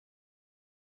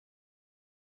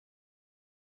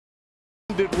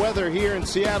Weather here in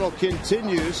Seattle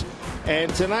continues,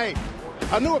 and tonight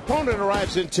a new opponent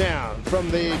arrives in town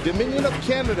from the Dominion of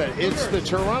Canada. It's the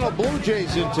Toronto Blue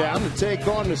Jays in town to take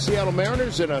on the Seattle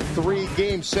Mariners in a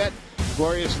 3-game set.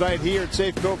 Glorious night here at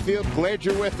Safeco Field. Glad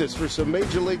you're with us for some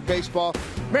Major League Baseball.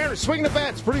 Mariners swinging the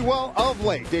bats pretty well of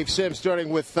late. Dave Sims starting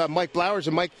with Mike Blowers.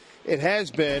 And Mike, it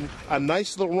has been a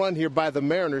nice little run here by the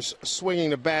Mariners,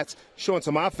 swinging the bats, showing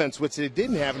some offense, which they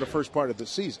didn't have in the first part of the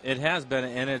season. It has been,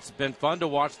 and it's been fun to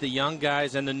watch the young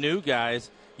guys and the new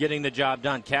guys getting the job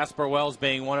done. Casper Wells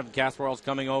being one of them. Casper Wells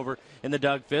coming over in the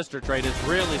Doug Fister trade has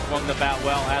really swung the bat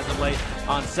well as of late.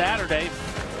 On Saturday,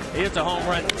 he hits a home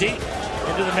run deep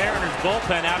into the Mariners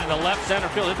bullpen out in the left center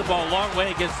field. Hit the ball a long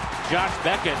way against Josh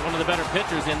Beckett, one of the better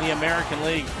pitchers in the American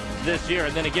League this year.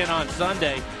 And then again on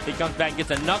Sunday, he comes back and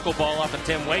gets a knuckleball off of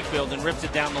Tim Wakefield and rips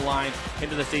it down the line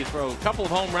into the seats. A couple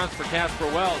of home runs for Casper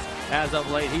Wells as of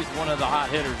late. He's one of the hot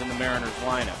hitters in the Mariners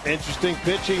lineup. Interesting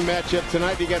pitching matchup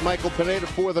tonight. You got Michael Pineda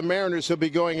for the Mariners. He'll be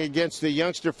going against the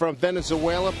youngster from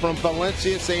Venezuela, from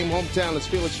Valencia, same hometown as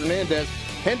Felix Hernandez,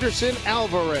 Henderson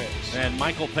Alvarez. And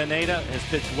Michael Pineda has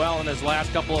pitched well in his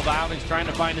last couple of outings, trying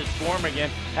to find his form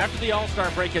again. After the All-Star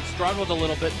break, had struggled a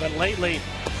little bit, but lately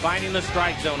finding the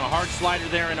strike zone. A hard slider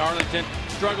there in Arlington.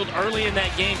 Struggled early in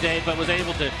that game, Dave, but was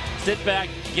able to sit back,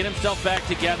 get himself back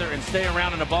together, and stay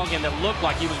around in a ballgame that looked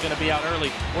like he was going to be out early.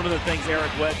 One of the things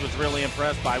Eric Wedge was really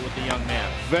impressed by with the young man.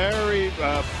 Very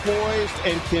poised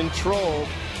and controlled.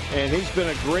 And he's been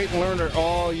a great learner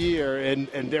all year, and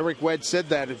Eric Wedge said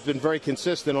that. It's been very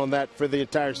consistent on that for the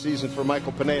entire season for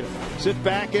Michael Pineda. Sit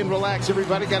back and relax,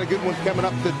 everybody. Got a good one coming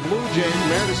up. The Blue Jays,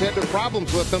 Mariners had their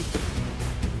problems with them.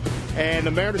 And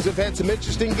the Mariners have had some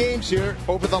interesting games here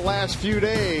over the last few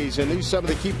days. And these are some of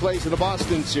the key plays in the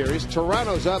Boston series.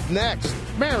 Toronto's up next.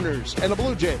 Mariners and the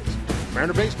Blue Jays.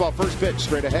 Mariner baseball, first pitch,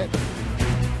 straight ahead.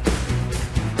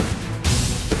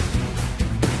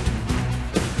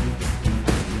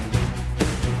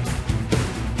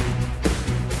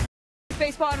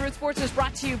 Baseball on Root Sports is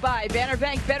brought to you by Banner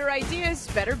Bank. Better ideas,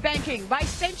 better banking. By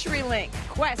CenturyLink.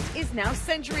 Quest is now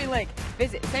CenturyLink.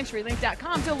 Visit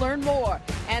CenturyLink.com to learn more.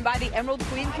 And by the Emerald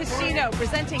Queen Casino,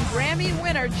 presenting Grammy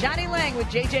winner Johnny Lang with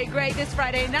J.J. Gray this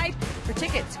Friday night. For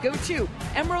tickets, go to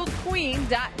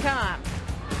EmeraldQueen.com.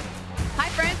 Hi,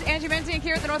 friends. Angie Menzies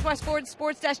here at the Northwest Ford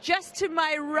Sports Desk. Just to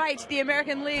my right, the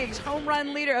American League's home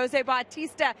run leader, Jose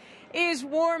Bautista, is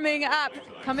warming up.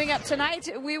 Coming up tonight,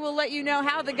 we will let you know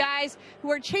how the guys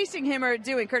who are chasing him are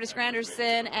doing. Curtis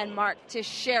Granderson and Mark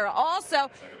Teixeira.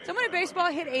 Also, someone in baseball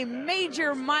hit a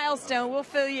major milestone. We'll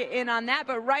fill you in on that.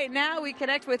 But right now, we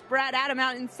connect with Brad Adam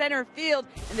out in center field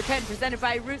in the pen presented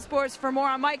by Root Sports for more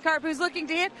on Mike Carp, who's looking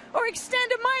to hit or extend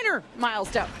a minor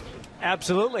milestone.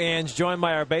 Absolutely, Ange, joined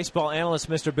by our baseball analyst,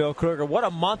 Mr. Bill Kruger. What a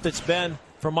month it's been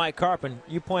for Mike Carp, and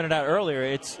you pointed out earlier,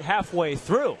 it's halfway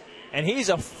through, and he's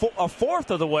a fourth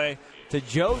of the way to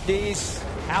Joe D's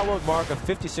hallowed mark of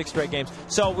 56 straight games.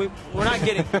 So we're not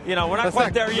getting, we're not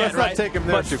quite there yet, right? Take him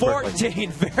there but 14,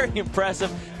 very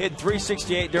impressive. Hit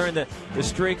 368 during the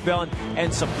streak, Bill,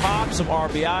 and some pop, some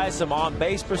RBIs, some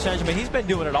on-base percentage. I mean, he's been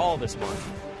doing it all this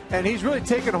month. And he's really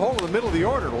taken a hold of the middle of the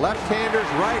order. Left-handers,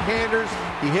 right-handers.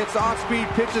 He hits off-speed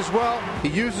pitches well. He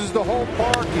uses the whole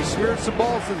park. He smears some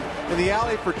balls in the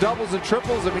alley for doubles and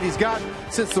triples. I mean, he's got,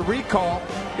 since the recall,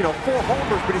 4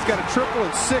 homers, but he's got a triple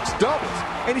and 6 doubles.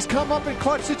 And he's come up in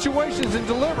clutch situations and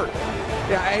delivered.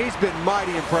 Yeah, he's been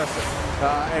mighty impressive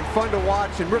and fun to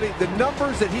watch. And really, the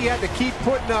numbers that he had to keep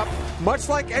putting up, much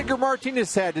like Edgar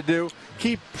Martinez had to do,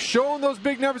 keep showing those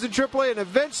big numbers in AAA, and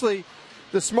eventually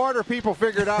the smarter people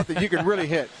figured out that you can really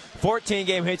hit.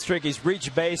 14-game hit streak. He's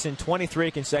reached base in 23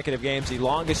 consecutive games, the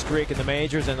longest streak in the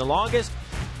majors, and the longest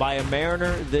by a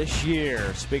Mariner this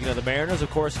year. Speaking of the Mariners, of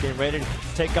course, getting ready to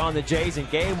take on the Jays in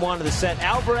Game 1 of the set.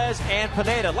 Alvarez and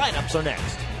Pineda. Lineups are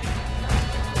next.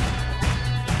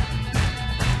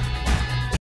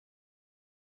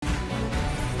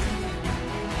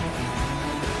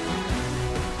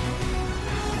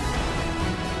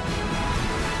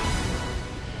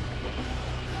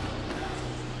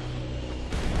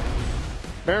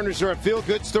 Mariners are a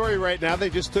feel-good story right now. They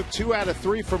just took 2 out of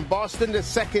 3 from Boston, the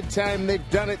second time they've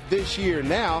done it this year.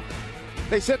 Now,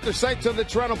 they set their sights on the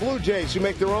Toronto Blue Jays, who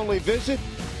make their only visit.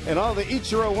 And all the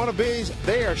Ichiro wannabes,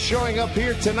 they are showing up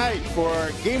here tonight for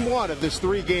Game 1 of this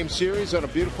 3-game series on a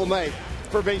beautiful night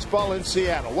for baseball in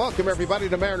Seattle. Welcome, everybody,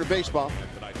 to Mariner Baseball.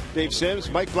 Dave Sims,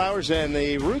 Mike Flowers, and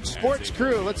the Root Sports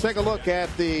crew. Let's take a look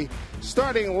at the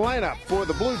starting lineup for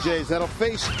the Blue Jays that'll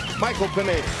face Michael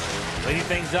Pineda. Leading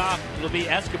things off, it'll be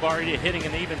Escobar hitting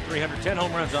an even 310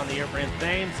 home runs on the year for his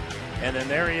Thames. And then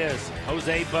there he is,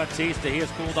 Jose Bautista. He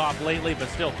has cooled off lately, but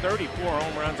still 34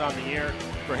 home runs on the year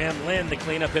for him. Lynn, the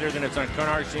cleanup hitter, then it's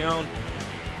Encarnacion.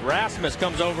 Rasmus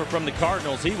comes over from the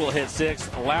Cardinals. He will hit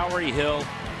 6th. Lowry, Hill,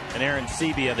 and Aaron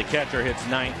Sebia, the catcher, hits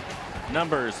 9th.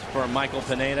 Numbers for Michael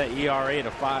Pineda, ERA to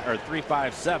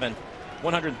 3.57.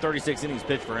 136 innings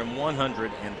pitched for him,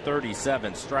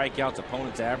 137 strikeouts.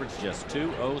 Opponents average just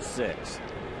 206.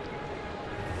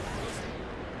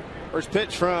 First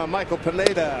pitch from Michael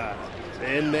Pineda.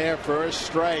 In there for a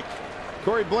strike.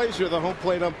 Corey Blazer, the home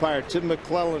plate umpire. Tim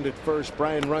McClelland at first.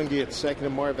 Brian Runge at second.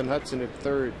 And Marvin Hudson at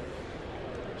third.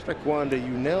 Strike one to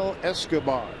Yunel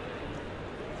Escobar.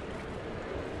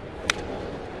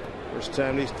 First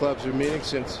time these clubs are meeting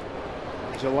since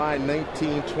July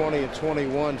 19, 20, and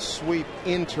 21 sweep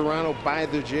in Toronto by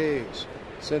the Jays.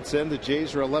 Since then, the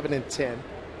Jays are 11 and 10.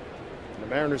 And the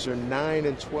Mariners are 9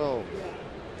 and 12.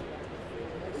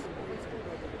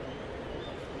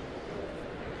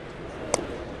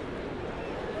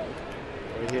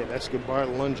 Right here, Escobar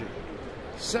lunging.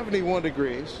 71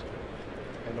 degrees.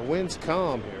 And the wind's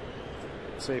calm here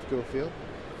at Safeco Field.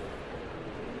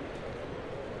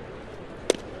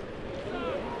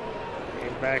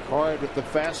 Back hard with the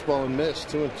fastball and missed.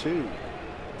 2-2.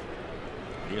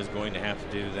 He is going to have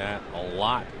to do that a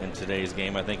lot in today's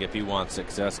game. I think if he wants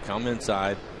success, come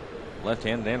inside.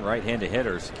 Left-handed and right-handed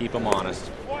hitters, keep them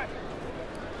honest.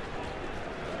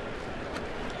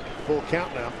 Full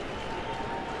count now.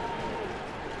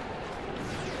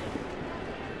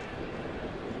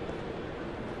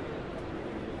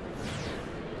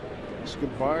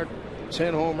 Escobar,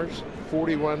 10 homers,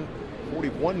 41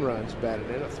 runs batted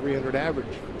in, a 300 average.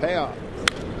 Payoff.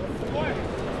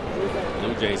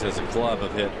 Blue Jays as a club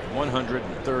have hit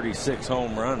 136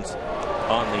 home runs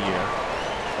on the year.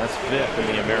 That's 5th in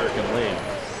the American League.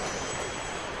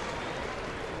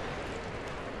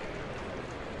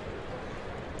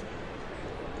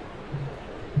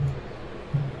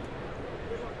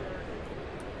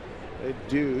 They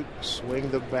do swing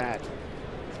the bat.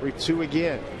 3-2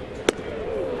 again.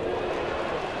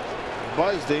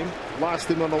 Buzzed him, lost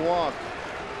him on the walk.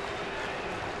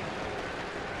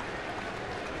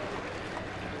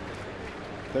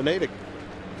 Pineda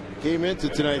came into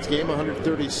tonight's game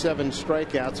 137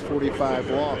 strikeouts, 45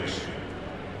 walks.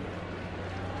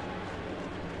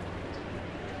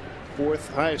 4th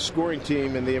highest scoring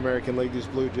team in the American League is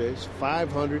Blue Jays,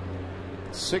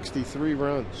 563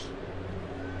 runs.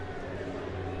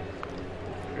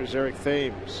 There's Eric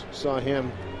Thames. Saw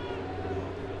him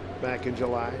back in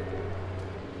July.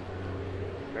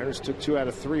 Mariners took 2 out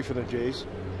of 3 for the Jays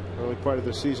early part of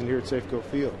the season here at Safeco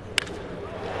Field.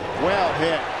 Well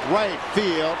hit, right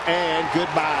field, and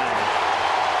goodbye.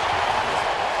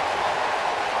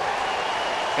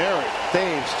 Eric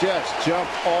Thames just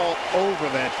jumped all over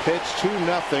that pitch.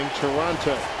 2-0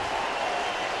 Toronto.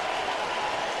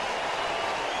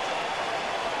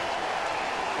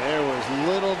 There was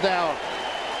little doubt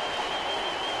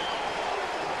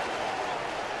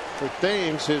for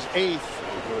Thames, his 8th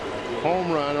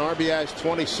home run. RBIs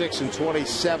 26 and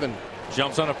 27.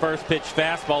 Jumps on a first pitch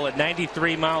fastball at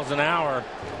 93 miles an hour.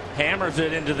 Hammers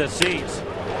it into the seats.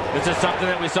 This is something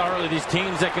that we saw earlier. These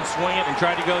teams that can swing it and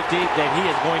try to go deep, that he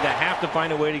is going to have to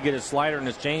find a way to get his slider and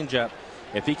his changeup.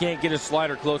 If he can't get his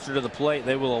slider closer to the plate,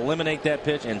 they will eliminate that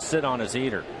pitch and sit on his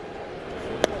heater.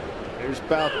 There's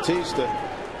Bautista.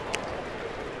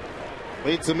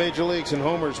 Leads the major leagues in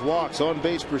homers, walks, on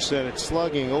base percentage,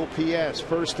 slugging, OPS,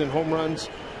 first in home runs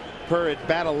per at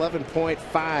bat,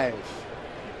 11.5.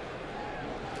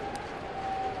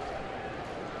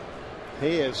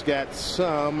 He has got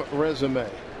some resume,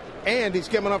 and he's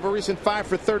coming off a recent 5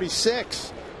 for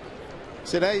 36.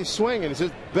 Said, "How you swinging?" He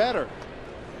says, "Better."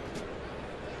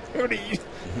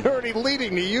 Already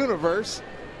leading the universe.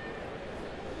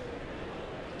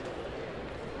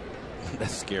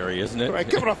 That's scary, isn't it? Right,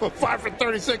 coming off a 5 for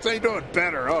 36, how you doing?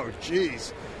 Better. Oh,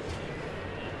 jeez.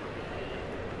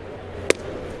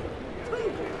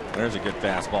 There's a good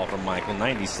fastball from Michael.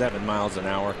 97 miles an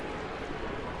hour.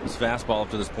 His fastball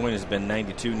up to this point has been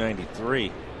 92,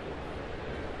 93.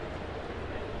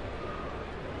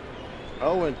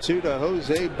 0-2 to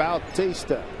Jose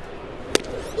Bautista.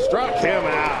 Struck him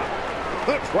out.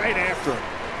 Looked right after him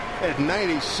at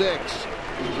 96.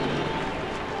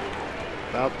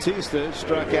 Bautista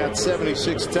struck out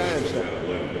 76 times.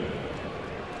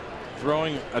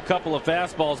 Throwing a couple of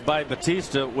fastballs by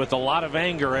Bautista with a lot of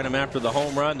anger in him after the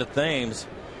home run to Thames.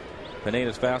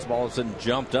 Pineda's fastball all of a sudden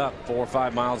jumped up 4 or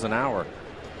 5 miles an hour.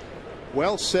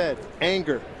 Well said.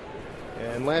 Anger.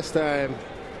 And last time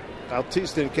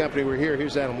Bautista and company were here,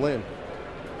 here's Adam Lynn.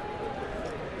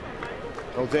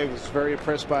 Jose was very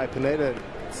impressed by Pineda.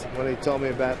 when he told me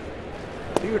about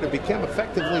if you were to become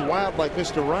effectively wild like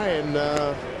Mr. Ryan,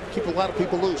 keep a lot of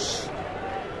people loose.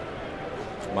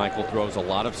 Michael throws a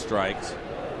lot of strikes,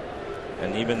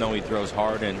 and even though he throws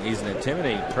hard and he's an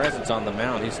intimidating presence on the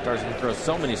mound, he starts to throw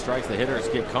so many strikes the hitters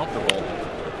get comfortable.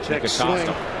 Check swing.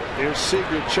 Here's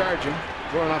Seager charging,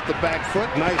 throwing off the back foot.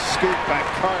 Nice scoop by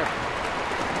Carp.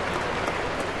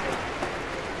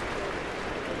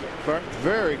 Carp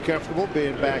very comfortable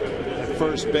being back at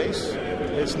first base.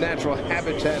 His natural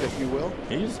habitat, if you will.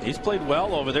 He's played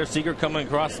well over there. Seager coming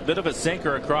across a bit of a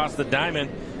sinker across the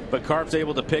diamond, but Carp's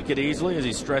able to pick it easily as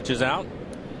he stretches out.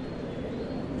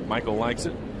 Michael likes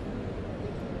it.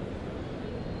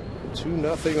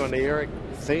 2-0 on the Eric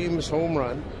Thames home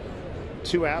run.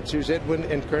 2 outs. Here's Edwin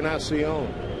Encarnacion.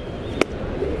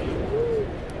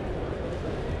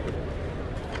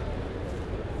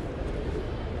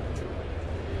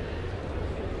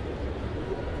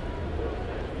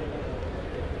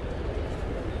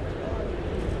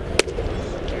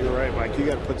 You're right, Mike. You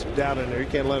got to put some doubt in there. You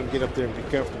can't let him get up there and be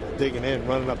comfortable digging in,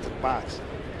 running up to the box.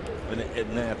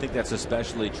 And I think that's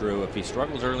especially true if he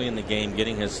struggles early in the game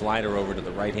getting his slider over to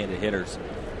the right-handed hitters.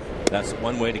 That's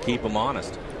one way to keep him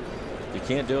honest. If you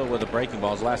can't do it with a breaking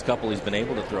ball, his last couple he's been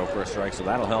able to throw for a strike, so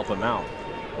that'll help him out.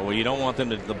 But what you don't want the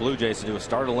Blue Jays to do is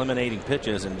start eliminating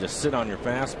pitches and just sit on your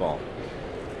fastball.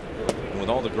 And with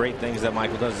all the great things that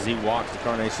Michael does as he walks to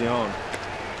Encarnacion,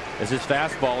 as his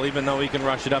fastball, even though he can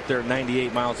rush it up there at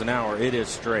 98 miles an hour, it is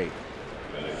straight.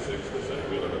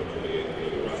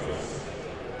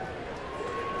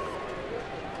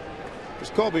 It's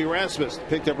Colby Rasmus,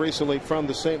 picked up recently from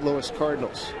the St. Louis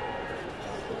Cardinals.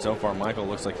 So far, Michael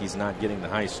looks like he's not getting the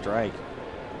high strike.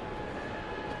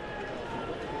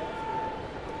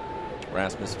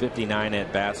 Rasmus 59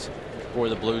 at bats for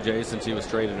the Blue Jays since he was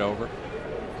traded over.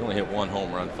 He only hit 1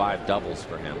 home run, 5 doubles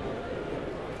for him.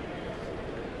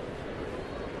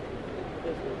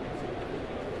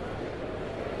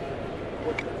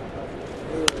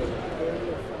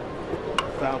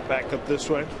 Foul back up this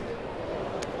way.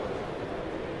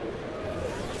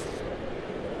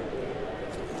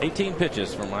 $18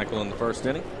 pitches from Michael in the first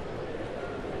inning.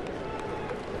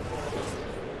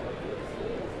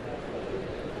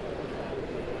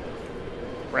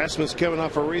 Rasmus coming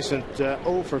off a recent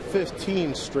 0 for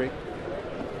 15 streak.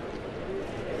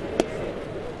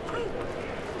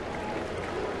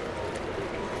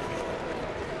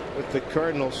 With the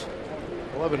Cardinals,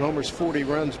 11 homers, 40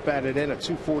 runs batted in, a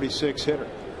 .246 hitter.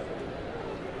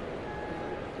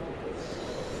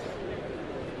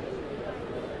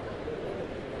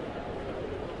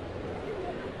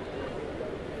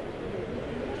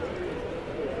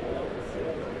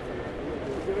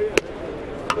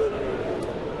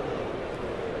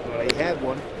 Had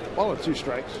one. Ball and 2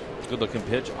 strikes. Good looking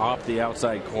pitch off the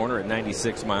outside corner at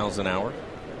 96 miles an hour.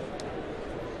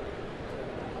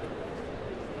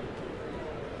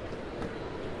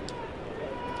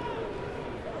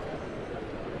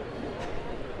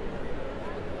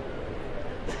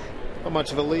 Not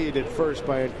much of a lead at first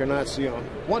by Encarnacion.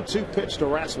 1-2 pitch to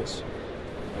Rasmus.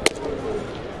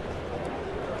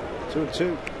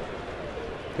 2-2.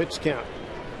 Pitch count.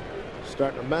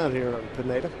 Starting to mount here on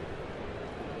Pineda.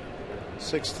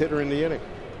 6th hitter in the inning.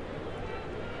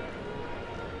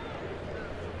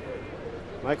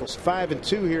 Michael's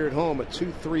 5-2 here at home, a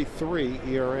 2.33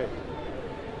 ERA.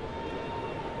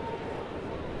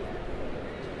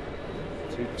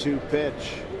 2-2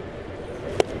 pitch.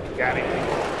 Got him.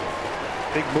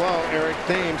 Big blow. Eric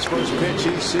Thames, first pitch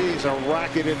he sees, a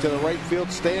rocket into the right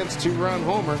field stands, 2-run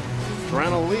homer.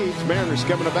 Toronto leads. Mariners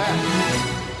coming to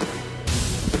bat.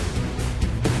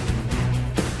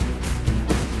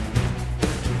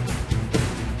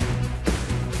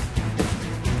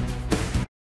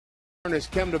 Has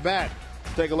come to bat.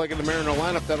 Take a look at the Mariner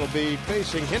lineup that'll be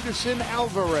facing Henderson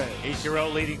Alvarez.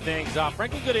 Ichiro leading things off.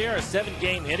 Frankie Gutierrez, a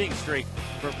 7-game hitting streak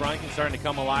for Brunken starting to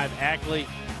come alive. Ackley,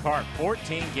 Carp,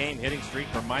 14-game hitting streak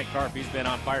for Mike Carp. He's been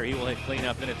on fire. He will hit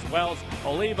cleanup. Then it's Wells,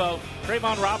 Olivo,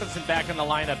 Trayvon Robinson back in the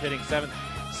lineup hitting 7th.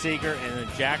 Seager, and then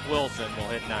Jack Wilson will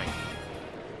hit 9th.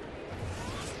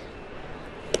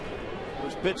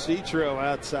 First pitch to Ichiro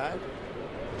outside.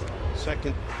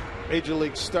 Second major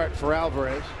league start for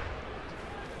Alvarez.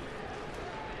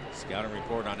 Scouting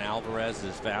report on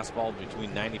Alvarez's fastball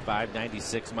between 95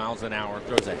 96 miles an hour.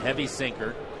 Throws a heavy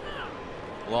sinker.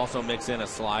 Will also mix in a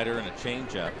slider and a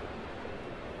changeup.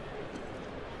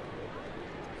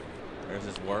 There's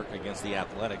his work against the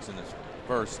Athletics in his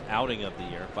first outing of the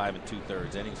year. 5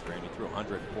 2/3 innings for him. He threw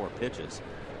 104 pitches,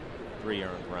 3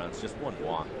 earned runs, just 1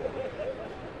 walk.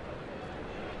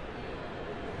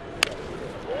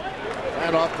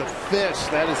 That off the fist.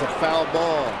 That is a foul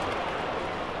ball.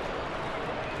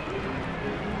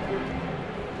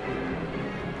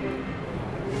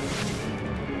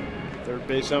 Third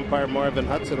base umpire Marvin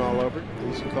Hudson all over it.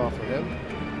 Easy call for him.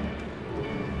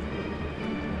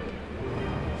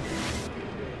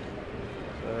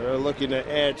 They're looking to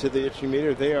add to the itchy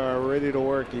meter. They are ready to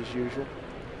work as usual.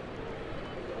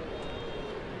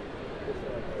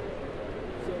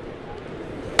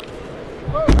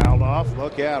 Fouled off.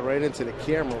 Look out, right into the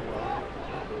camera.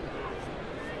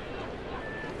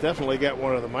 Definitely got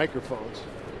one of the microphones.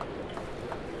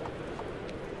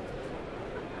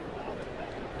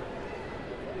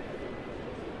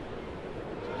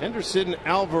 Henderson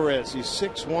Alvarez, he's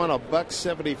 6'1",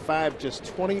 $175, just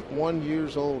 21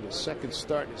 years old. His second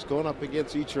start. He's going up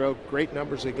against Ichiro. Great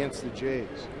numbers against the Jays.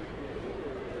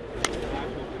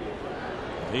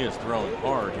 He is throwing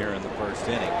hard here in the first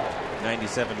inning.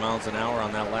 97 miles an hour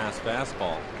on that last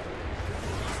fastball.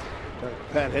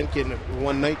 Pat Henkin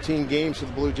won 19 games for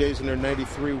the Blue Jays in their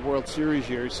 '93 World Series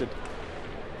year. He said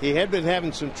he had been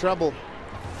having some trouble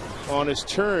on his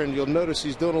turn. You'll notice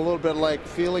he's doing a little bit like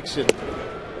Felix and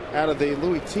out of the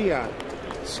Louis Tion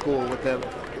school with that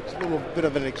little bit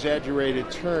of an exaggerated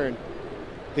turn.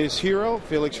 His hero,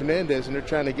 Felix Hernandez, and they're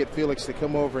trying to get Felix to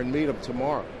come over and meet him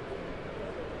tomorrow.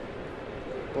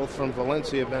 Both from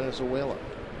Valencia, Venezuela.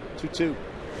 2-2.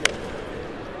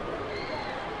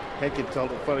 Henkin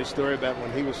told a funny story about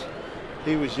when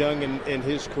he was young in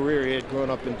his career. He had grown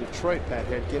up in Detroit, Pat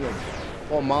Henkin, and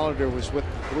Paul Molitor was with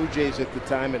the Blue Jays at the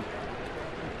time, and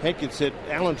Henkin said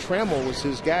Alan Trammell was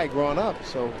his guy growing up.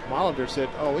 So Molitor said,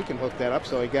 oh, we can hook that up.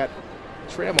 So he got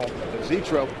Trammell.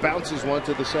 Ichiro bounces one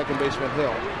to the second baseman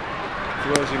Hill.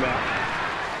 Throws him out.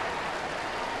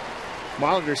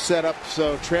 Molitor set up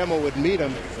so Trammell would meet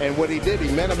him. And what he did,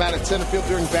 he met him out at center field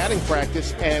during batting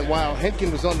practice. And while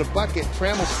Henkin was on the bucket,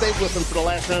 Trammell stayed with him for the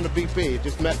last round of BP.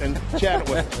 Just met and chatted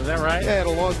with him. Is that right? Yeah, had a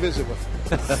long visit with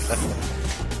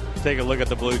him. Take a look at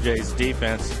the Blue Jays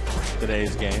defense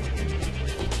today's game.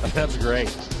 That's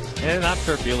great. And I'm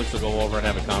sure Felix will go over and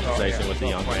have a conversation with the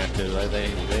young man, too.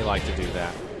 They like to do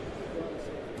that.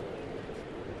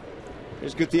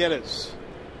 Here's Gutierrez.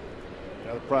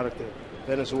 Another product of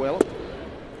Venezuela.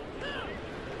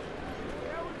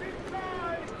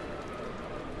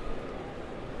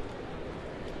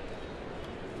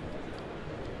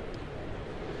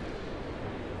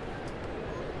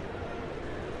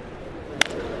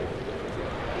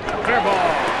 Fair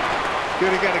ball.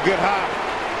 Good, he got a good hop.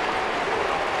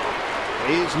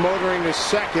 He's motoring to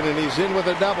second, and he's in with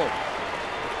a double.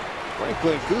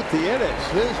 Franklin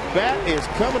Gutierrez, his bat is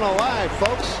coming alive,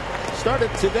 folks.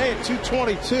 Started today at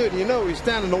 222, and you know he's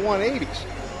down in the 180s.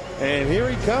 And here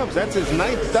he comes. That's his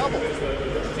 9th double.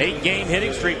 8-game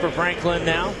hitting streak for Franklin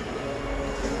now.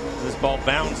 This ball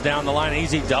bounced down the line.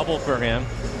 Easy double for him.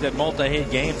 He's had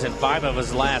multi-hit games in 5 of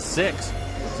his last 6.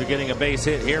 So getting a base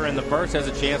hit here in the first has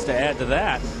a chance to add to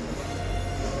that.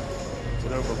 It's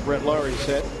over Brett Lawrie's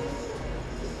hit.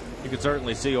 You can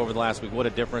certainly see over the last week what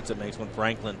a difference it makes when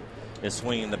Franklin is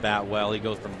swinging the bat well. He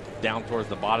goes from down towards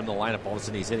the bottom of the lineup. All of a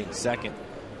sudden he's hitting second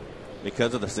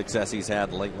because of the success he's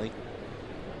had lately.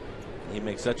 He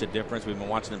makes such a difference. We've been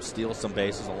watching him steal some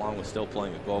bases along with still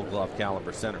playing a Gold Glove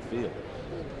caliber center field.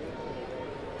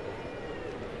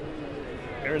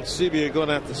 Aaron Sebia going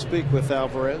to have to speak with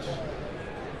Alvarez.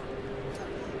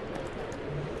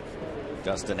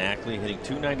 Dustin Ackley hitting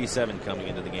 .297 coming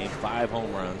into the game. 5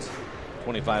 home runs.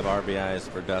 25 RBIs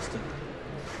for Dustin.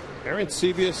 Aaron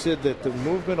Sebia said that the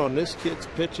movement on this kid's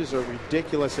pitches are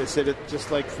ridiculous. They said it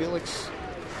just like Felix.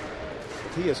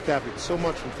 He has copied so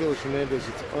much from Felix Hernandez.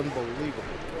 It's unbelievable.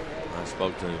 I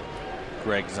spoke to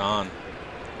Greg Zahn.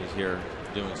 He's here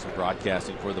doing some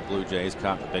broadcasting for the Blue Jays.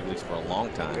 Caught in the big leagues for a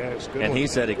long time. Yeah, it's a good and one. he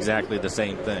said exactly the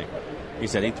same thing. He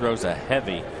said he throws a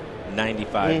heavy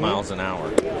 95 miles an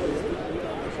hour.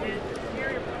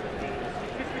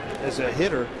 As a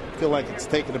hitter, feel like it's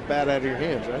taking a bat out of your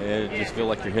hands, right? You just feel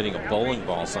like you're hitting a bowling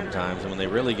ball sometimes, and when they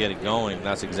really get it going,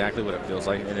 that's exactly what it feels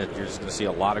like. And you're just going to see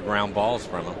a lot of ground balls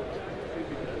from him.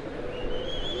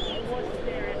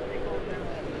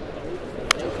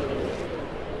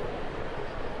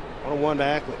 One to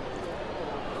Ackley.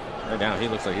 Right now, he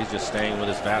looks like he's just staying with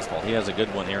his fastball. He has a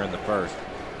good one here in the first.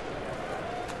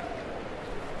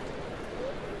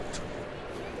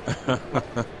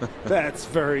 That's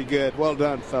very good. Well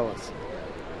done, fellas.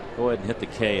 Go ahead and hit the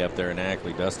K up there in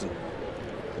Ackley, Dustin.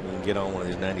 And you can get on one of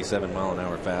these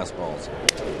 97-mile-an-hour fastballs.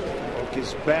 Broke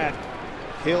his bat.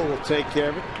 Hill will take care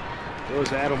of it.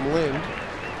 Goes Adam Lind.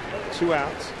 2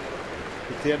 outs.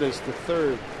 Gutierrez the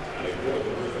third.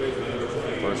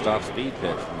 First off speed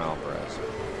pitch from Alvarez.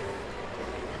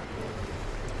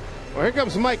 Well, here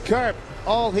comes Mike Carp.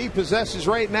 All he possesses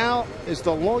right now is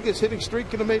the longest hitting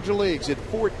streak in the major leagues at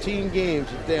 14 games.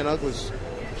 Dan Uggla's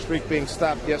streak being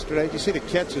stopped yesterday. Did you see the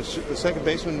catch the second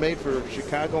baseman made for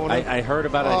Chicago? I heard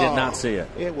about it. I did not see it.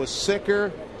 It was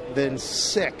sicker than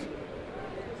sick.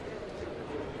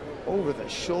 Over the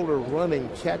shoulder running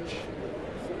catch.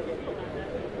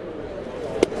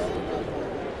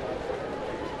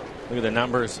 Look at the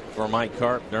numbers for Mike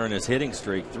Carp during his hitting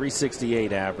streak.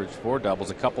 368 average, 4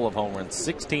 doubles, a couple of home runs,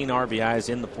 16 RBIs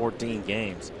in the 14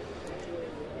 games.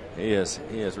 He has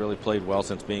really played well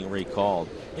since being recalled.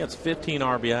 He has 15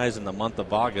 RBIs in the month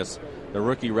of August. The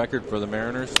rookie record for the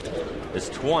Mariners is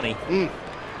 20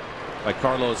 by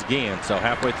Carlos Guillen. So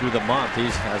halfway through the month, he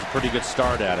has a pretty good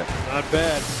start at it. Not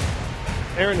bad.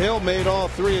 Aaron Hill made all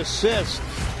 3 assists.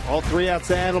 All 3 outs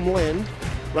to Adam Lind.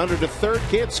 Runner to third,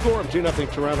 can't score him. 2-0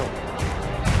 Toronto.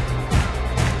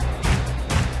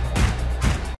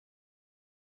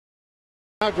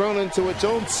 Now grown into its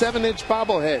own 7-inch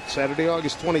bobblehead. Saturday,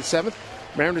 August 27th.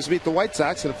 Mariners beat the White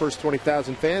Sox, and the first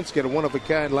 20,000 fans get a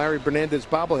one-of-a-kind Larry Bernandez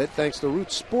bobblehead thanks to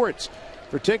Root Sports.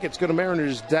 For tickets, go to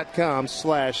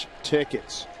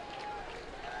mariners.com/tickets.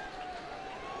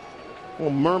 A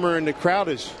little murmur in the crowd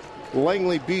as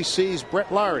Langley, BC's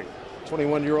Brett Lowry,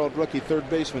 21-year-old rookie third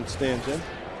baseman, stands in.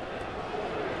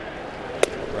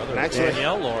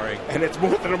 Danielle Lowry. And it's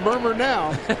more than a murmur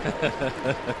now.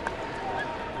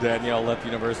 Danielle left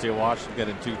University of Washington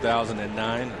in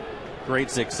 2009. Great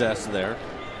success there.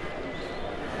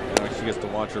 Now she gets to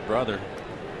watch her brother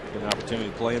get an opportunity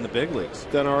to play in the big leagues.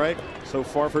 Done all right so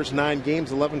far. First 9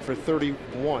 games, 11 for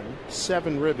 31,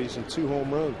 7 ribbies, and 2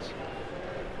 home runs.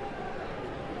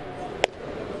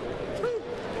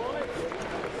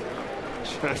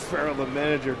 John Farrell, the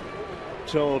manager,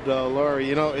 told Laurie,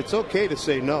 you know, it's okay to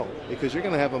say no because you're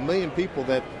going to have 1 million people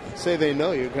that say they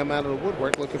know you come out of the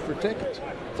woodwork looking for tickets.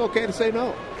 It's okay to say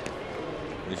no.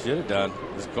 He should have done.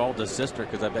 He's called his sister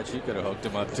because I bet she could have hooked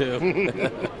him up too.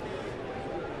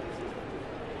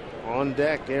 On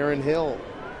deck, Aaron Hill.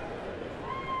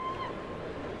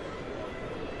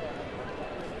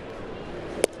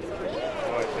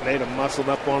 Boy, Pineda muscled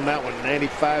up on that one.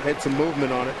 95 had some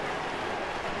movement on it.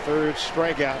 Third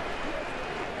strikeout.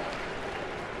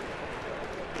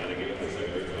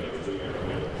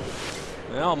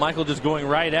 Well, Michael just going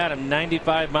right at him.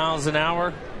 95 miles an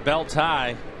hour, belts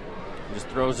high. Just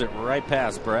throws it right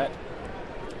past Brett.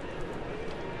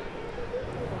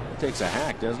 Takes a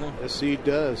hack, doesn't he? Yes, he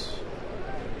does.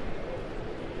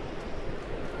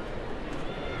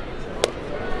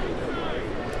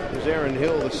 There's Aaron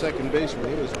Hill, the second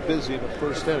baseman. He was busy in the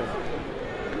first inning.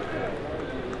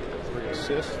 3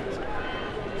 assists.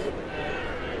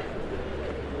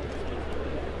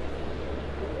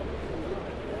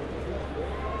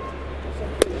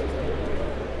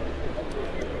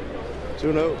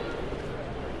 Good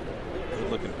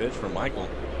looking pitch from Michael.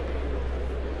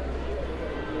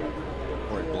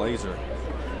 Or Blazer. A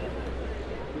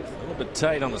little bit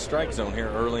tight on the strike zone here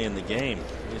early in the game.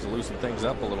 Needs to loosen things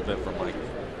up a little bit for Michael.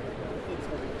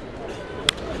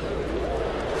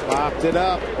 Popped it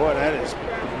up. Boy, that is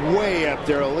way up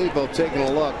there. Olivo taking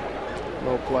a look.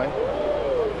 No play.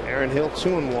 Aaron Hill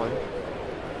 2-1.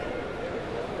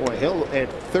 Boy, Hill had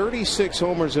 36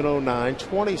 homers in 09,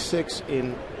 26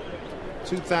 in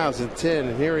 2010,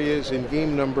 and here he is in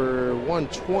game number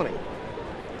 120.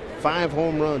 5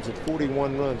 home runs and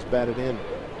 41 runs batted in.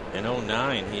 In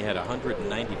 09, he had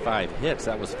 195 hits.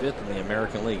 That was 5th in the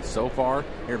American League. So far,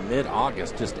 here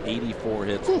mid-August, just 84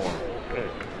 hits for him.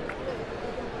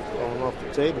 Falling off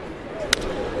the table.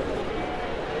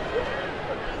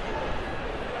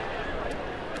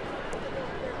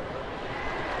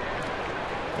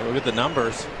 Look at the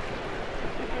numbers.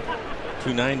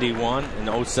 291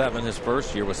 in 07, his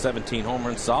first year, was 17 home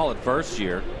runs, solid first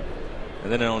year.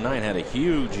 And then in 09 had a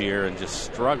huge year and just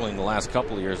struggling the last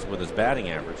couple of years with his batting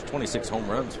average. 26 home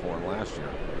runs for him last year.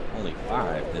 Only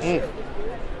 5 this year.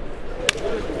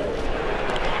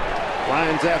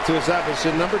 Lines out to his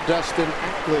opposite number, Dustin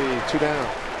Ackley, 2 down.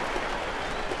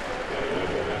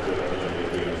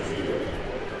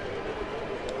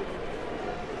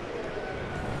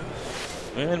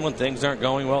 And when things aren't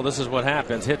going well, this is what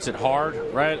happens. Hits it hard,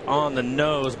 right on the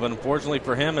nose, but unfortunately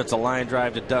for him, it's a line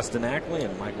drive to Dustin Ackley,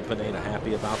 and Michael Pineda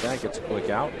happy about that. Gets a quick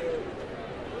out.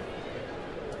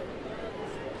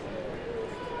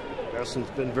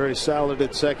 Dustin's been very solid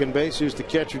at second base. He's the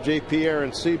catcher, J.P.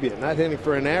 Arancibia. Not hitting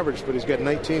for an average, but he's got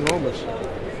 19 homers.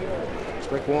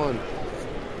 Strike 1.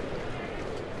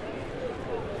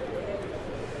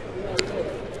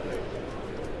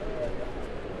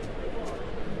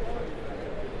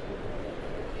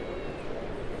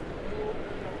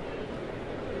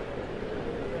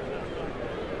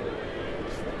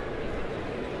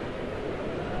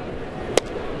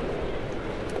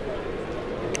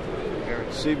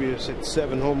 Sebia's hit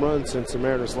 7 home runs since the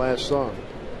Mariners last saw him.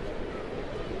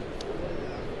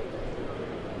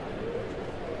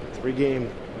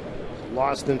 3-game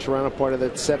lost in Toronto, part of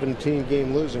that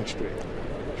 17-game losing streak.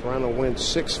 Toronto wins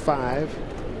 6-5.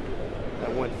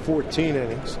 That went 14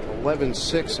 innings,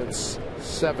 11-6 and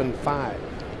 7-5.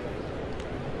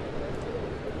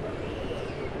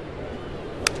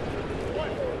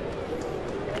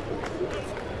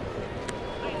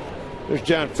 There's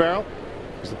John Farrell.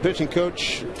 He's the pitching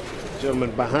coach,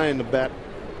 gentleman behind the bat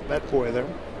boy there.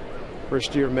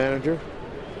 First-year manager.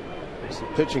 He's the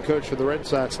pitching coach for the Red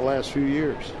Sox the last few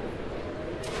years.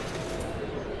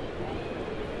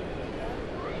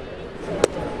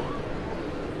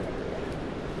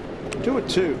 Two at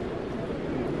 2.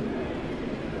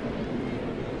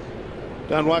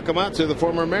 Don Wakamatsu, the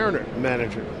former Mariner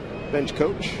manager, bench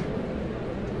coach.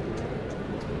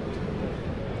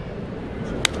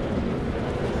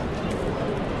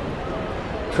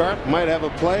 Carp might have a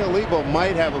play. Olivo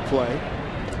might have a play.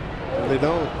 But they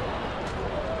don't.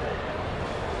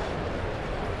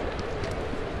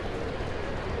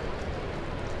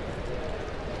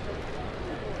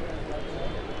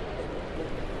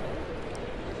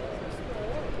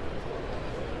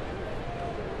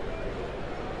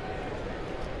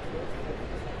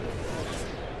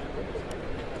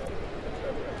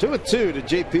 Two at 2 to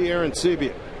JP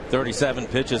Arancibia. 37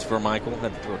 pitches for Michael.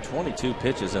 Had to throw 22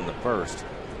 pitches in the first.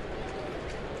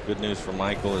 Good news for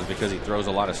Michael is because he throws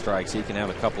a lot of strikes, he can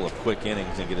have a couple of quick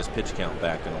innings and get his pitch count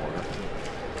back in order.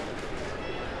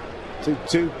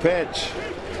 2-2 pitch.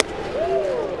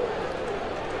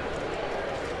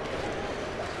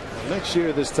 Next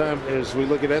year, this time, as we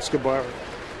look at Escobar,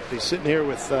 he's sitting here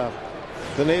with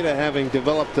Pineda having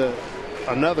developed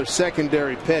another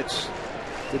secondary pitch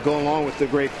to go along with the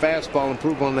great fastball,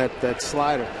 improve on that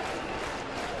slider.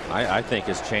 I think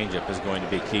his changeup is going to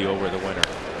be key over the winter.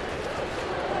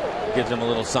 Gives him a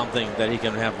little something that he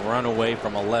can have run away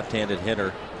from a left-handed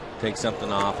hitter, take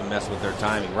something off and mess with their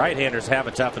timing. Right-handers have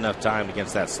a tough enough time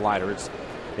against that slider.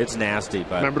 It's nasty.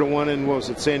 But remember the one in, what was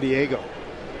it, San Diego?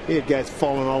 He had guys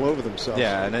falling all over themselves.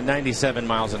 Yeah, and at 97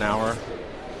 miles an hour.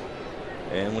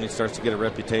 And when he starts to get a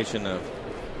reputation of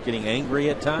getting angry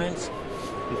at times,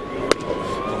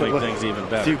 it'll make things even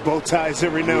better. A few bow ties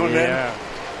every now and then. Yeah.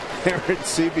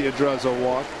 Arancibia draws a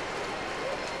walk.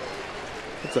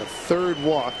 It's a 3rd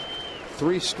walk.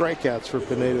 3 strikeouts for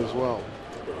Pineda as well.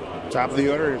 Top of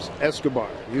the order is Escobar.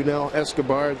 Yunel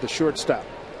Escobar, the shortstop.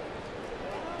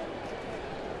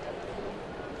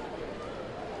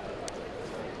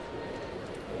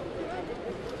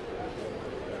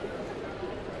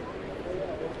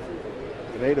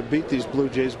 Pineda beat these Blue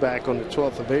Jays back on the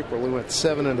 12th of April. He went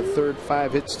 7 1/3,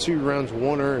 5 hits, 2 runs,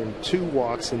 1 earned, 2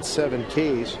 walks, and 7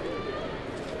 Ks.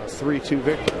 A 3-2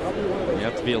 victory. You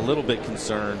have to be a little bit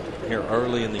concerned here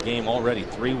early in the game. Already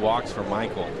 3 walks for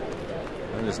Michael.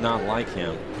 That is not like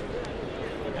him.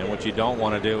 And what you don't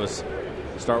want to do is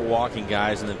start walking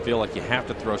guys and then feel like you have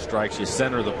to throw strikes. You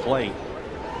center the plate,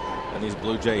 and these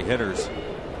Blue Jay hitters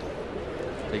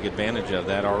take advantage of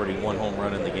that. Already 1 home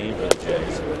run in the game for the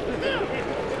Jays.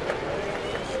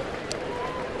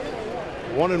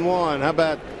 1-1. How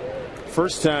about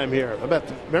first time here? How about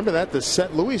remember that the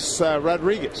set Luis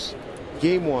Rodriguez,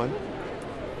 game 1,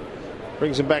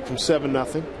 brings him back from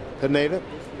 7-0. Pineda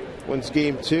wins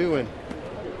game 2, and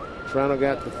Toronto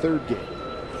got the 3rd game.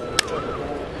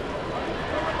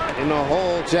 In the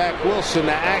hole, Jack Wilson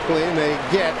to Ackley, and they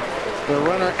get the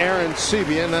runner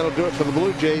Arancibia, and that'll do it for the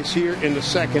Blue Jays here in the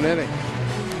 2nd inning.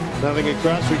 Nothing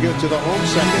across. We go to the home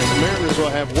second. The Mariners will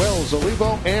have Wells,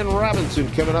 Olivo, and Robinson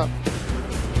coming up.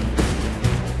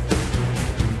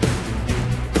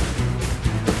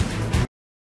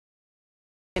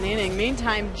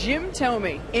 Meantime, Jim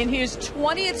Thome in his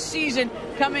 20th season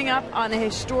coming up on a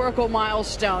historical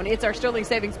milestone. It's our Sterling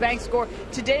Savings Bank score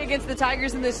today against the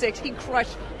Tigers in the 6th. He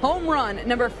crushed home run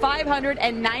number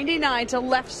 599 to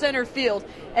left center field.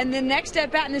 And the next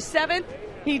at bat in the 7th,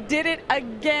 he did it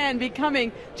again,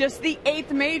 becoming just the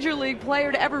 8th major league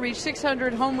player to ever reach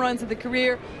 600 home runs in the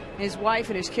career. His wife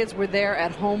and his kids were there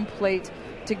at home plate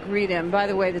to greet him. By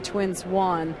the way, the Twins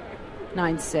won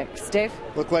 9-6. Dave?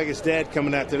 Looked like his dad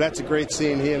coming out there. That's a great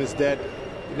scene. He and his dad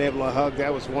being able to hug.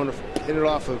 That was wonderful. Hit it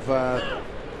off of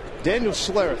Daniel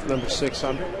Schlereth, number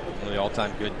 600. One of the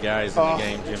all-time good guys in the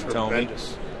game, Jim Thome.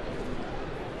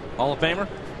 Hall of Famer?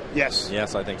 Yes.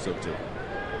 Yes, I think so too.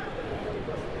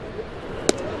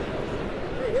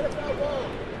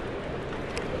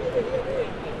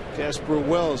 Casper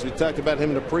Wells, we talked about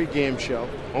him in the pregame show.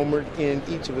 Homered in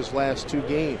each of his last 2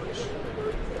 games.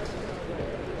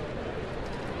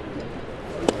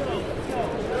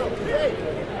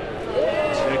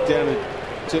 down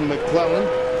to McClellan.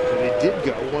 And they did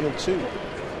go 1-2.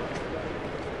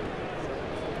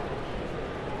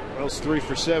 Wells 3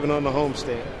 for 7 on the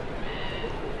homestand.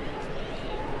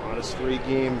 On his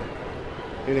 3-game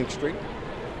hitting streak.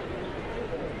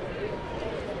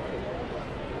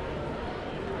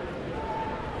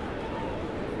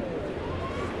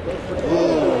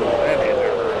 Ooh, that hit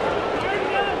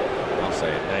her. I'll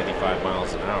say 95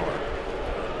 miles an hour.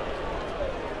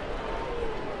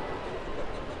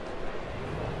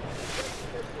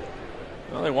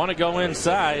 Well, they want to go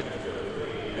inside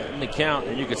in the count,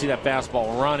 and you can see that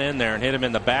fastball run in there and hit him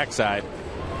in the backside.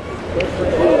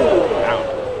 Out.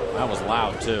 That was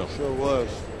loud, too. Sure was.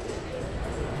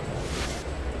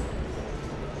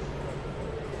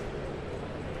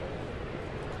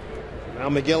 Now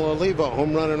Miguel Oliva,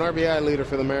 home run and RBI leader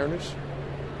for the Mariners.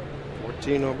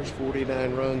 14 homers,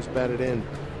 49 runs batted in.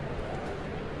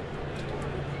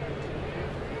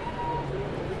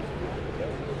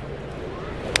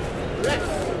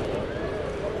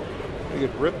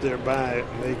 Good rip there by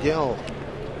Miguel.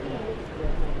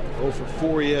 0 for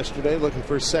 4 yesterday, looking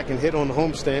for his second hit on the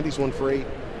homestand. He's 1 for 8.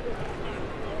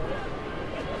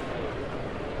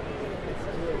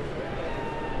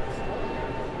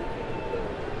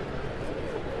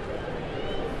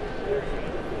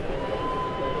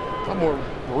 A lot more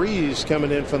breeze coming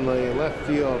in from the left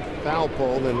field foul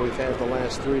pole than we've had the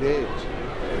last 3 days.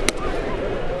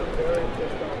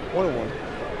 1-1.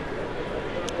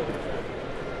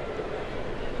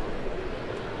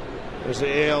 There's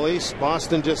the AL East.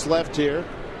 Boston just left here.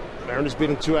 Mariners beat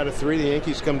them 2 out of 3. The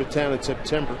Yankees come to town in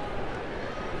September.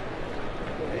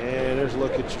 And there's a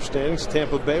look at your standings.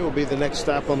 Tampa Bay will be the next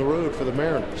stop on the road for the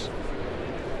Mariners.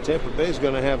 Tampa Bay is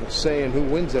going to have a say in who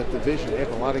wins that division. They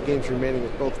have a lot of games remaining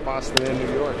with both Boston and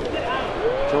New York.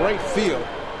 To right field,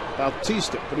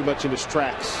 Bautista pretty much in his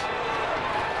tracks.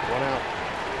 1 out.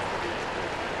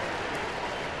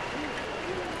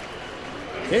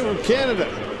 Came from Canada.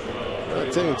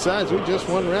 Taking sides, we just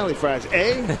won Rally Fries.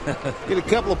 Get a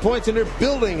couple of points in their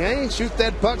building, shoot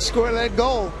that puck, score that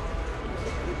goal.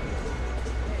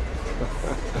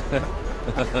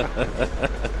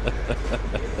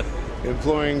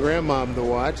 Imploring grandmom to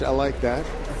watch. I like that.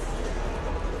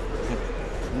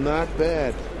 Not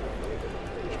bad.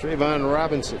 Trayvon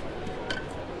Robinson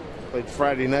played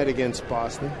Friday night against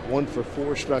Boston. 1 for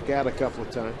 4, struck out a couple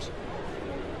of times.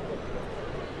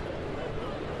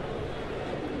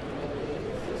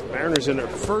 Mariners in their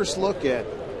first look at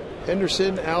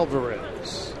Henderson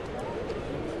Alvarez.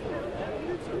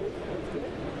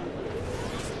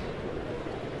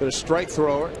 Been a strike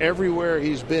thrower everywhere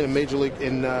he's been in Major League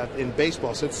in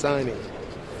baseball since signing.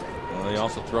 Well, he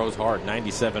also throws hard,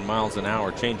 97 miles an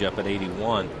hour, changeup at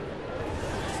 81.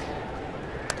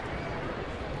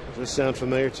 Does this sound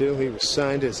familiar too? He was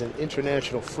signed as an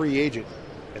international free agent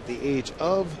at the age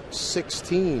of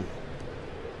 16.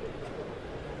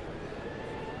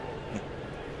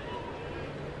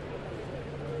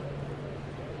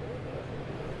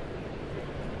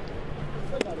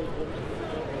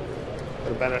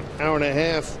 About an hour and a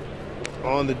half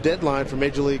on the deadline for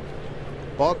Major League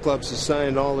ball clubs to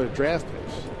sign all their draft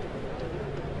picks.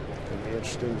 It'll be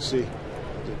interesting to see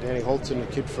Danny Holton, the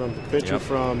kid from the pitcher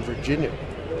from Virginia.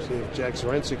 See if Jack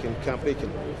Zorinsky and company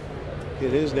can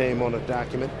get his name on a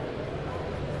document.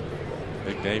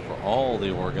 Big day for all the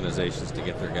organizations to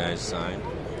get their guys signed.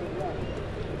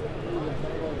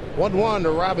 1-1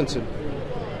 to Robinson.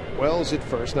 Wells at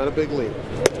first, not a big lead.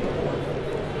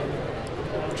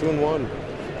 2-1.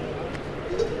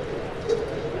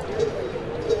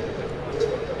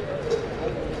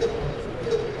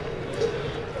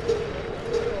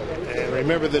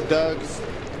 Remember the Doug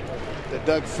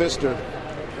Fister,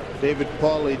 David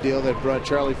Pauly deal that brought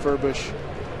Charlie Furbush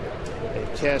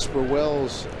and Casper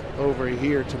Wells over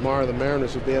here tomorrow. The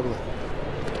Mariners will be able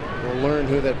to learn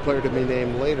who that player to be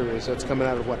named later is. That's coming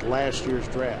out of what, last year's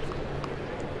draft.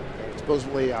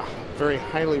 Supposedly a very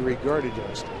highly regarded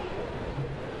youngster.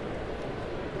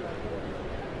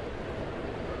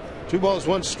 2 balls,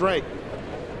 1 strike.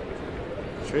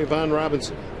 Trayvon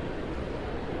Robinson.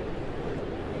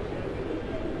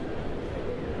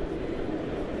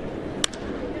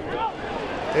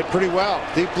 Hit pretty well.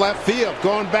 Deep left field.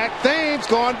 Going back. Thames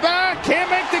going back. Can't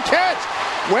make the catch.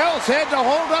 Wells had to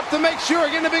hold up to make sure.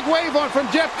 Getting a big wave on from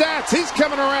Jeff Datz. He's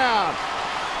coming around.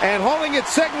 And holding it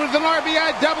second with an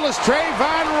RBI double is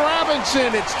Trayvon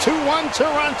Robinson. It's 2-1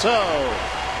 Toronto.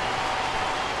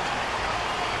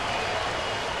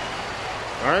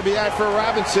 RBI for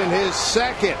Robinson, his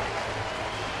second.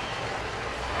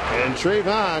 And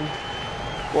Trayvon,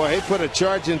 boy, he put a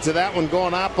charge into that one,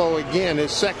 going oppo again,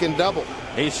 his second double.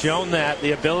 He's shown that,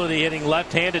 the ability hitting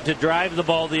left-handed to drive the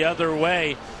ball the other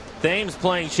way. Thames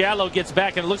playing shallow, gets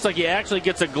back, and it looks like he actually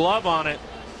gets a glove on it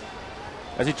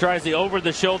as he tries the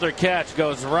over-the-shoulder catch.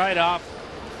 Goes right off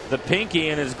the pinky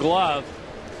in his glove.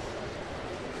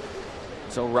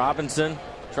 So Robinson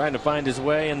trying to find his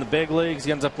way in the big leagues.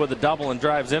 He ends up with a double and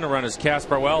drives in a run as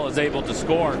Casper Well is able to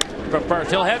score from first.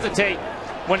 He'll hesitate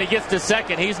when he gets to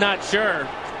second. He's not sure.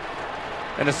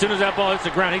 And as soon as that ball hits the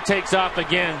ground, he takes off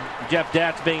again. Jeff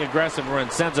Datz being aggressive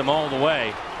and sends him all the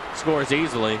way. Scores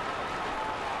easily.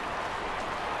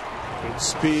 Good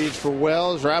speed for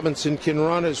Wells. Robinson can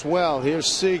run as well. Here's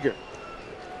Seager.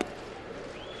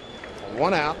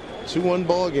 1 out, 2-1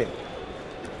 ball game.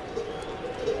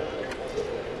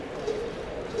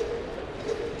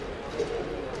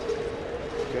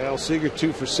 Kyle Seager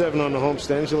 2 for 7 on the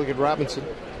homestand. You look at Robinson,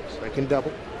 second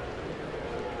double.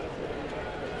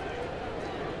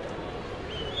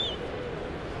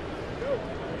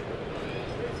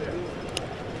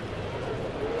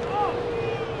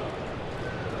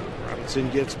 Robinson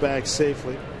gets back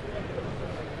safely.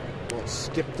 Well,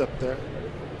 skipped up there.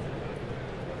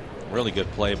 Really good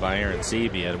play by Aaron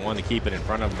Seavey. I wanted to keep it in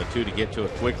front of him, but 2 to get to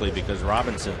it quickly because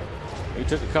Robinson, he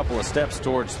took a couple of steps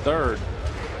towards third.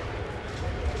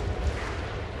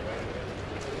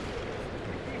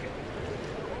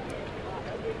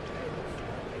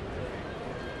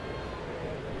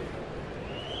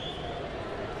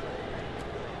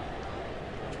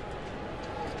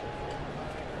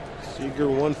 Seager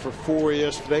 1 for 4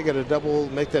 yesterday. Got a double,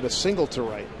 make that a single to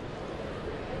right.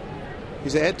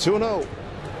 He's ahead 2-0.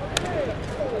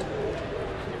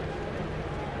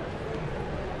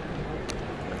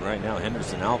 And right now,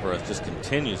 Henderson Alvarez just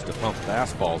continues to pump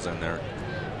fastballs in there.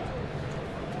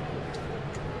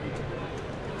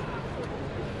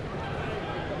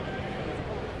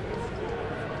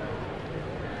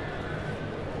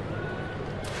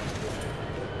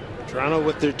 Toronto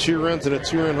with their 2 runs and a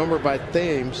 2-run homer by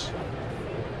Thames.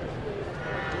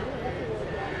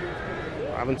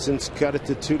 Robinson's cut it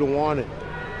to 2-1. And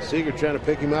Seager trying to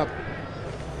pick him up.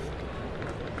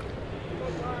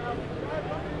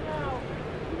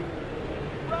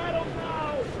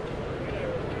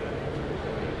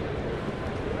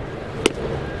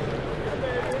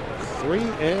 Three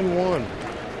and 1.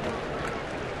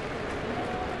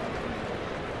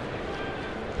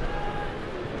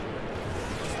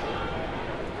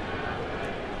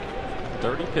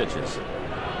 Pitches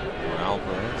for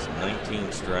Alvarez,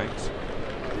 19 strikes,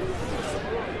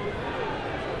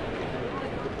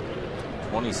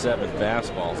 27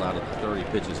 fastballs out of the 30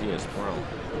 pitches he has thrown.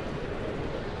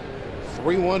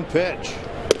 3-1 pitch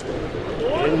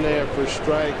in there for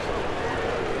strike.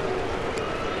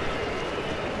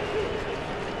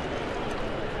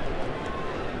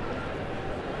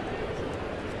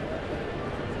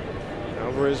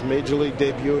 Alvarez major league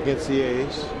debut against the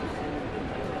A's.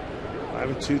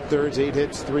 5 2/3, 8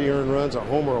 hits, 3 earned runs, a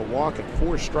homer, a walk, and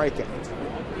 4 strikeouts.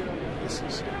 This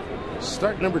is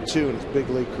start number 2 in his big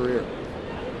league career.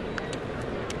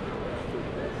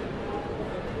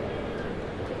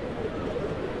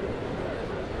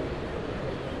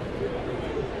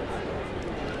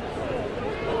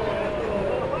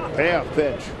 Payoff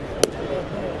pitch.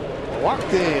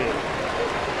 Walked in.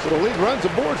 So the lead runs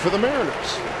aboard for the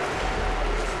Mariners.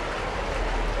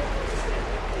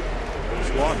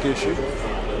 Walk issue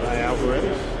by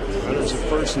Alvarez. Runners at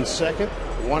first and second.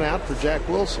 1 out for Jack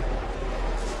Wilson.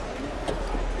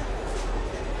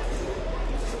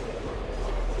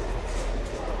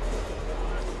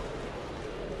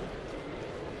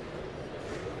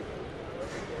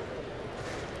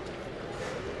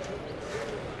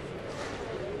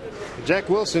 Jack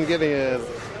Wilson getting a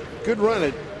good run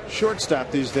at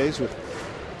shortstop these days with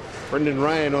Brendan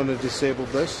Ryan on the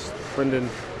disabled list. Brendan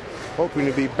hoping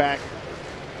to be back.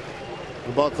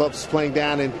 The ball club's playing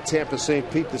down in Tampa St.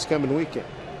 Pete this coming weekend.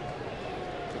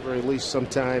 At the very least,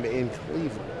 sometime in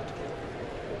Cleveland.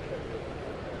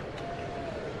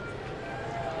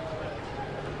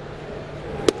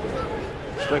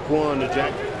 Strike 1 to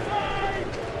Jack.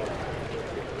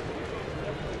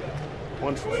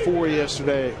 1 for 4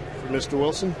 yesterday for Mr.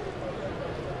 Wilson.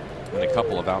 And a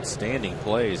couple of outstanding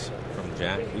plays from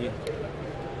Jack. He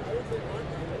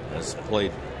has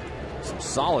played some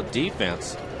solid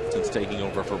defense since taking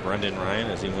over for Brendan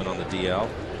Ryan as he went on the DL.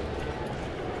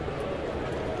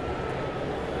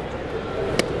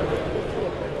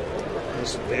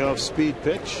 This payoff speed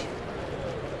pitch.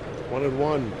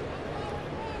 1-1.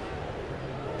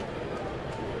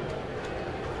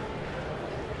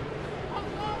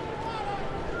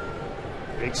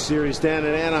 Big series down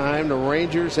in Anaheim, the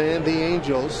Rangers and the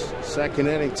Angels. Second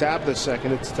inning, top of the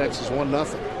second. It's Texas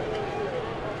 1-0.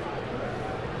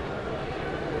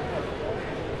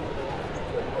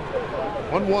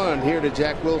 1-1 here to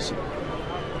Jack Wilson.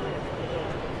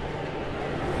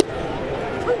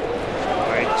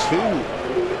 Strike 2.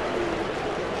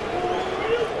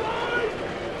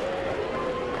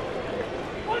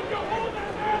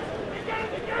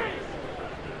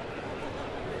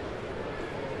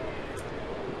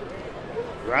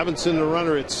 Robinson the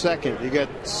runner at second. You got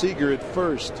Seager at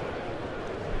first.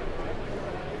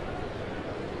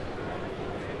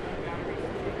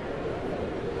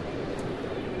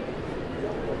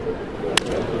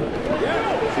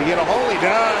 If you get a hole, he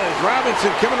does.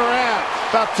 Robinson coming around.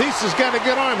 Bautista's got a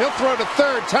good arm. He'll throw to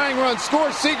third. Tying run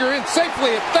scores. Seager in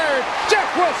safely at third.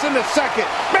 Jack Wilson to second.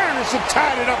 Mariners have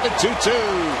tied it up at 2-2.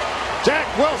 Jack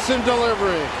Wilson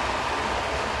delivering.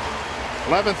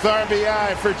 11th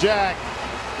RBI for Jack.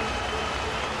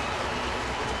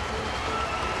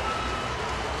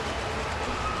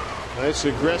 Nice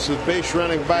aggressive base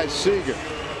running by Seager.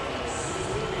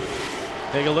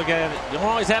 Take a look at it. You don't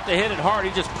always have to hit it hard.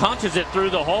 He just punches it through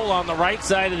the hole on the right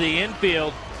side of the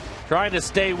infield, trying to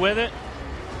stay with it.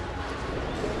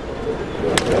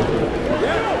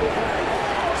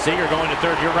 Seager going to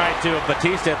third. You're right, too. If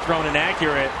Bautista had thrown an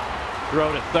accurate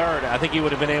throw to third, I think he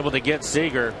would have been able to get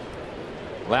Seager.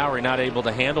 Lowry not able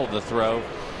to handle the throw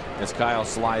as Kyle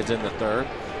slides into third.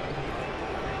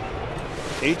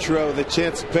 Ichiro the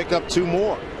chance to pick up 2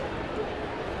 more.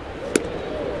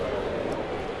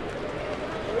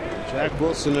 Jack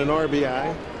Wilson an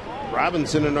RBI.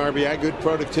 Robinson an RBI. Good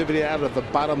productivity out of the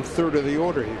bottom third of the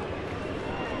order here.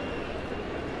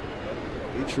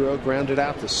 Ichiro grounded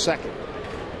out to second.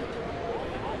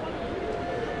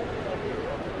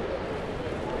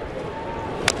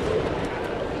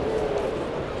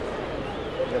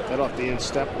 Got that off the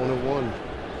instep. 1-1.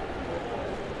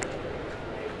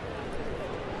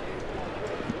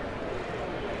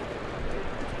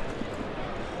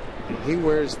 He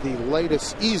wears the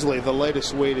latest, easily the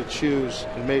latest weighted shoes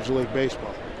in Major League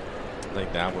Baseball. I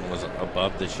think that one was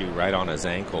above the shoe, right on his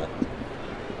ankle.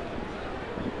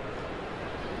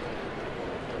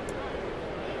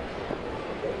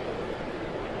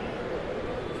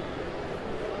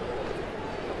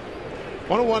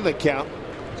 One 1 the count.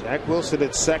 Jack Wilson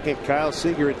at second, Kyle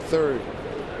Seager at third.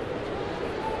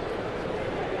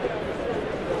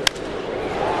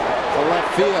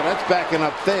 Left field, that's backing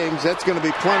up things. That's going to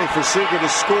be plenty for Seager to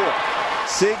score.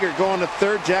 Seager going to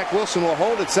third. Jack Wilson will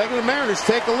hold it second. The Mariners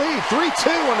take a lead.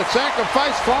 3-2 on a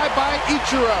sacrifice fly by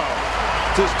Ichiro.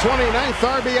 It's his 29th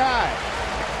RBI.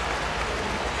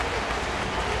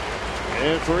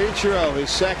 And for Ichiro, his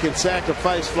second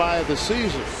sacrifice fly of the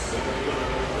season.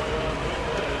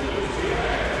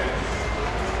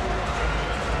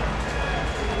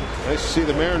 Nice to see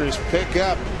the Mariners pick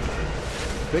up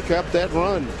that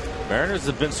run. Mariners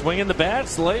have been swinging the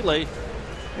bats lately.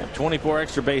 They have 24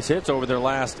 extra base hits over their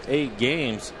last 8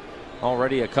 games.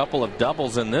 Already a couple of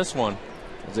doubles in this one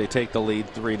as they take the lead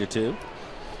 3-2.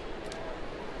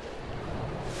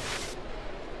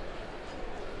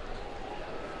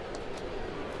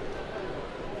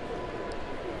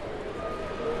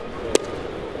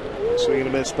 Swing and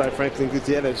a miss by Franklin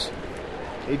Gutierrez.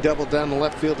 He doubled down the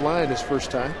left field line his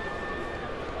first time.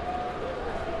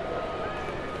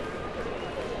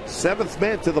 7th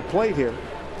man to the plate here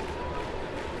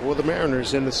for the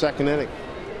Mariners in the second inning.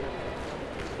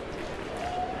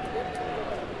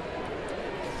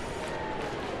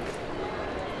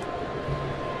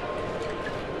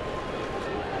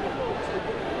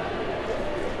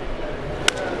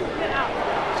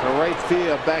 To right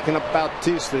field, backing up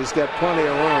Bautista. He's got plenty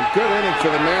of room. Good inning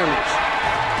for the Mariners.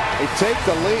 They take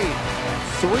the lead.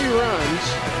 3 runs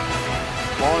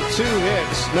on 2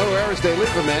 hits. No errors. They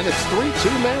leave a man. It's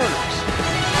 3-2 Mariners.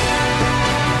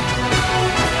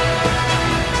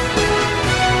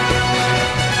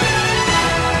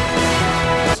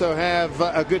 Also have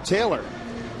a good Taylor.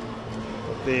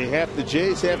 They half the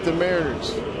Jays, half the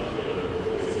Mariners.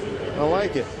 I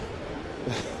like it.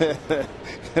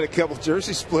 Got a couple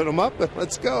jerseys, split them up, and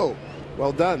let's go.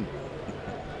 Well done.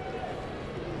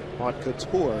 Haute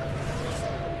couture.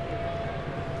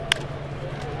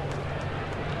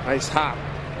 Nice hop.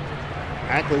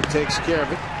 Ackley takes care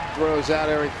of it. Throws out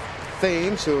Eric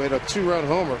Thames, who hit a 2-run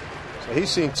homer. So he's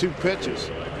seen 2 pitches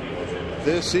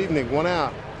this evening. 1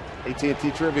 out.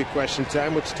 AT&T trivia question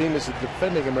time. Which team is the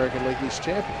defending American League East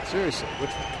champion? Seriously,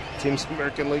 which team's the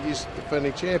American League East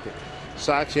defending champion?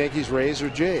 Sox, Yankees, Rays, or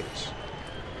Jays?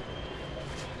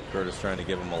 Curtis trying to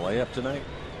give him a layup tonight.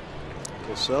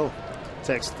 Guess so.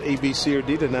 Text ABC or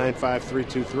D to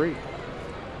 95323.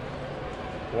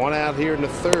 1 out here in the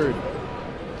third.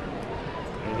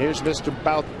 And here's Mr.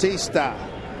 Bautista.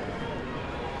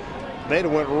 They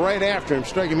went right after him,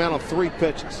 striking him out on 3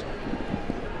 pitches.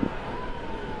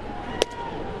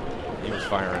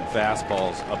 firing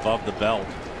fastballs above the belt.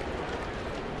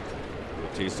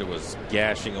 Bautista was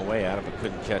gashing away at him, but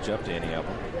couldn't catch up to any of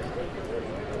them.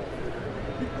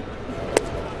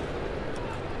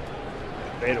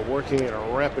 Beta working at a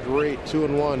rapid rate,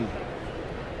 2-1.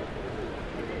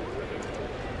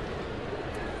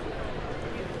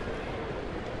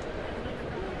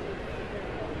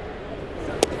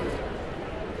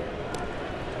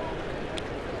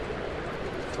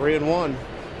 Three and one.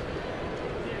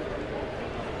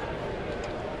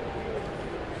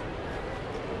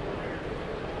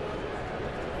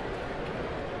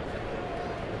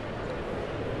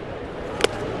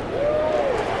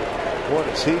 What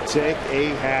does he take? A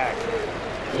hack.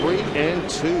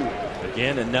 3-2.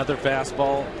 Again, another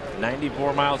fastball,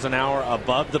 94 miles an hour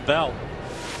above the belt.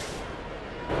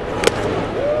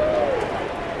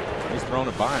 He's thrown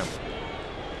it by him.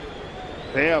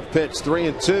 Payoff pitch,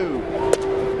 3-2.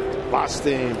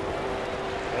 Boston.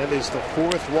 That is the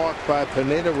fourth walk by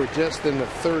Pineda. We're just in the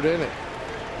third inning.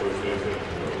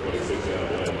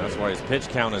 That's why his pitch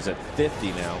count is at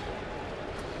 50 now.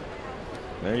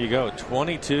 There you go.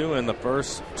 22 in the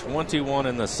first, 21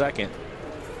 in the second.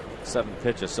 7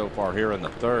 pitches so far here in the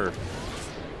third.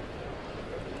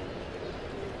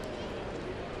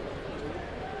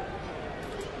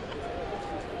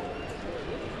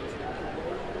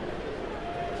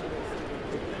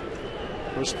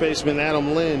 First baseman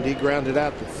Adam Lind, he grounded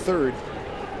out to third.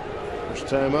 First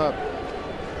time up.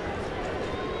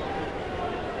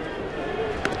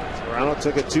 Toronto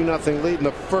took a 2-0 lead in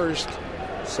the first.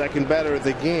 Second batter of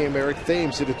the game, Eric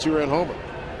Thames, hit a 2-run homer.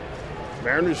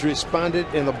 Mariners responded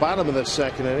in the bottom of the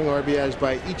second inning. RBIs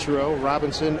by Ichiro,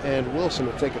 Robinson, and Wilson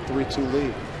to take a 3-2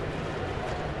 lead.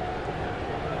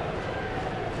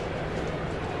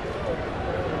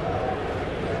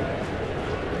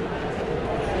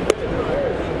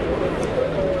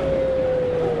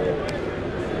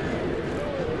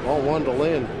 Ball 1 to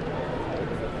Lynn.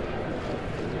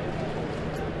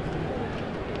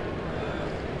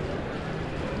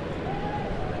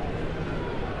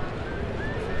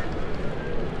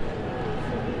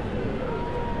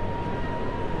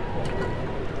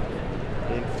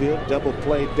 Double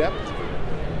play depth.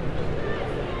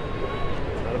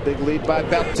 Not a big lead by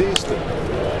Bautista.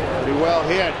 Pretty well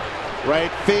hit.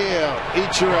 Right field.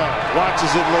 Ichiro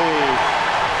watches it leave.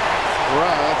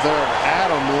 Brother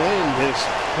Adam Lind has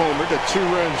homered, a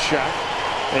 2-run shot.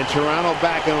 And Toronto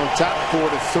back on top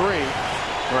 4-3.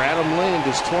 For Adam Lind,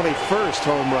 his 21st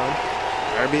home run.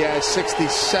 RBI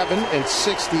 67 and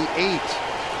 68.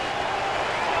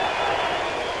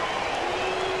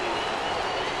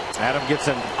 Adam gets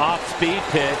an off-speed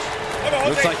pitch.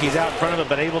 Looks like he's out in front of it,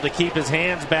 but able to keep his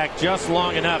hands back just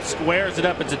long enough. Squares it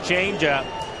up. It's a changeup.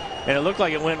 And it looked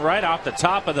like it went right off the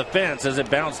top of the fence as it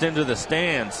bounced into the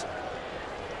stands.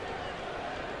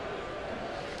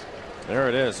 There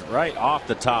it is, right off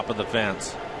the top of the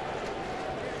fence.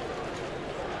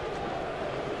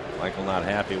 Michael not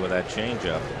happy with that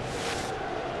changeup.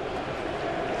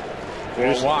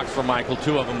 4 walks for Michael.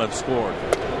 2 of them have scored.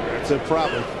 That's a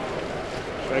problem.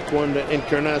 Strike 1 to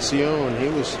Encarnacion. He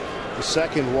was the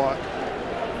second walk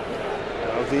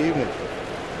of the evening.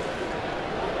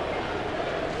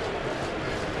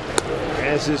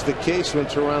 As is the case when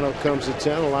Toronto comes to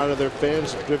town, a lot of their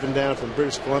fans have driven down from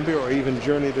British Columbia or even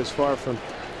journeyed as far from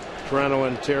Toronto,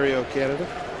 Ontario, Canada.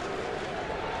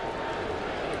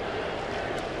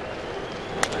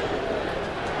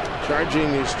 Charging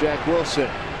is Jack Wilson.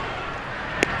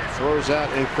 Throws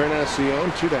out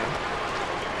Encarnacion, 2 down.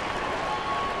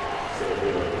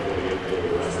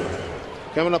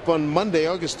 Coming up on Monday,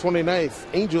 August 29th,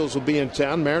 Angels will be in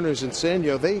town. Mariners and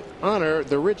Sanyo. They honor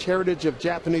the rich heritage of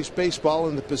Japanese baseball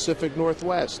in the Pacific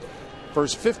Northwest.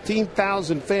 First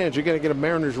 15,000 fans, you're going to get a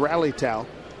Mariners rally towel.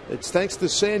 It's thanks to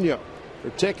Sanyo. For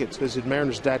tickets, visit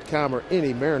Mariners.com or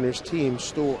any Mariners team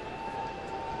store.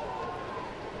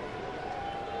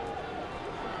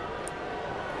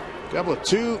 Couple of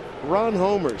 2-run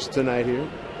homers tonight here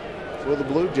for the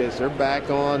Blue Jays. They're back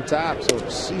on top, so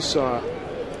seesaw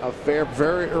affair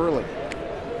very early.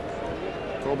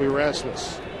 Colby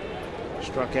Rasmus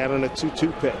struck out on a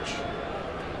 2-2 pitch.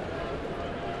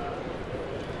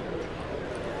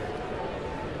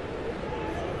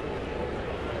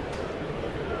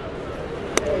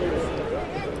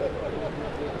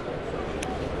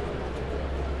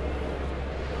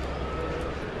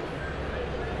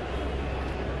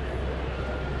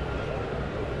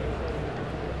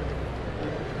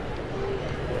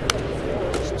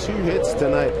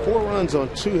 Tonight, 4 runs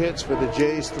on 2 hits for the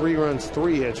Jays, 3 runs,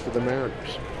 3 hits for the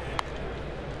Mariners.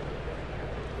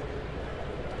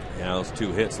 Yeah, those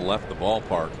 2 hits left the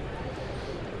ballpark.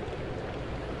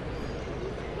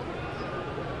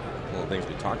 things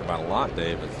we talk about a lot,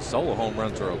 Dave. Is solo home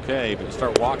runs are okay, but you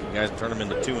start walking guys and turn them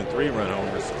into 2- and 3-run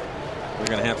homers, we're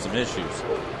going to have some issues.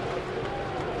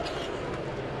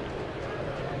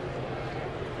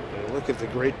 Look at the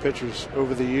great pitchers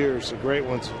over the years, the great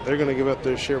ones. They're going to give up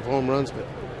their share of home runs, but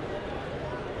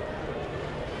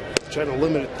trying to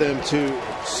limit them to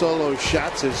solo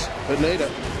shots as Pineda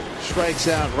strikes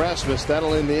out Rasmus.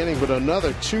 That'll end the inning, but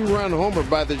another 2-run homer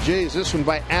by the Jays. This one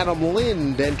by Adam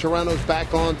Lind, and Toronto's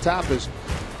back on top as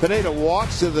Pineda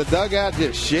walks to the dugout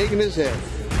just shaking his head.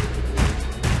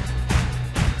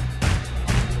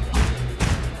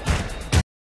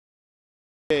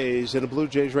 And the Blue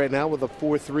Jays right now with a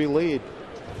 4-3 lead.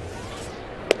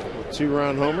 With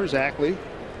 2-run homers, Ackley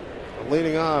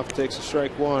leading off takes a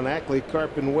strike one. Ackley,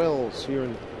 Carp, and Wells here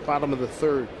in the bottom of the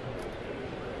third.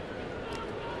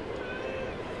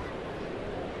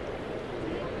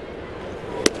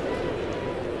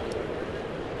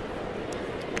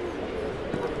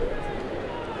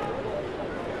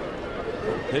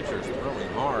 Pitchers throwing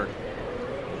hard.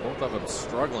 Both of them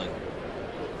struggling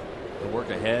to work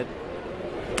ahead.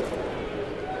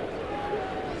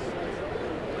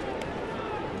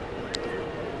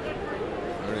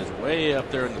 There it is, way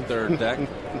up there in the third deck. I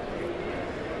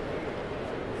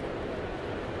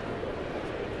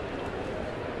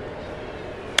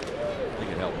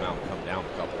think it helped him out come down a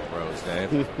couple of rows,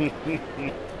 Dave.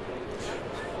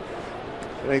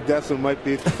 I think Desson might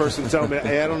be the person telling me,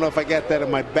 hey, I don't know if I got that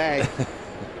in my bag.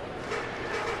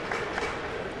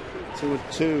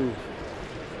 2-2.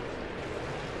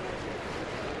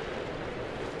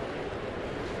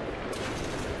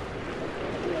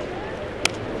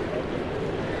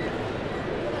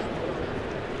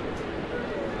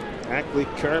 Ackley,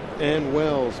 Carp, and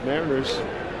Wells. Mariners,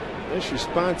 nice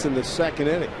response in the second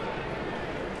inning.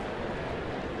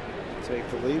 Take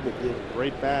the lead, but give it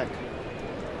right back.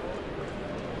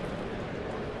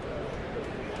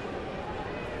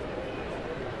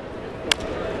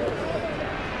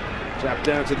 Drop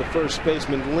down to the first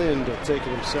baseman. Lind will take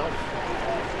it himself.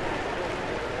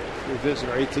 Revisit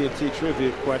our AT&T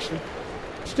trivia question.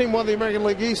 Which team won the American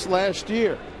League East last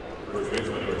year?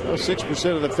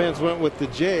 6% of the fans went with the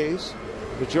Jays.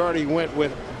 Majority went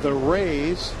with the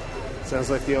Rays. Sounds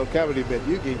like the old comedy bit.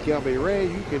 You can call me Ray,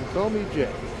 you can call me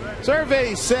Jay.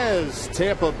 Survey says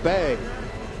Tampa Bay.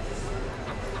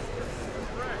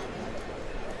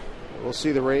 We'll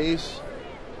see the Rays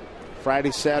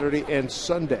Friday, Saturday, and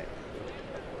Sunday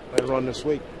later on this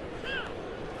week.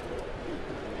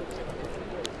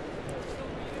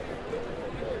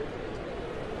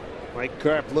 Mike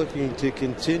Carp looking to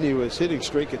continue his hitting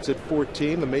streak. It's at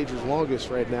 14, the major's longest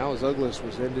right now, as Douglas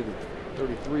was ended at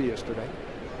 33 yesterday.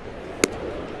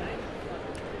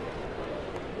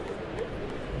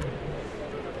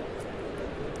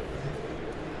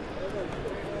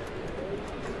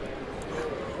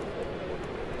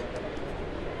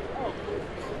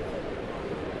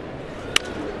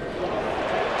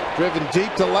 Driven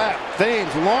deep to left.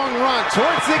 Thames, long run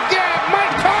towards the gap.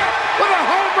 Mike Carp with a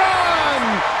home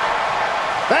run.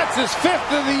 That's his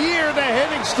 5th of the year. The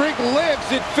hitting streak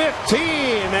lives at 15.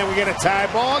 And we get a tie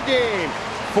ball game.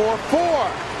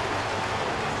 4-4.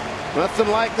 Nothing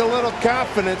like a little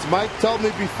confidence. Mike told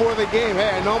me before the game, hey,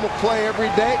 I know I'm going to play every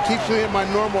day. It keeps me in my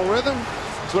normal rhythm.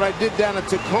 That's what I did down in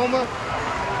Tacoma.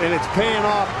 And it's paying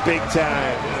off big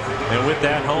time. And with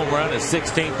that home run, his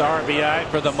 16th RBI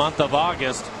for the month of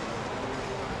August.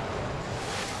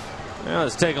 Now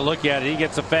let's take a look at it. He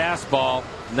gets a fastball,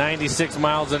 96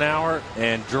 miles an hour,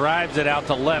 and drives it out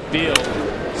to left field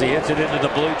as he hits it into the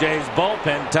Blue Jays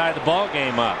bullpen, tie the ball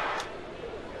game up.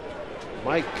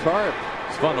 Mike Carp.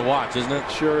 It's fun to watch, isn't it?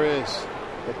 Sure is.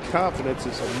 The confidence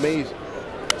is amazing.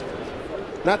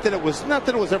 Not that it was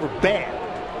ever bad,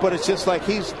 but it's just like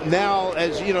he's now,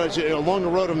 as you know, along the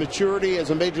road of maturity as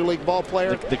a major league ball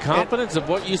player. The confidence of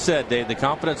what you said, Dave, the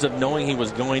confidence of knowing he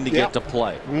was going to get to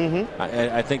play.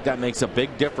 I think that makes a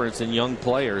big difference in young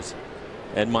players.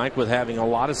 And Mike, with having a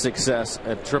lot of success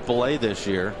at AAA this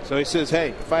year. So he says, hey,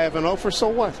 if I have an offer, so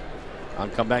what? I'll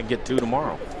come back and get 2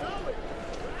 tomorrow.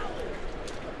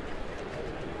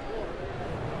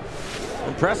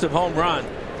 Impressive home run,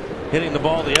 hitting the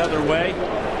ball the other way.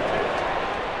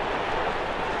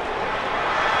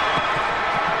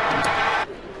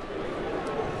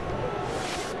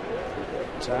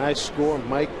 Tie score.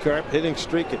 Mike Carp hitting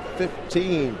streak at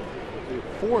 15.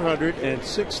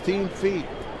 416 feet.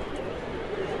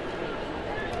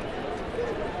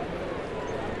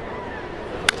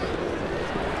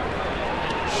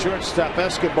 Shortstop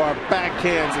Escobar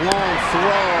backhands, long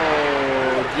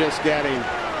throw. Just got him.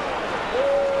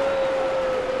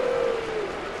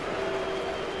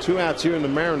 2 outs here in the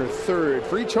Mariner third.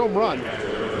 For each home run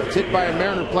that's hit by a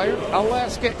Mariner player,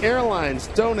 Alaska Airlines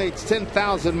donates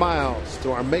 10,000 miles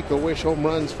to our Make-A-Wish Home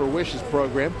Runs for Wishes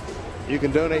program. You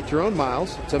can donate your own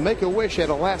miles to Make-A-Wish at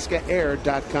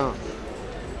alaskaair.com.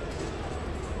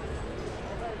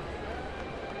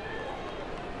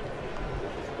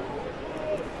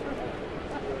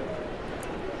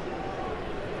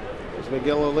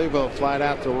 Miguel Olivo flied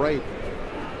out to right.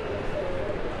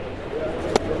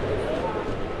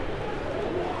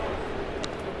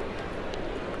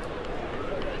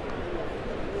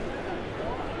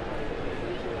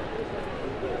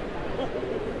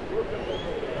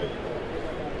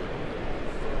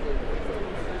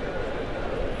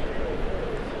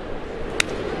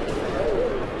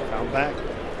 Foul back.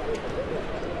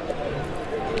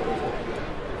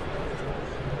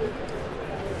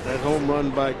 That home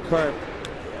run by Carp.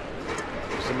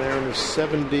 The Mariners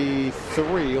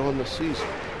 73 on the season.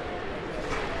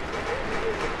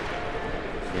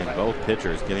 And both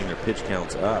pitchers getting their pitch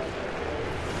counts up.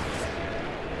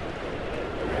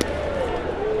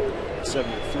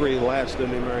 73 last in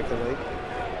the American League.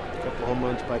 A couple home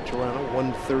runs by Toronto.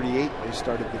 138. They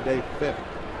started the day fifth.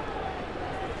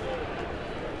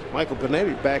 Michael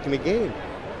Pineda back in the game.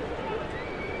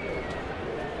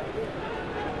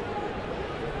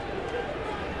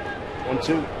 One,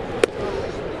 two.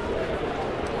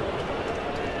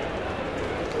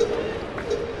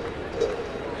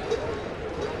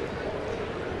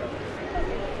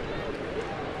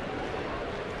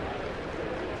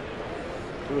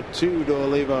 Two to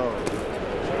Olivo.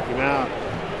 Check him out.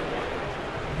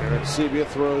 Aaron Sebia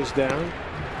throws down.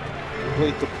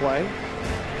 Complete the play.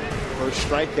 First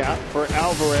strikeout for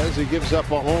Alvarez. He gives up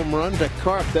a home run to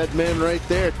Carp. That man right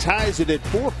there ties it at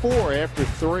 4-4 after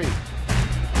 3.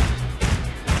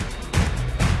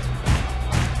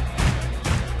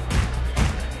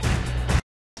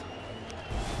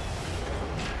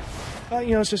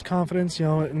 It's just confidence,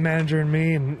 manager and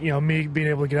me, and me being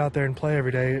able to get out there and play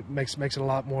every day. It makes it a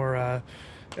lot more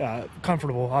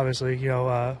comfortable. Obviously,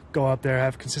 go up there,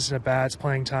 have consistent at bats,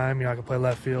 playing time. I can play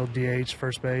left field, DH,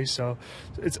 first base. So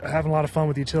it's having a lot of fun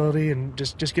with utility and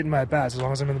just getting my at bats. As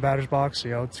long as I'm in the batter's box,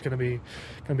 it's going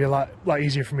to be a lot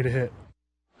easier for me to hit.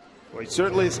 Well, he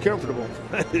certainly is comfortable.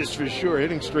 That is for sure.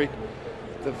 Hitting streak,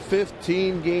 the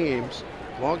 15 games,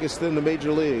 longest in the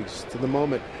major leagues to the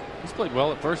moment. He's played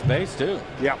well at first base, too.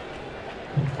 Yep.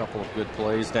 A couple of good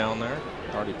plays down there.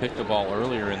 Already picked a ball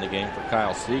earlier in the game for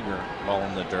Kyle Seager. Ball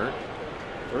in the dirt.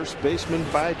 First baseman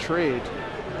by trade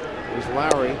is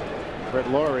Lowry. Brett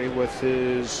Lowry with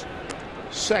his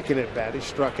second at bat. He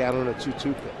struck out on a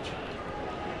 2-2 pitch.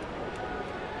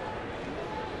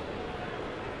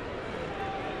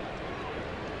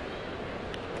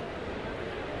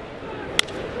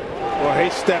 Well, he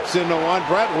steps into one.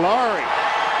 Brett Lowry.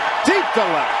 Deep to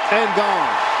left and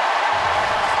gone.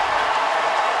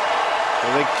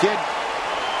 And the kid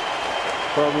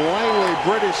from Langley,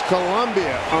 British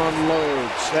Columbia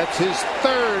unloads. That's his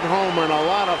third homer, and a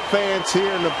lot of fans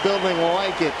here in the building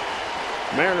like it.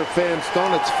 Mariner fans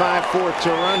don't. It's 5-4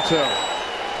 Toronto.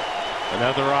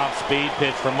 Another off-speed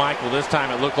pitch from Michael. This time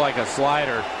it looked like a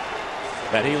slider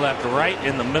that he left right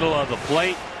in the middle of the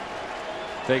plate.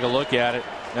 Take a look at it.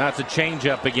 Now it's a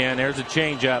changeup again. There's a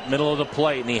changeup, middle of the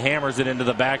plate, and he hammers it into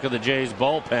the back of the Jays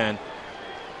bullpen.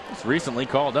 He's recently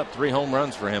called up 3 home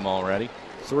runs for him already.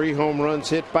 3 home runs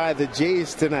hit by the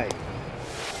Jays tonight.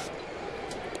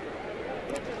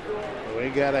 We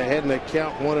got ahead in the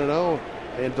count 1-0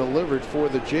 and delivered for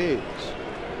the Jays.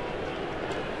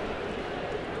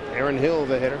 Aaron Hill,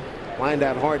 the hitter, lined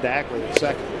out hard to Ackley at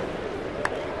second.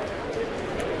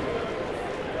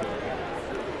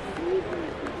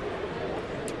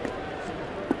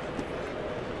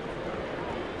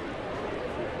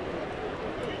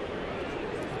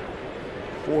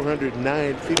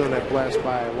 .409 feet on that blast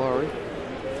by Lowry.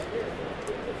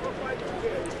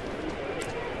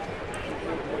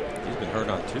 He's been hurt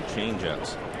on 2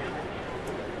 changeups.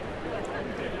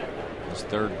 His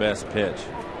third best pitch.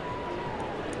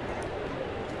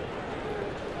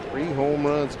 3 home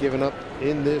runs given up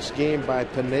in this game by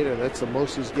Pineda. That's the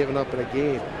most he's given up in a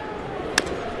game.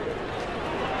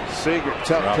 Seager,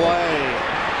 tough play.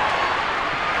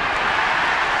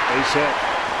 Base hit.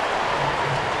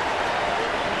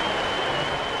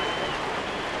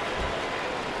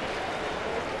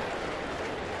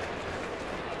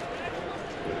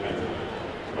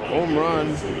 Home run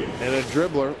and a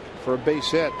dribbler for a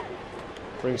base hit.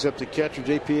 Brings up the catcher,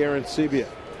 J.P. Arencibia.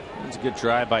 It's a good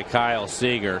try by Kyle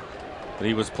Seager, but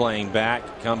he was playing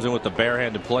back. Comes in with the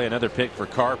barehanded play. Another pick for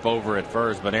Carp over at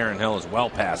first, but Aaron Hill is well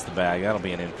past the bag. That'll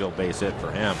be an infield base hit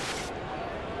for him.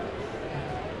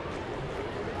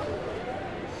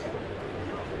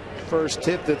 first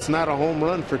hit that's not a home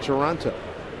run for Toronto.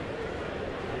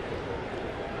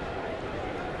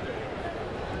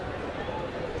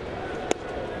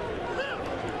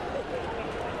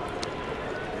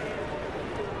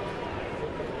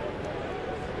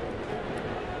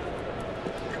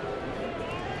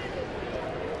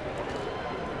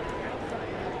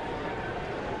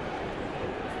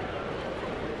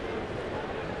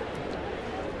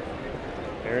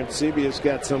 Aaron Sebia's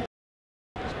got some,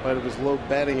 in spite of his low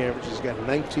batting average. He's got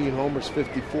 19 homers,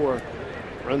 54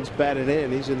 runs batted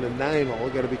in. He's in the 9 hole.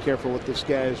 Got to be careful with this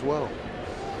guy as well.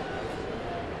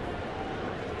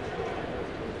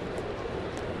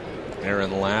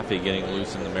 Aaron Laffey getting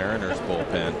loose in the Mariners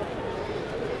bullpen.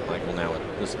 Michael, now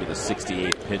this will be the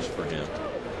 68th pitch for him.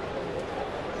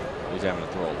 He's having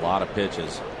to throw a lot of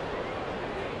pitches.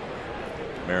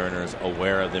 Mariners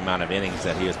aware of the amount of innings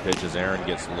that he has pitched as Aaron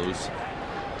gets loose.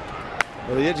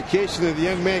 Well, the education of the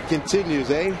young man continues,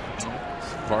 eh? It's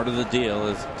part of the deal.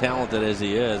 As talented as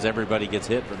he is, everybody gets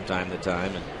hit from time to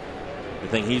time. And the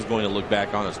thing he's going to look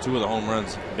back on is 2 of the home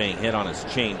runs being hit on his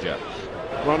changeup.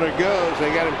 Runner goes.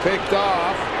 They got him picked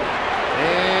off.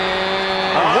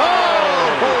 And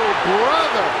whoa,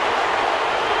 brother!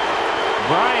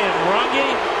 Brian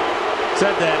Runge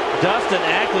said that Dustin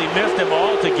Ackley missed him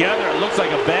altogether. It looks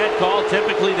like a bad call.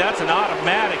 Typically, that's an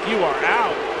automatic. You are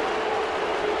out.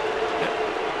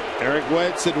 Eric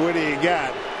White said, "What do you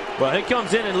got?" Well, he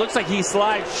comes in and looks like he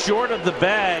slides short of the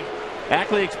bag.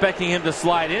 Ackley expecting him to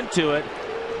slide into it.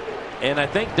 And I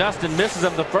think Dustin misses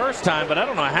him the first time, but I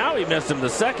don't know how he missed him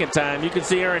the second time. You can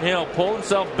see Aaron Hill pull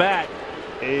himself back.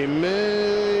 He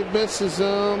misses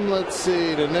him. Let's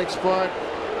see. The next part.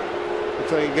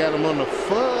 Looks like he got him on the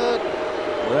foot.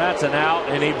 Well, that's an out,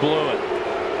 and he blew it.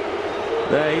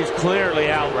 He's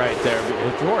clearly out right there.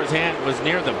 Before his hand was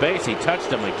near the base, he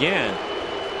touched him again.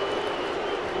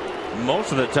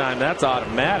 Most of the time, that's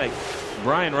automatic.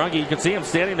 Brian Runge, you can see him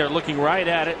standing there looking right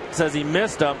at it, says he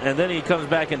missed him, and then he comes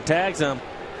back and tags him.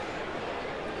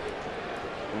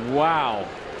 Wow.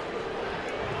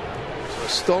 A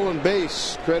stolen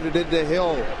base credited to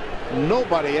Hill.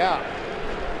 Nobody out.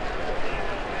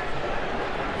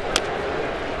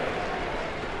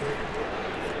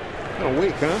 Kind of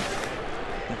weak, huh?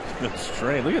 It's been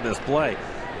strange. Look at this play.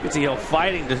 You can see Hill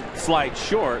fighting to slide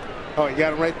short. Oh, he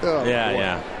got him right there. Yeah,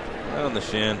 yeah. Right on the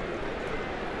shin.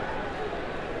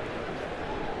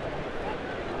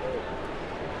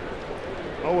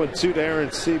 Oh, and 2 to Aaron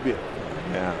Sebia.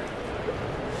 Yeah.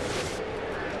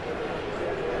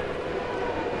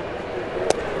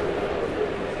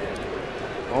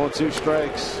 Oh, 2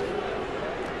 strikes.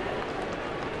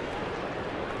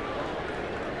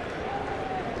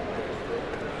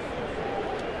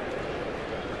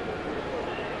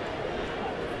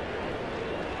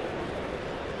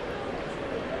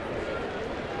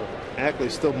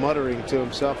 Ackley's still muttering to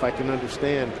himself. I can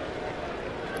understand.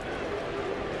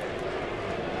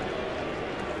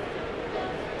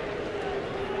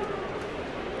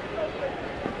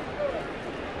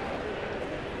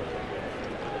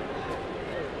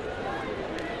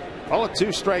 All of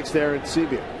 2 strikes there in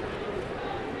Sebia.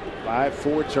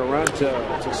 5-4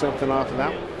 Toronto. Took something off of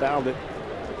that one. Fouled it.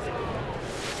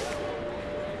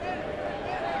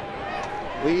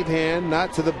 Lead hand,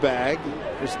 not to the bag.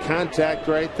 There's contact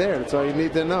right there. That's all you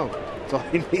need to know. That's all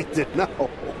you need to know. Oh,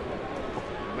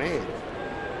 man.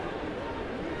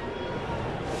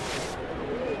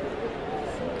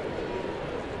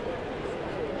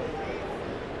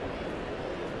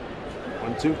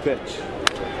 One-two pitch.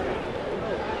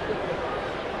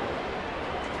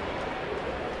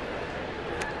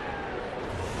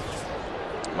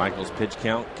 Michael's pitch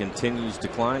count continues to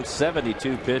climb.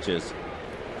 72 pitches.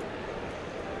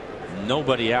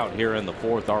 Nobody out here in the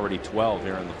 4th. Already 12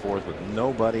 here in the 4th with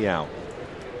nobody out.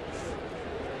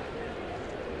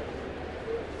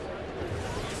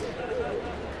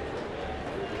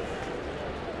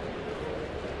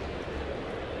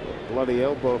 Bloody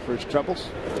elbow for his troubles.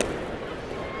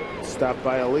 Stopped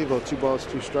by Olivo. 2 balls,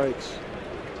 2 strikes.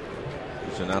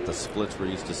 These are not the splits we're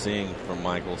used to seeing from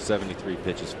Michael. 73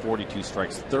 pitches, 42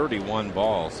 strikes, 31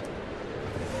 balls.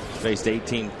 Faced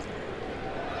 18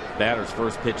 batters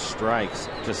first pitch strikes,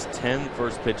 just 10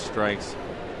 first pitch strikes.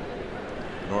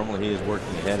 Normally he is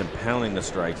working ahead and pounding the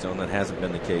strike zone. That hasn't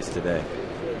been the case today.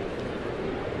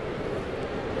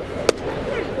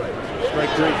 Strike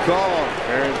 3 call.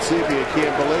 Aaron Sebia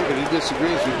can't believe it. He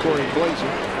disagrees with Corey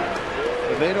Blazer.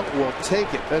 Nevada will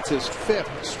take it. That's his 5th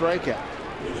strikeout.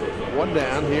 1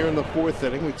 down here in the 4th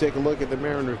inning. We take a look at the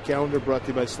Mariner calendar brought to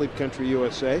you by Sleep Country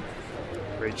USA.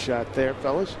 Great shot there,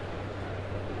 fellas.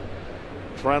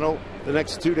 Toronto the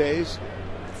next 2 days.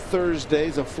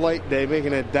 Thursday's a flight day,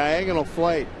 making a diagonal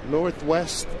flight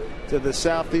northwest to the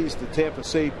southeast to Tampa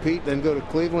St. Pete, then go to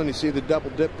Cleveland. You see the double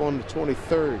dip on the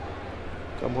 23rd.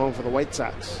 Come home for the White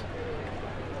Sox.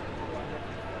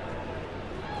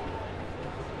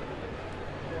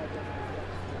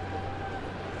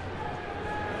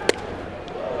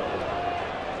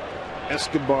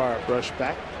 Escobar brush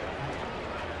back.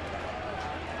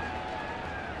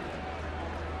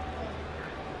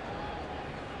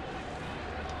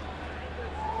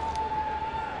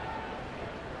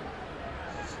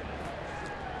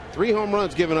 Three home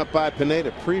runs given up by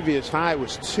Pineda. Previous high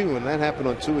was 2, and that happened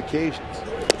on 2 occasions.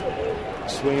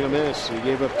 Swing and a miss. He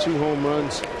gave up 2 home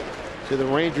runs to the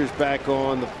Rangers back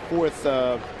on the 4th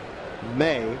of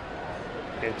May,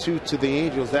 and 2 to the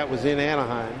Angels. That was in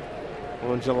Anaheim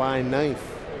on July 9th.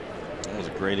 That was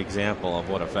a great example of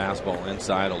what a fastball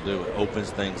inside will do. It opens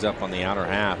things up on the outer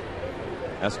half.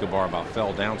 Escobar about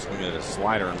fell down swinging at a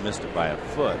slider and missed it by a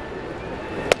foot.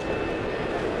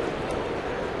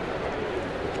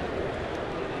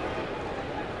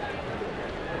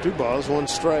 Two balls, 1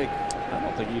 strike. I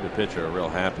don't think either pitcher are real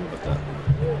happy with the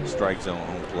strike zone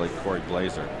home plate. Corey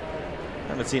Blazer. I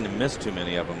haven't seen him miss too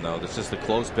many of them, though. It's just the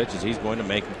close pitches. He's going to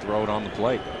make him throw it on the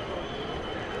plate.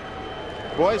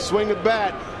 Boy, swing the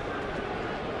bat.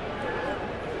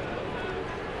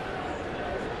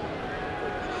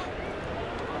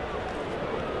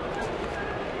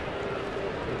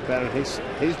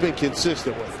 He's been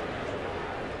consistent with it.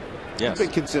 Yes. He's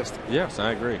been consistent. Yes,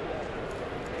 I agree.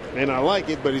 And I like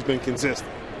it, but he's been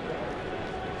consistent.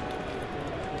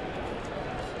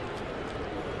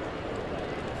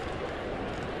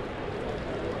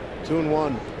 Two and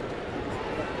one.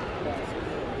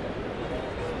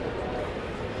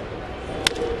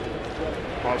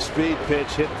 Off-speed pitch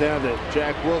hit down to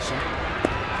Jack Wilson.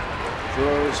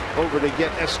 Throws over to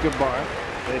get Escobar.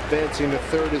 Advancing to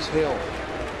third is Hill.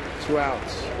 2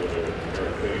 outs.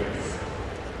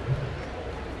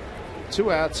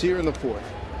 2 outs here in the 4th.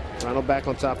 Toronto back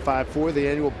on top 5-4. The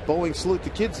annual Bowling Salute to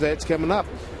Kids Day. It's coming up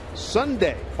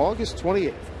Sunday, August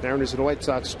 28th. Mariners and White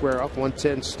Sox square off.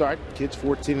 1:10 start. Kids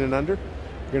 14 and under.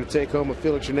 You're going to take home a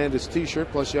Felix Hernandez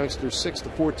t-shirt plus youngsters 6 to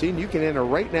 14. You can enter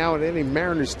right now at any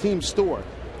Mariners team store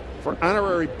for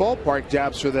honorary ballpark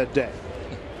jobs for that day.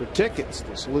 For tickets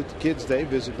to Salute to Kids Day,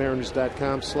 visit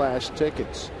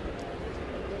mariners.com/tickets.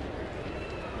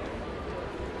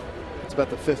 It's about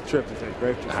the 5th trip, I think,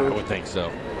 right? I would think so.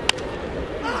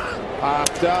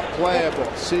 Popped up,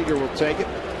 playable. Seager will take it.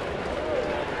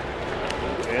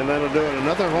 And that'll do it.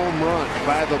 Another home run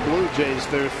by the Blue Jays.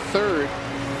 Their 3rd.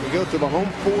 We go to the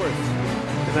home 4th.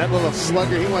 And that little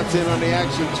slugger, he wants in on the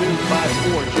action too.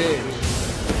 5-4 Jays.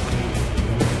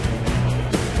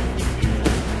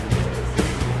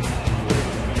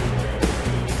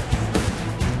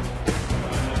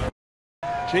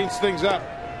 Change things up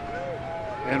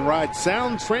and ride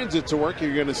Sound Transit to work.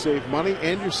 You're going to save money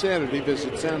and your sanity.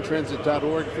 Visit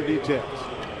soundtransit.org for details.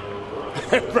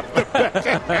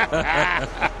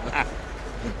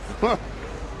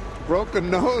 Broken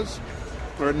nose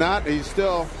or not, he's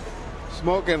still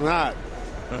smoking hot.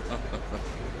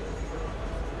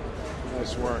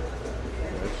 Nice work.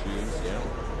 Yeah.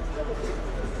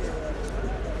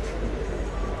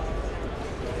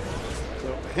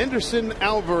 So Henderson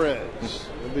Alvarez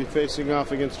will be facing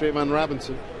off against Trayvon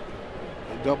Robinson.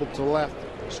 He doubled to left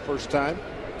his first time.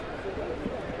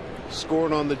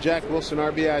 Scored on the Jack Wilson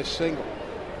RBI single.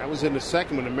 That was in the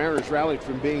 2nd when the Mariners rallied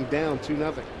from being down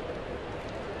 2-0.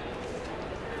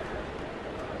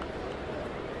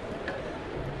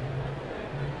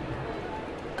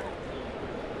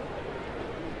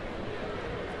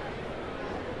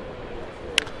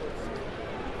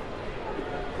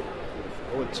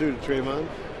 Two to Trayvon.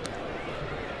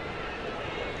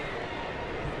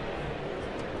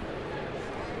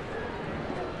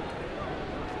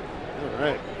 All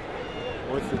right.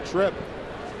 Worth the trip.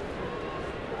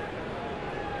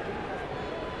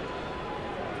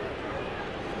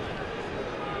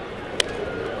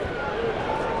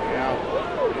 Yeah.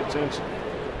 Pay attention.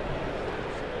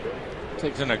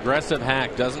 Takes an aggressive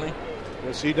hack, doesn't he?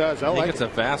 Yes, he does. I think like it's a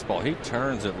fastball. He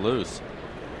turns it loose.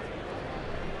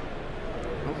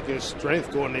 I think there's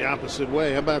strength going the opposite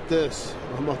way. How about this?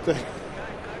 How about that?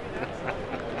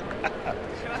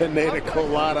 Pineda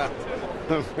Colada.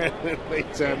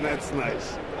 Late time. That's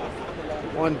nice.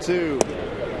 1-2.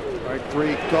 Strike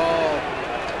 3 call.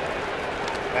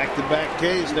 Back-to-back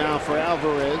Ks now for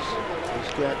Alvarez.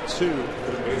 He's got 2.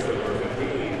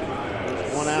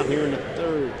 1 out here in the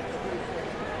 3rd.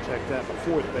 Check that, the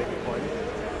 4th, beg your pardon.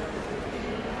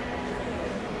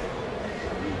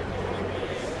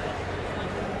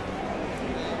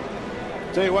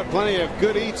 Tell you what, plenty of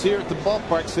good eats here at the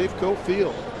ballpark, Safeco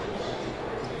Field.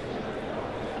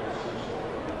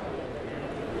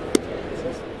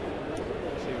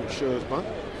 See who shows bunt.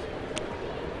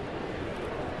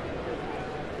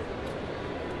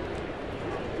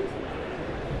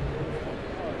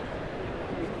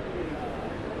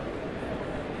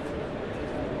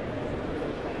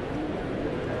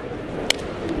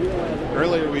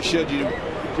 Earlier we showed you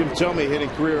Jim Thome hitting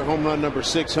career home run number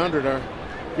 600. Our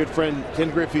good friend Ken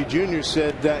Griffey Jr.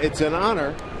 said it's an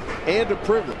honor and a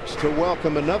privilege to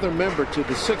welcome another member to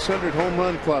the 600 home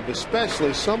run club,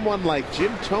 especially someone like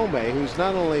Jim Thome, who's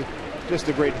not only just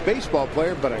a great baseball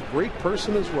player but a great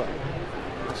person as well.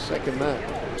 Second that.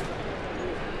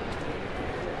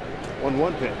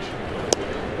 1-1 pitch.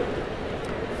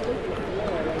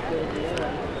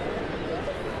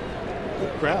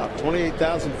 Good crowd,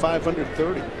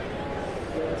 28,530.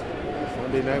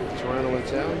 Monday night with Toronto in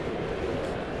town.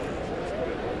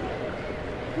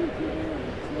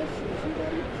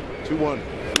 2-1.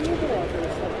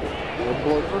 No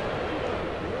bloker.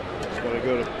 It's going to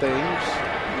go to Thames.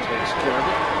 Takes care of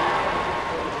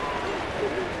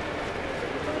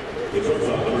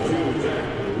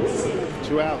it.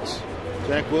 2 outs.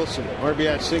 Jack Wilson,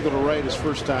 RBI single to right his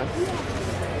first time.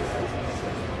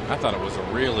 I thought it was a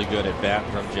really good at bat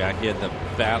from Jack. He had the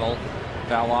battle,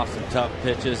 foul off some tough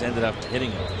pitches, ended up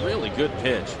hitting a really good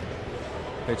pitch.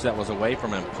 Pitch that was away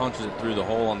from him, punches it through the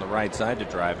hole on the right side to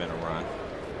drive in a run.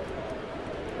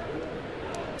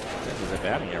 This is a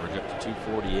batting average up to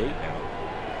 248 now.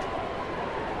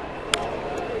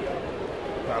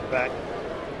 Drop back.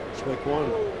 Strike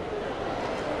one.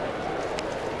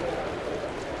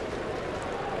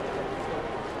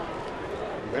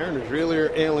 Mariners really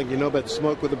are ailing. You know about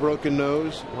Smoke with a broken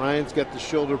nose. Ryan's got the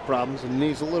shoulder problems and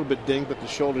knee's a little bit dinged, but the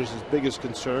shoulder's his biggest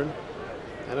concern.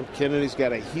 Adam Kennedy's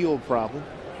got a heel problem.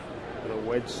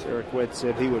 Eric Wedge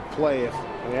said he would play if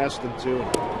I asked him to.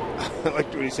 I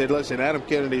liked what he said. Listen, Adam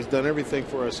Kennedy's done everything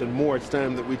for us and more. It's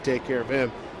time that we take care of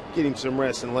him, get him some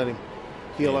rest, and let him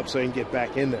heal up so he can get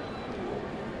back in there.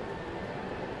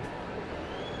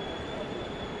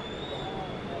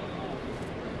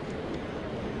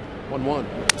 One.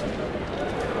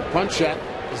 Punch shot.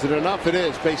 Is it enough? It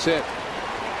is. Base hit.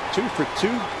 2 for 2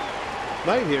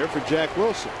 night here for Jack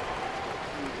Wilson.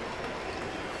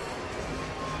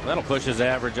 That'll push his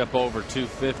average up over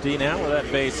 250 now with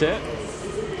that base hit.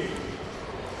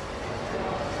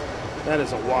 That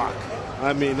is a walk.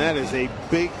 I mean, that is a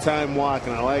big time walk,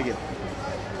 and I like it.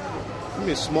 Give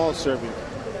me a small serving.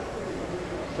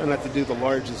 Try not to do the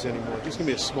larges anymore. Just give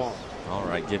me a small. All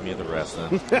right, give me the rest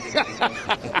then.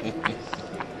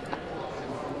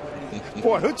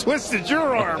 Boy, who twisted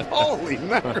your arm? Holy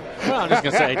mackerel. Well, I'm just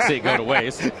going to say, I'd say go to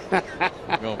waste.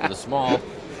 Go for the small.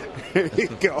 Here you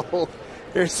go.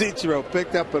 Here's Ichiro,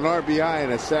 picked up an RBI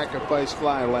and a sacrifice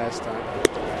fly last time.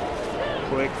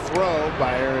 Quick throw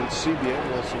by Aaron Sebia.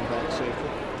 Wilson back safely.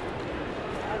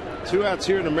 2 outs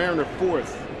here in the Mariner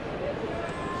fourth.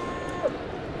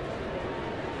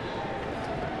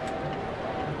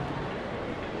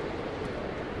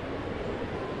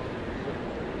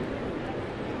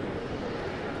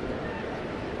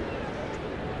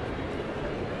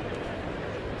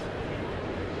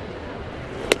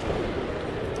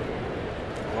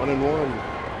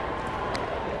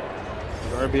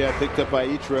 RBI picked up by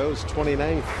Ichiro is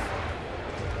 29th.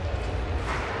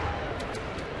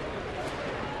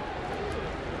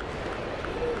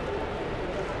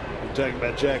 We're talking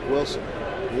about Jack Wilson.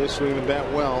 He is swinging the bat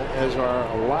well, as are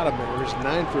a lot of Mariners.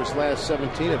 9 for his last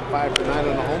 17 and 5 for 9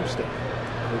 on the homestand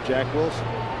for Jack Wilson.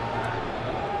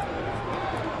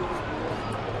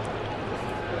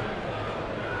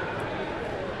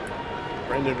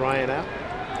 Brendan Ryan out.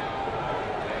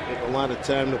 Getting a lot of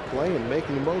time to play and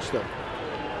making the most of it.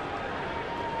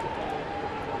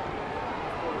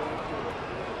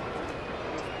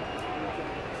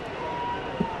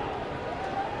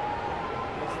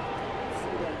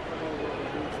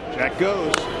 That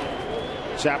goes.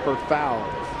 Chopper foul.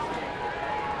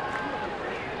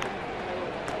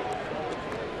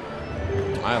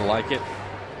 I like it.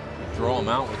 Throw him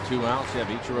out with 2 outs. You have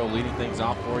Ichiro leading things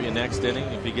off for you next inning.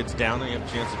 If he gets down there, you have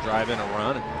a chance to drive in a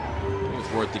run. I think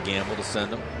it's worth the gamble to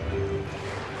send him.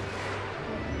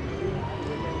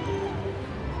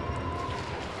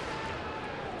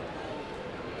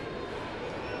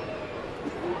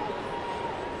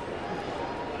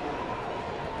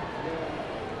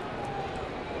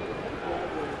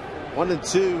 One and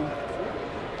 2.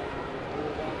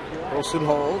 Wilson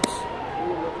holds.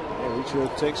 And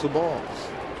Ichiro takes the ball.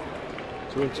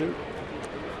 2 and 2.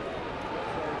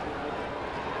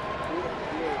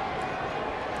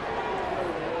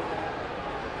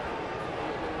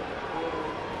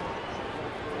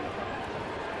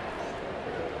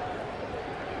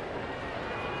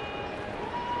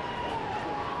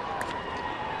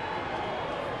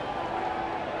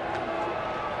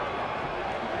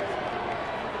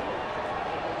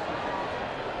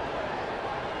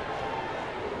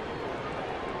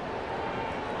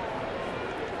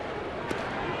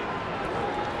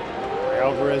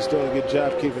 Alvarez doing a good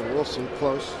job keeping Wilson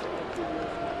close.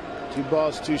 2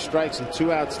 balls, 2 strikes, and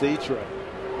 2 outs to each run.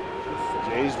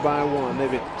 Jays by 1.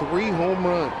 They've hit 3 home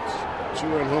runs.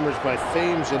 2-run homers by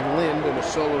Thames and Lind, and a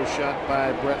solo shot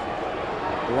by Brett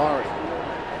Laurie.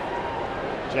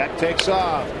 Jack takes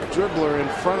off. Dribbler in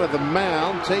front of the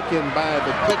mound, taken by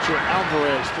the pitcher.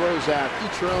 Alvarez throws out.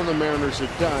 Each run the Mariners are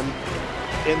done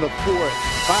in the 4th.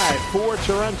 5-4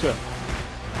 Toronto.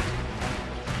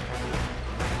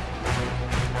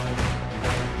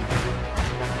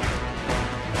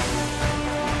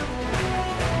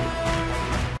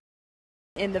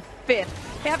 In the 5th.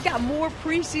 Hey, I've got more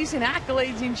preseason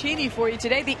accolades in Cheney for you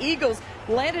today. The Eagles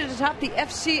landed atop the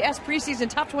FCS preseason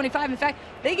top 25. In fact,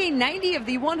 they gained 90 of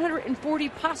the 140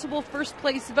 possible first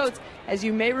place votes. As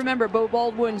you may remember, Bo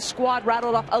Baldwin's squad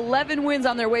rattled off 11 wins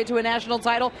on their way to a national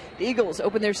title. The Eagles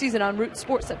open their season on Root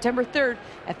Sports September 3rd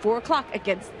at 4 o'clock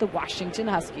against the Washington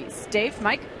Huskies. Dave,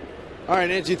 Mike? All right,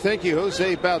 Angie, thank you.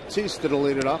 Jose Bautista to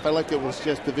lead it off. I like it was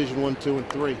just Division 1, 2, and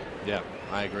 3. Yeah,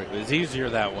 I agree. It was easier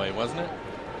that way, wasn't it?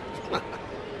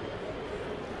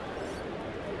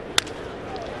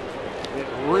 Hit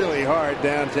really hard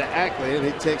down to Ackley, and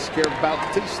he takes care of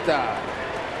Bautista.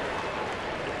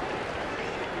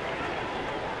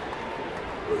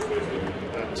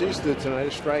 Bautista tonight, a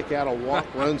strikeout, a walk,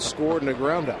 run scored, and a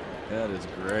ground out. That is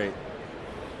great.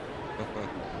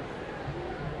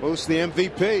 Most the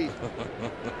MVP.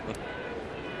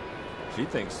 She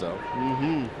thinks so.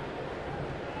 Mm-hmm.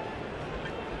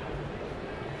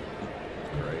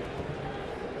 Great.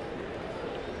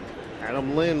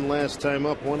 Adam Lynn last time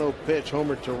up, 1-0 pitch,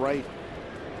 homer to right.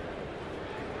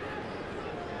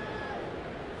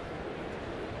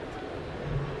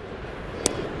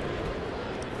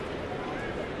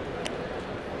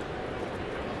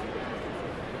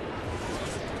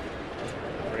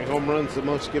 Three home runs, the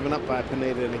most given up by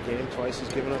Pineda in a game. Twice he's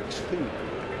given up 2.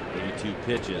 82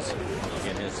 pitches.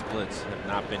 Again, his splits have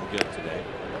not been good today.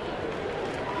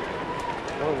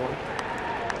 1-1.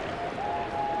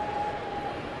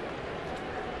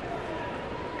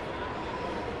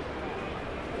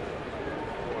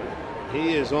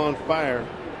 He is on fire.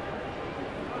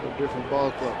 A different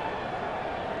ball club.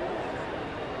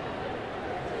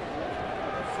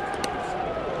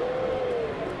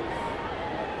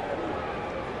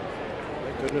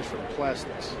 Thank goodness for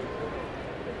plastics.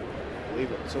 I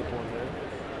believe it took one there.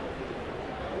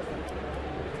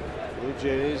 Blue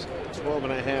Jays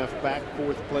 12.5 back,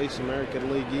 4th place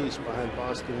American League East behind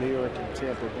Boston, New York, and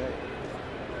Tampa Bay.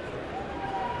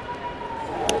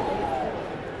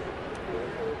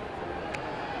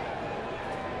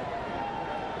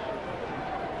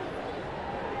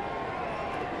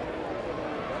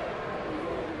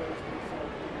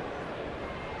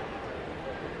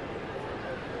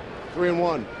 Three and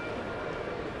 1.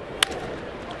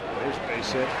 There's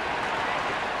base hit.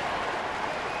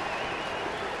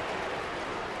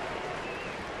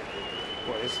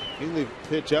 Boy, you leave a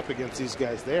pitch up against these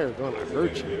guys, they're going to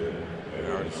hurt you. I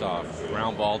already saw a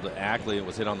ground ball to Ackley. It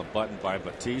was hit on the button by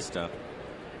Bautista.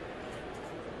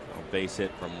 A base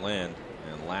hit from Lind,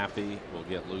 and Laffey will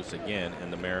get loose again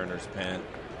in the Mariners' pen.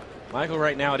 Michael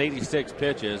right now at 86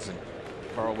 pitches, and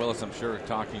Carl Willis, I'm sure,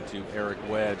 talking to Eric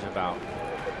Wedge about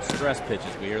stress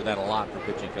pitches. We hear that a lot from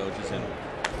pitching coaches, and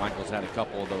Michael's had a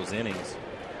couple of those innings.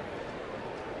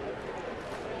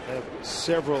 I have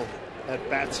several at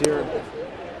bats here.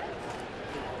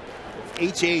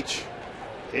 HH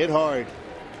hit hard.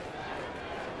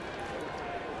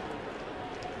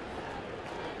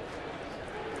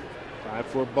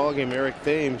 5-4 ball game. Eric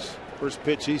Thames, first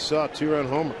pitch he saw, 2-run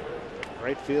homer,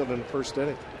 right field in the first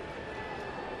inning.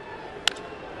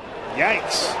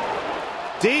 Yikes!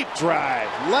 Deep drive,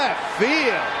 left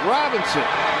field. Robinson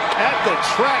at the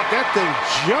track. That thing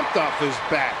jumped off his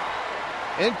back.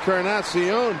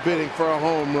 Encarnacion bidding for a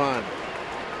home run.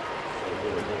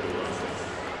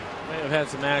 May have had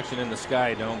some action in the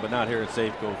Sky Dome, but not here at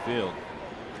Safeco Field.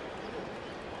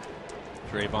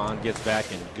 Trayvon gets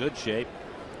back in good shape.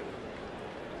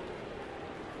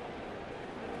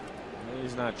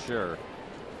 He's not sure.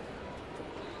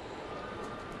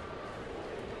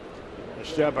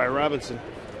 Nice job by Robinson.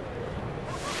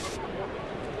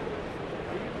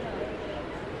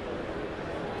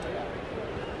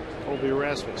 Colby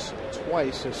Rasmus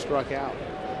twice has struck out.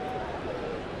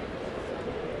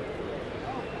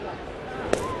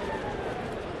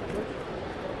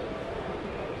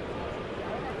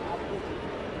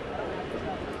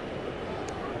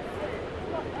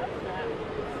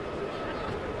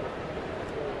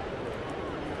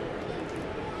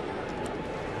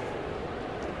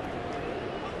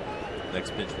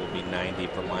 Next pitch will be 90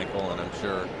 for Michael, and I'm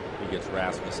sure if he gets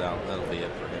Rasmus out, that'll be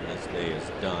it for him. This day is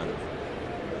done.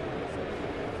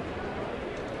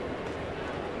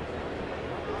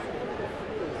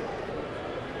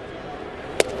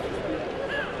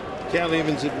 Count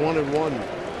evens at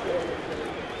 1-1.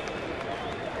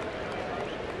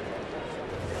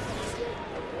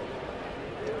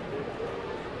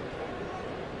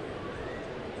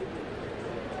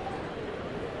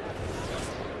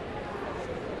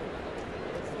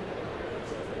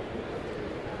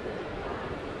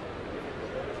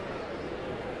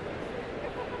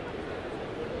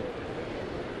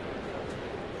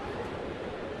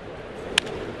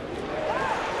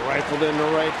 Rifled into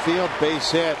right field,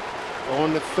 base hit.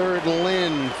 On the third,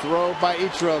 Lynn. Throw by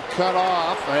Ichiro, cut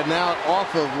off, and now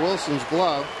off of Wilson's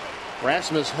glove.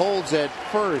 Rasmus holds at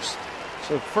first.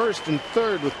 So first and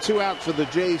third with 2 outs for the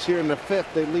Jays here in the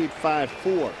 5th. They lead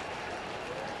 5-4.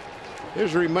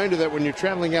 Here's a reminder that when you're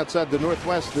traveling outside the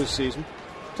Northwest this season,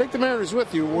 take the Mariners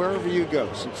with you wherever you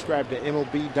go. Subscribe to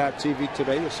MLB.tv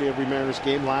today. You'll see every Mariners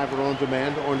game live or on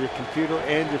demand on your computer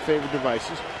and your favorite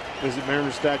devices. Visit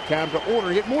Mariners.com to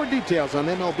order. Get more details on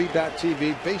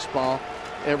MLB.tv. Baseball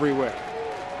everywhere.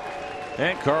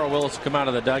 And Carl Willis come out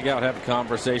of the dugout, have a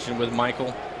conversation with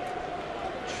Michael.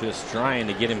 Just trying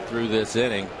to get him through this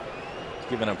inning.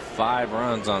 Giving up 5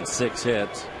 runs on 6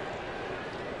 hits.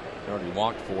 He already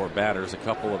walked 4 batters. A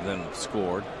couple of them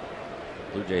scored.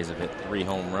 Blue Jays have hit 3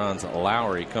 home runs.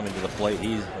 Lowry coming to the plate.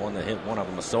 He's the one that hit one of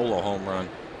them, a solo home run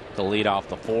to lead off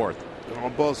the 4th. All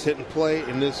balls hit and play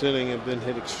in this inning have been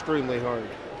hit extremely hard.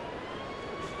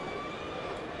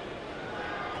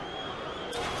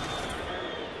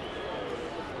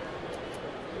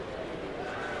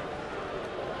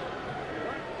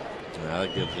 Now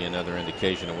that gives you another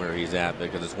indication of where he's at,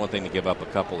 because it's one thing to give up a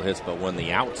couple of hits, but when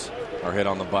the outs are hit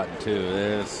on the button too,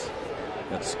 that's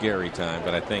scary time.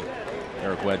 But I think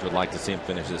Eric Wedge would like to see him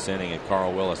finish this inning, and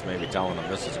Carl Willis maybe telling him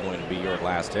this is going to be your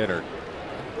last hitter.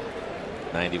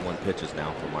 91 pitches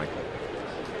now for Michael.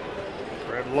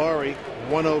 Brett Lowry,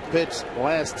 1-0 pitch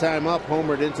last time up,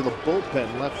 homered into the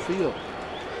bullpen left field.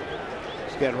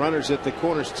 He's got runners at the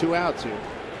corners, 2 outs here.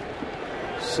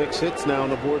 6 hits now on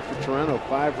the board for Toronto.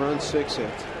 5 runs, 6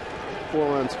 hits. 4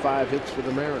 runs, 5 hits for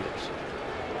the Mariners.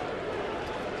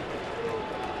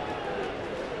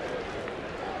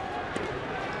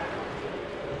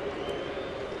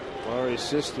 Lowry's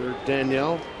sister,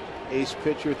 Danielle, ace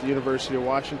pitcher at the University of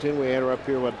Washington. We had her up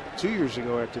here, 2 years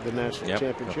ago after the national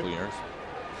championship. Couple years.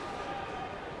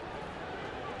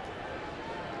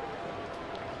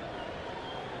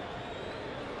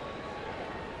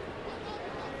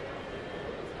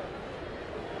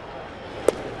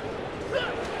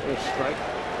 First strike.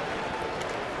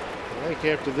 I think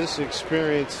after this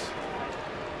experience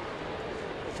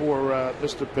for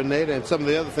Mr. Pineda and some of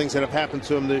the other things that have happened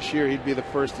to him this year, he'd be the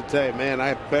first to tell you, man,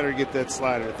 I better get that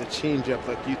slider, the changeup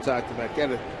like you talked about. Got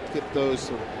to get those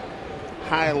to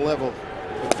high level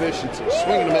efficiency.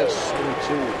 Swing and a miss.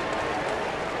 2.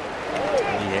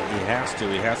 He has to.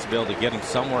 He has to be able to get him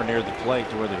somewhere near the plate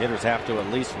to where the hitters have to at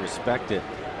least respect it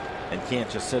and can't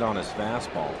just sit on his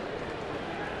fastball.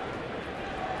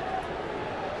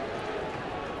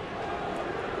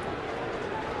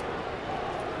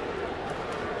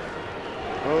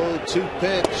 0-2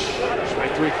 pitch.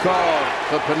 Strike 3 called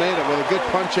for Pineda with a good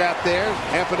punch out there.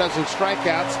 Half a dozen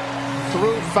strikeouts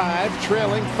through 5,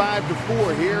 trailing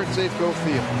 5-4 here at Safeco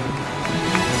Field.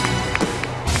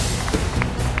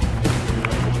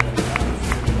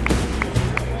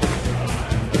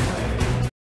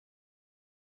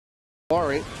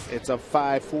 It's a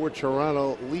 5-4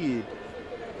 Toronto lead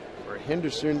for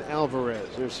Henderson Alvarez.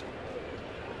 There's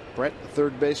Brett, the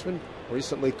third baseman,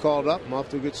 recently called up. Off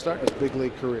to a good start in his big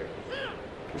league career.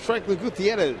 Franklin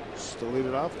Gutierrez to lead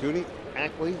it off. Goody,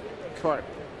 Ackley, Carp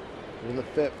in the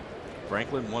 5th.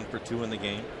 Franklin 1 for 2 in the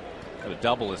game. Got a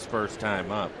double his first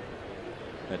time up.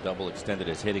 That double extended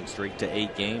his hitting streak to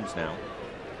 8 games now.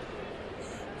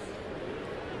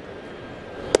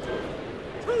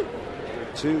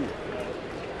 Two.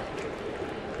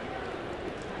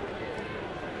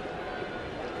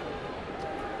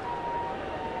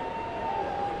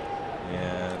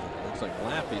 Looks like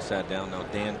Laffey sat down. Now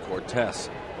Dan Cortez.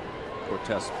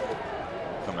 Cortez will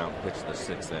come out and pitch the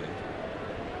 6th inning.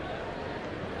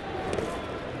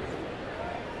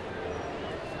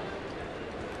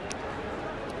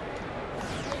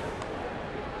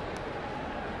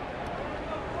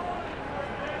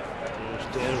 There's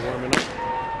Dan warming up.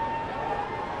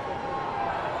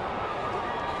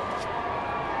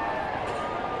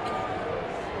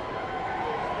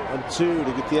 One, 2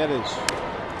 to Gutierrez.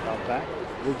 back.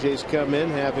 Blue Jays come in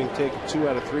having taken 2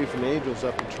 out of 3 from the Angels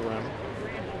up in Toronto.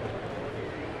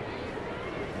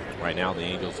 Right now, the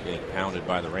Angels are getting pounded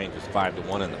by the Rangers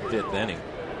 5-1 in the 5th inning.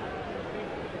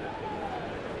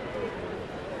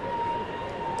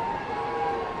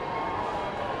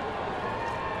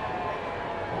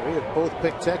 We have both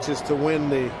picked Texas to win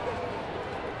the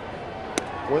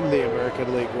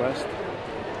American League West.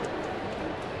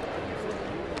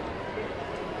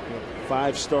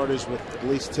 5 starters with at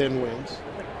least 10 wins.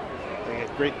 They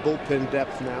get great bullpen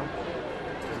depth now.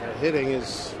 And their hitting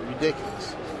is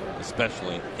ridiculous.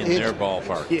 Especially in their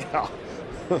ballpark. Yeah.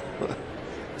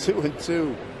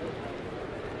 2-2.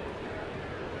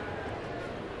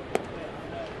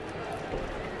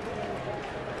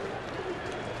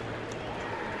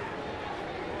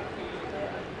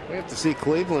 We have to see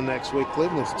Cleveland next week.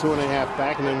 Cleveland's 2.5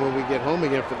 back, and then when we get home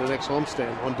again for the next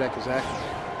homestand, on deck is action.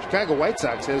 Chicago White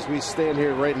Sox, as we stand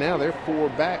here right now, they're 4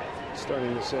 back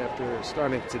starting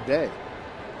today.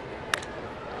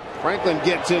 Franklin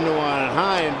gets into one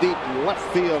high and deep left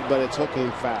field, but it's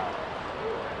hooking foul.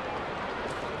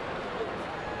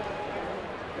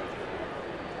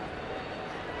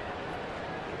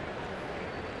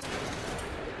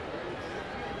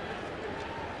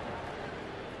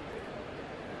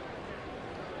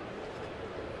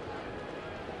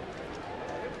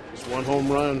 Just 1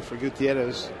 home run for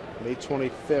Gutierrez, May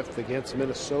 25th against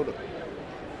Minnesota.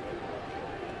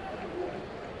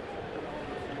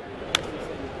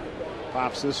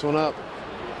 Pops this one up.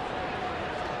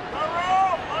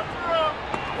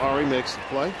 Lowry makes the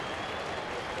play.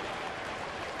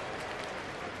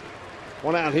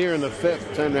 1 out here in the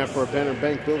 5th. Time now for a Banner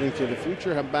Bank building to the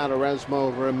future. How about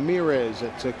Erasmo Ramirez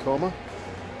at Tacoma?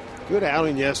 Good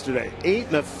outing yesterday.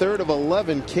 8 1/3 of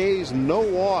 11 Ks, no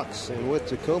walks. And with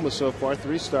Tacoma so far,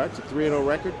 3 starts, a 3-0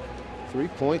 record,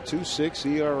 3.26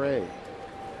 ERA.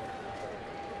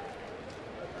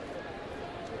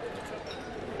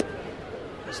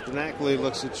 Stanackley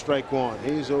looks at strike 1.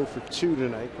 He's 0 for 2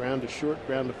 tonight. Ground to short,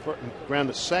 ground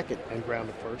to second, and ground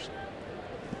to first.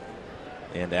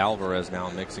 And Alvarez now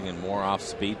mixing in more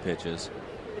off-speed pitches.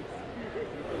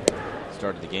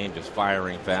 Started the game just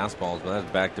firing fastballs, but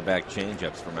that's back-to-back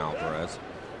changeups from Alvarez.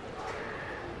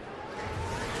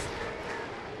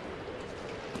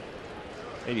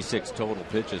 '86 total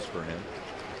pitches for him.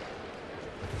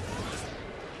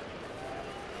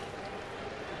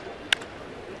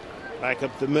 Back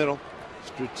up the middle.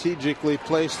 Strategically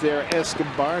placed there,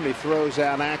 Escobar, and he throws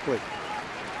out Ackley.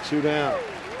 2 down.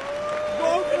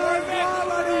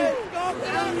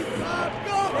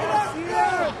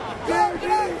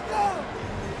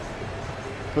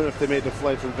 What if they made the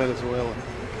flight from Venezuela?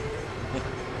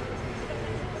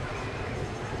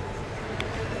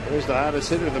 There's the hottest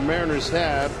hitter the Mariners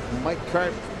have, Mike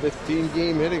Carp,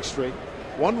 15-game hitting streak.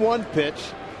 1-1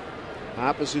 pitch.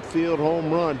 Opposite field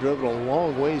home run, drove it a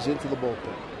long ways into the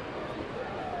bullpen.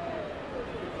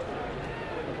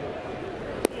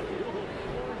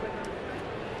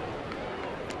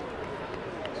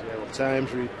 Seattle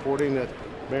Times reporting that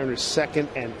Mariners' 2nd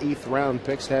and 8th round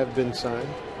picks have been signed.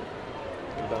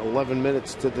 About 11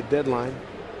 minutes to the deadline.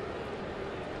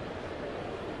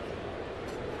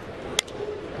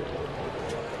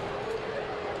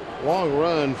 Long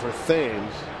run for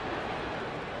Thames.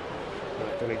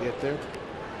 Not going to get there.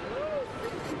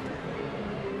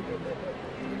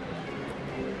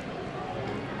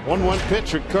 One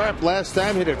pitch for Carp. Last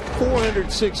time hit it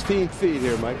 416 feet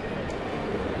here, Mike.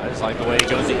 I just like the way he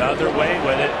goes the other way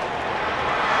with it.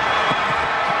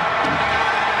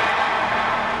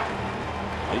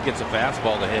 He gets a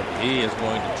fastball to hit. He is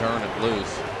going to turn it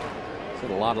loose. He's hit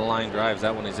a lot of line drives.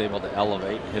 That one he's able to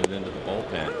elevate and hit it into the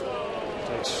bullpen.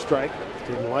 Takes strike.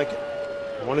 Didn't like it.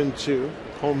 1-2.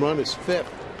 Home run is 5th.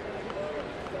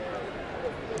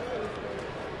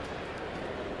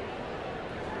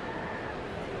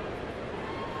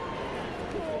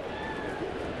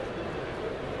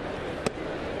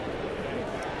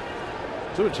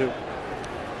 Two and 2.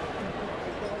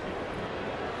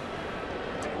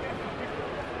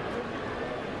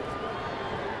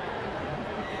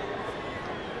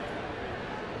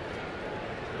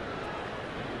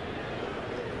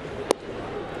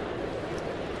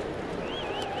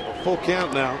 Full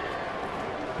count now.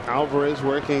 Alvarez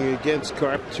working against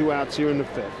Carp. 2 outs here in the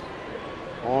 5th.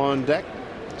 On deck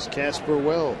is Casper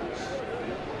Wells.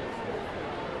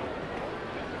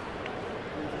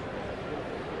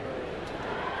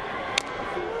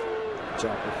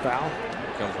 Chopper foul.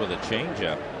 Comes with a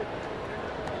changeup.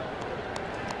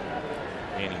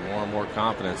 Gaining more and more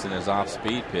confidence in his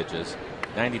off-speed pitches.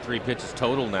 93 pitches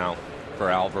total now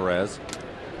for Alvarez.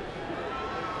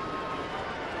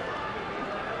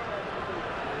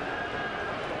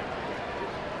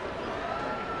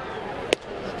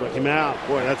 Struck him out.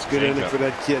 Boy, that's good inning for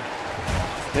that kid.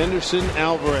 Henderson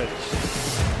Alvarez.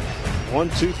 1,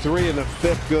 2, 3 in the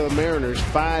fifth. Go Mariners.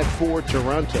 5-4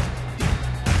 Toronto.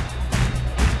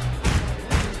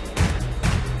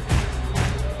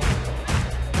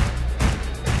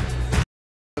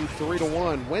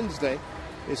 3-1 Wednesday.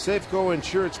 A Safeco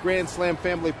Insurance Grand Slam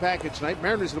Family Package night.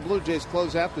 Mariners and the Blue Jays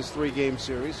close out this 3-game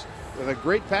series with a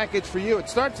great package for you. It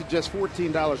starts at just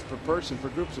 $14 per person for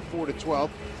groups of 4 to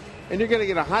 12. And you're going to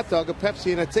get a hot dog, a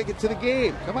Pepsi, and a ticket to the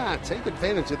game. Come on, take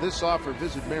advantage of this offer.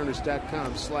 Visit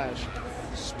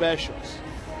mariners.com/specials.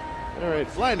 All right,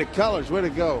 flying to colors. Way to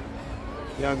go,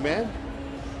 young man.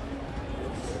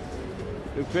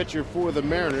 New pitcher for the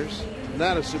Mariners.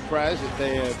 Not a surprise that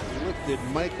they have lifted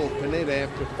Michael Pineda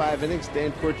after 5 innings.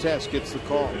 Dan Cortez gets the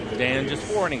call. Dan, just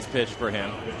 4 innings pitched for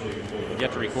him.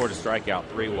 Yet to record a strikeout,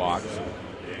 3 walks.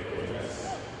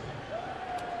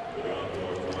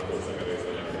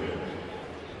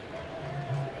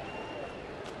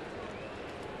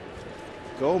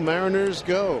 Go Mariners,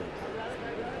 go.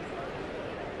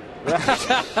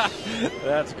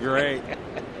 That's great.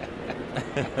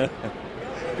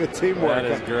 Good teamwork. That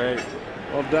is great.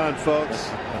 Well done, folks.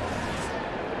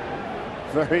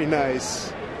 Very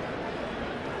nice.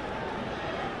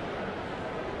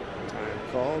 Time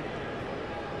called.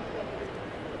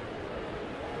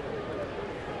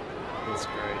 That's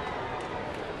great.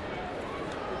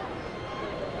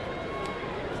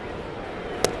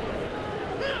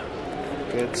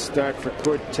 Good start for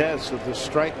Cortez with the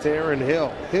strike to Aaron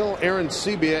Hill. Hill, Aaron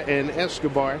Sebia, and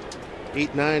Escobar.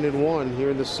 8, 9, and 1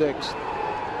 here in the 6th.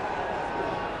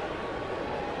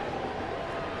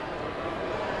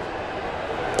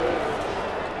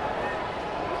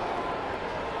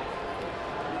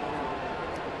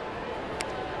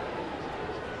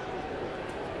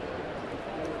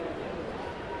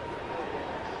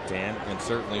 Dan can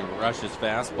certainly rush his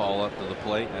fastball up to the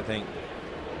plate. I think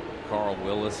Carl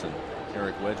Willis and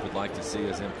Eric Wedge would like to see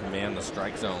him command the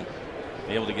strike zone,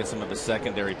 be able to get some of the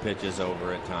secondary pitches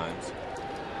over at times.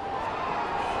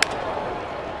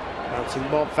 Bouncing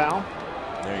ball foul.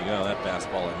 There you go. That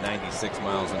fastball at 96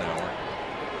 miles an hour.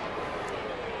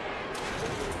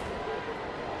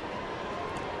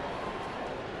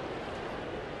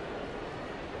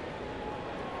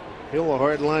 Hill a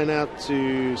hard line out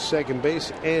to second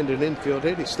base and an infield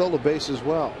hit. He stole a base as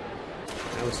well.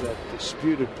 That was that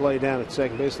disputed play down at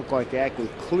second base. Looked like Ackley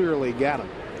clearly got him.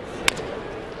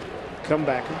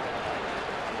 Comebacker.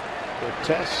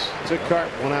 Cortez to Cart,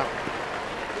 1 out.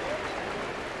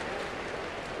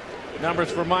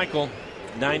 Numbers for Michael.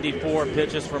 94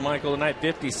 pitches for Michael tonight.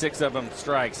 56 of them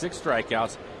strikes. 6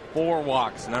 strikeouts. 4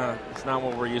 walks. Nah, it's not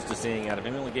what we're used to seeing out of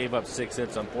him. He only gave up 6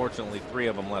 hits. Unfortunately, 3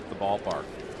 of them left the ballpark.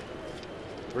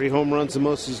 3 home runs, the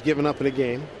most he's given up in a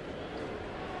game.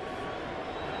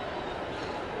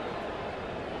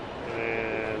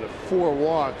 And 4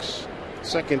 walks.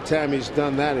 Second time he's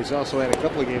done that. He's also had a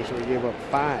couple of games where he gave up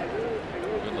 5.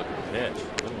 Good looking pitch.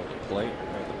 Middle of the plate.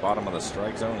 At the bottom of the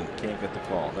strike zone and can't get the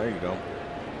call. There you go.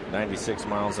 96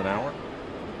 miles an hour.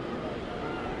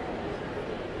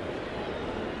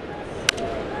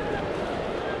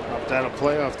 Off out of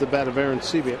play off the bat of Aaron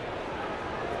Sebia.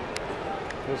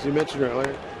 As you mentioned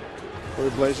earlier,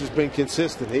 Corey Blazer's been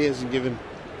consistent. He hasn't given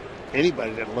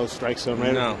anybody that low strike zone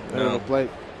right on the plate.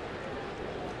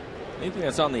 Anything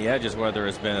that's on the edges, whether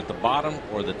it's been at the bottom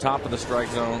or the top of the strike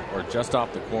zone or just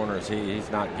off the corners, he's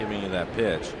not giving you that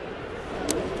pitch.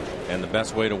 And the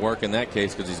best way to work in that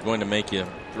case, because he's going to make you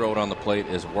throw it on the plate,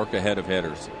 is work ahead of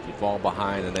hitters. If you fall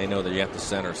behind and they know that you have to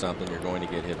center something, you're going to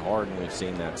get hit hard, and we've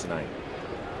seen that tonight.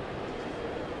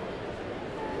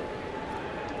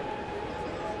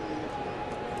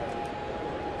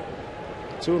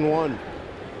 Two and 1.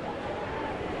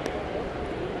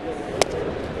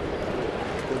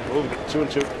 Good move. 2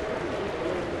 and 2.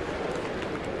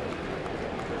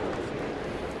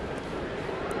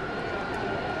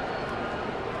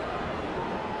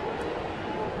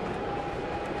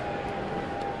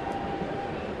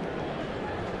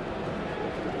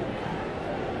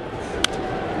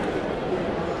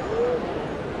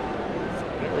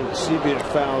 Aaron Sebia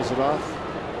fouls it off.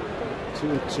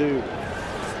 2 and 2.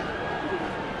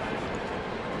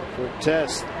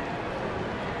 Test.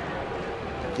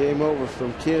 Game over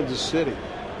from Kansas City.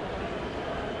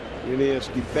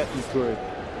 Yuniesky Betancourt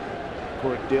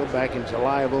court deal back in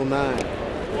July of 09.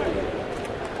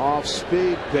 Off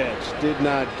speed pitch did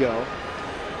not go.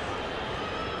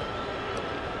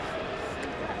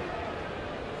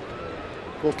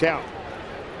 Full count.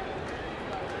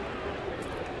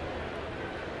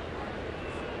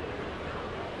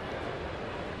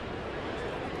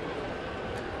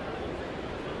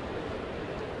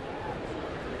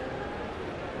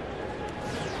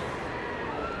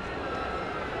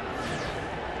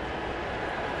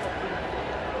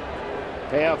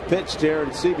 Payoff pitch to Aaron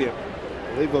Sebia.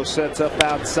 Levo sets up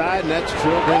outside, and that's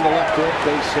drilled into left field,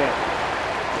 base hit.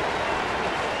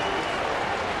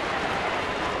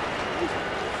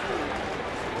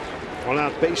 One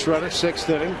out base runner, 6th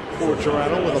inning for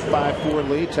Toronto with a 5-4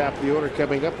 lead. Top of the order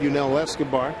coming up, Yunel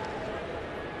Escobar.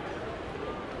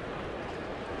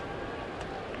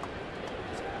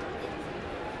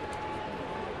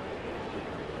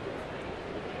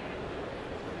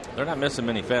 They're not missing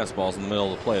many fastballs in the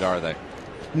middle of the plate, are they?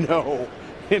 No.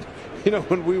 And, you know,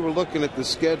 when we were looking at the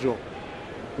schedule,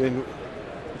 and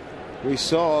we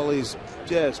saw all these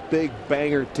just big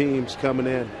banger teams coming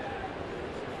in.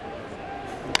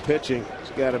 Pitching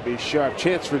has got to be sharp.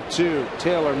 Chance for 2.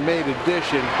 Taylor made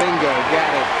addition. Bingo.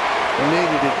 Got it.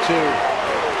 Needed it too.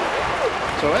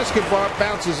 So Escobar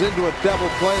bounces into a double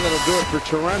play. That'll do it for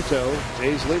Toronto.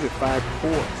 Jays lead at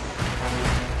 5-4.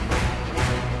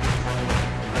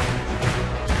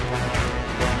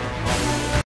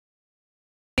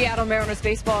 Seattle Mariners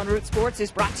baseball on Root Sports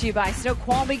is brought to you by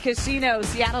Snoqualmie Casino,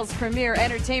 Seattle's premier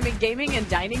entertainment, gaming, and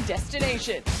dining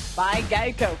destination. By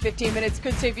Geico, 15 minutes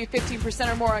could save you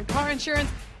 15% or more on car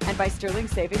insurance. And by Sterling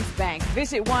Savings Bank.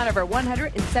 Visit one of our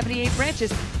 178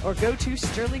 branches or go to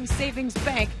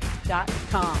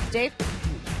sterlingsavingsbank.com. Dave?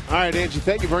 All right, Angie,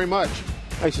 thank you very much.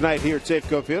 Nice night here at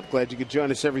Safeco Field. Glad you could join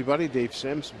us, everybody. Dave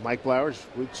Sims, Mike Blowers,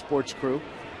 Root Sports crew.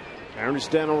 Mariners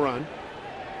down a run.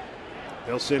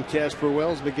 They'll send Casper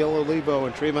Wells, Miguel Olivo,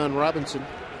 and Trayvon Robinson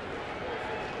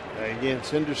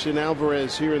against Henderson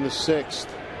Alvarez here in the 6th.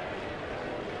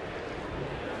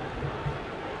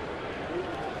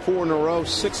 4 in a row,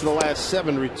 6 of the last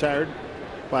 7 retired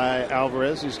by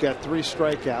Alvarez. He's got 3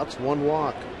 strikeouts, 1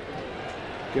 walk.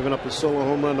 Giving up a solo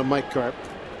home run to Mike Carp.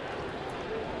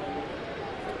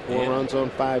 4 runs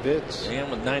on 5 hits. And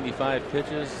with 95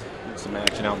 pitches, some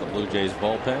action out in the Blue Jays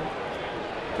bullpen.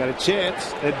 Got a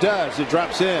chance. It does. It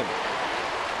drops in.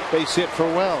 Base hit for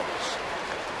Wells.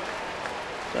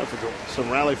 Time for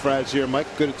some rally fries here, Mike.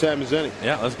 Good a time as any.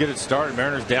 Yeah, let's get it started.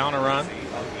 Mariners down a run.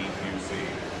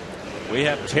 We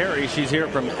have Terry. She's here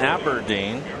from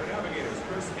Aberdeen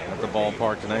at the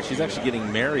ballpark tonight. She's actually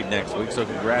getting married next week, so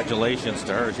congratulations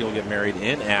to her. She'll get married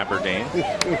in Aberdeen.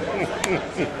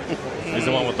 She's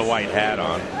the one with the white hat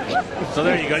on. So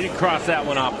there you go. You can cross that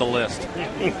one off the list.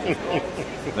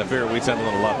 I figure we'd send a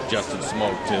little love to Justin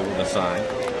Smoke, too, with a sign.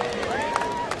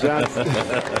 John.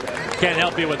 Can't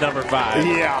help you with number 5.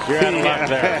 Yeah. You're out of luck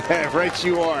there. Right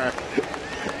you are.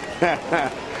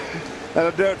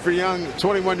 That'll do it for young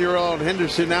 21-year-old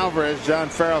Henderson Alvarez. John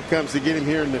Farrell comes to get him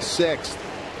here in the 6th.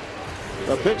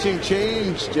 A pitching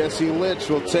change. Jesse Litch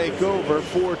will take over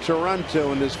for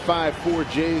Toronto in this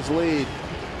 5-4 Jays lead.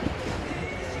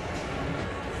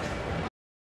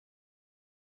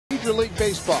 Major League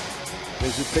Baseball.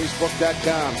 Visit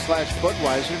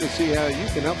Facebook.com/Budweiser to see how you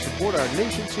can help support our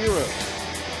nation's heroes.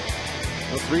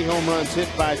 3 home runs hit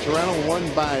by Toronto,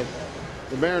 1 by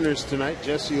the Mariners tonight.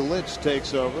 Jesse Litch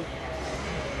takes over.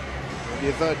 If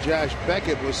you thought Josh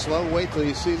Beckett was slow, wait till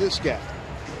you see this guy.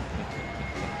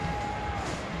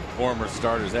 Former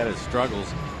starters had his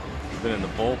struggles. He's been in the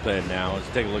bullpen now. Let's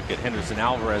take a look at Henderson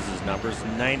Alvarez's numbers.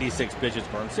 96 pitches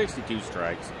for him, 62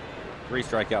 strikes, 3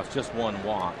 strikeouts, just 1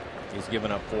 walk. He's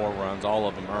given up 4 runs, all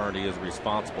of them earned. He is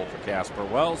responsible for Casper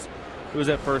Wells, who's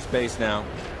at first base now,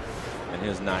 and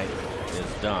his night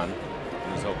is done.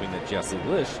 He's hoping that Jesse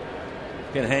Litch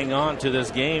can hang on to this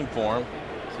game for him.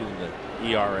 See the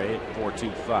ERA at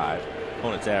 4.25.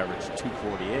 Opponent's average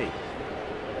 2.48.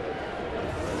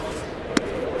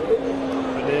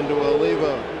 And into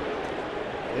Olivo.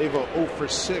 Olivo 0 for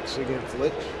 6 against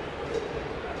Litch.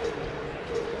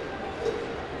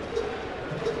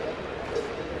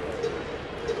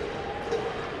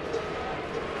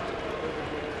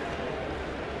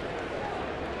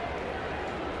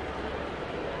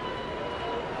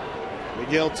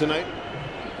 Miguel tonight,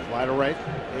 fly to right,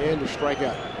 and a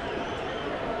strikeout.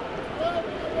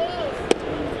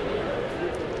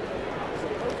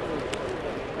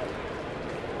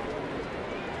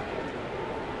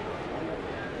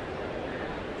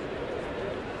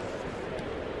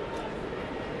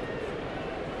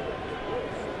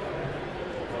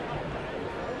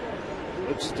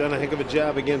 It's done a heck of a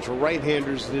job against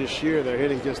right-handers this year. They're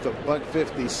hitting just a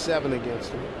 .157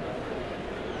 against them.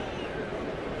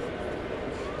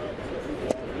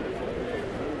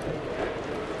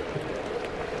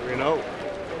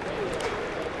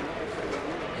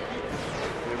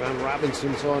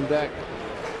 Robinson's on deck.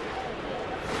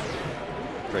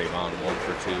 Trayvon 1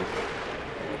 for 2.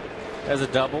 Has a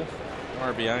double,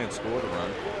 RBI, and scored a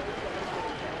run.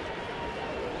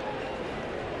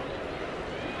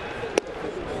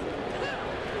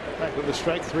 Back with a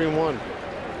strike, 3-1.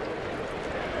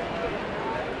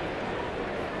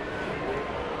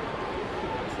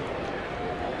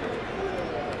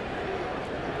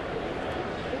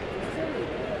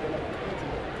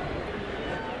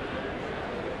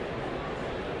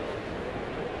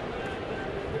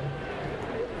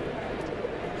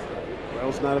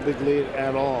 It's not a big lead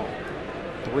at all.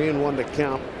 3-1 to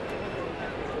count.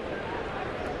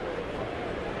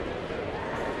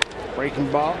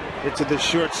 Breaking ball. Hit to the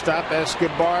shortstop.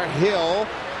 Escobar. Hill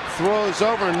throws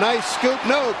over. Nice scoop.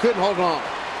 No, couldn't hold on.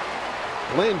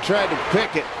 Lynn tried to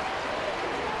pick it.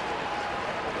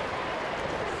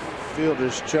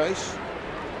 Fielder's choice.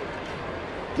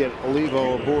 Get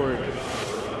Olivo aboard.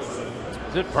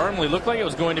 It firmly looked like it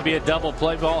was going to be a double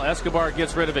play ball. Escobar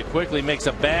gets rid of it quickly, makes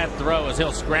a bad throw as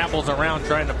Hill scrambles around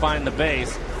trying to find the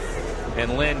base,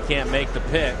 and Lynn can't make the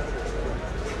pick.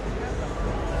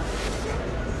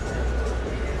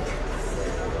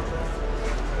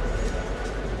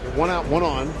 One out, one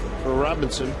on for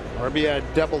Robinson.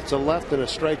 RBI double to left and a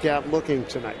strikeout looking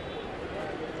tonight.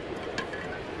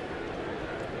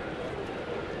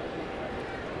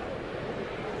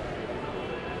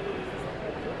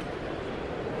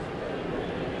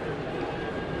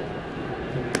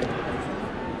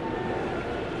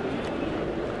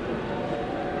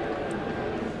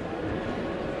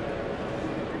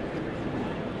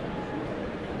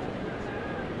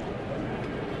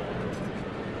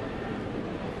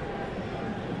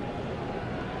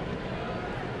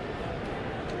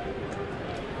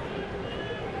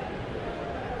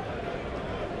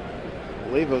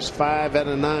 Olivo's 5 out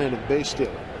of 9 of base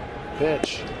stealing.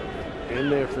 Pitch in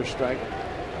there for strike.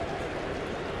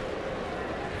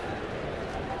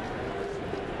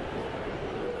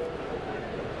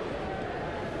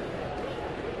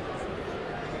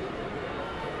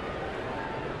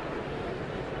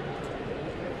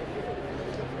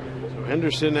 So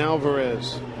Henderson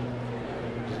Alvarez,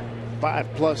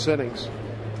 5+ innings,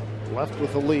 left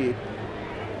with a lead.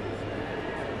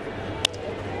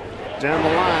 Down the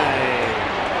line.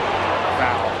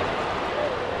 Foul.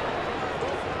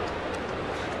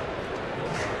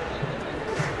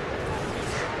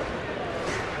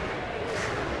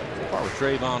 So far with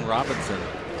Trayvon Robinson,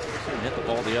 he hit the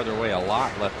ball the other way a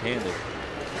lot left-handed.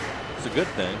 It's a good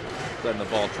thing, letting the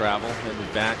ball travel, maybe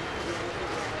back.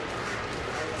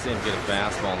 See him get a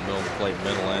fastball in the middle of the plate,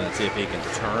 middle end, and see if he can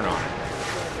turn on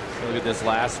it. Look at this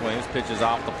last swing. This pitch is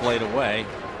off the plate away.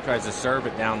 Tries to serve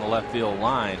it down the left field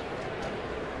line.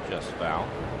 Just foul.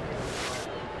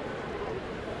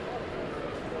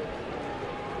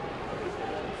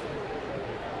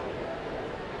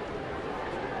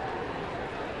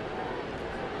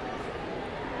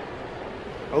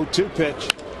 Oh, 2 pitch.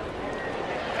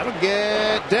 That'll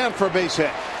get down for a base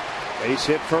hit. Base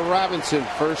hit for Robinson.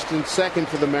 First and second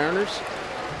for the Mariners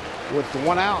with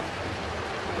 1 out.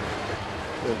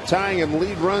 The tying and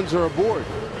lead runs are aboard.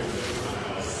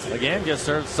 Again, just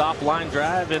served soft line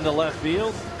drive into left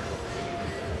field.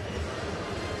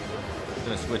 He's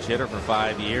going to switch hitter for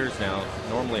 5 years now.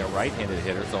 Normally a right-handed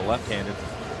hitter, so left-handed.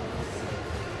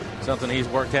 Something he's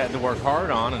had to work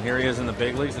hard on, and here he is in the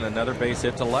big leagues, and another base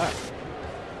hit to left.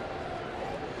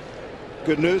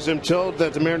 Good news, I'm told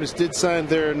that the Mariners did sign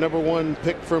their #1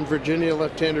 pick from Virginia,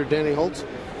 left-hander Danny Holtz.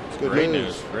 Good Great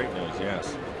news. Great news,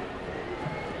 yes.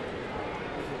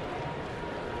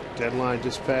 Deadline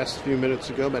just passed a few minutes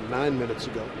ago, about 9 minutes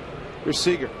ago. Here's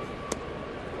Seager.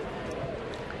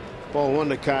 Ball 1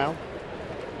 to Kyle.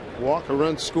 Walk, a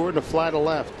run scored, and a fly to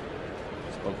left.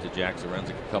 Spoke to Jack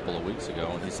Zarenzik a couple of weeks ago,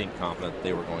 and he seemed confident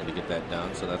they were going to get that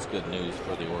done, so that's good news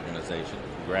for the organization.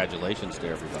 Congratulations to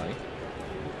everybody.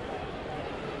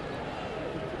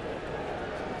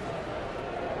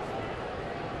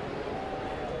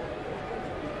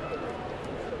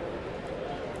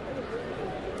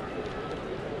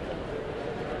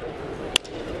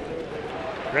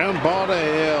 Ground ball to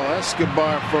Hill.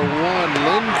 Escobar for 1.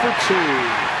 Lynn for 2.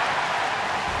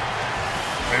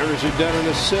 Mariners are done in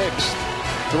the 6th.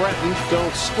 Threatened,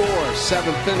 don't score.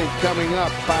 7th inning coming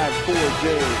up. 5-4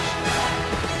 Jays.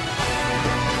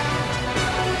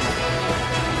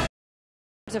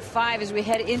 To 5 as we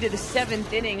head into the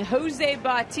 7th inning. Jose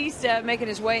Bautista making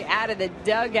his way out of the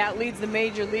dugout, leads the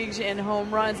major leagues in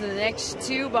home runs. And the next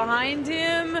 2 behind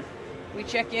him, we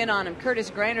check in on him.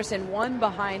 Curtis Granderson, 1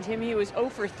 behind him. He was 0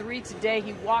 for 3 today.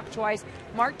 He walked twice.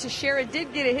 Mark Teixeira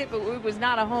did get a hit, but it was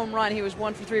not a home run. He was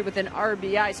 1 for 3 with an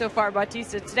RBI. So far,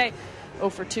 Bautista today 0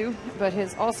 for 2, but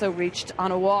has also reached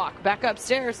on a walk. Back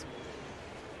upstairs.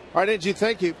 All right, Angie,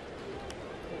 thank you.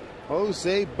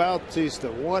 Jose Bautista,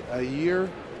 what a year.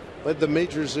 Led the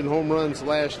majors in home runs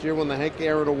last year. Won the Hank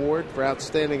Aaron Award for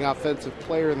Outstanding Offensive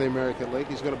Player in the American League.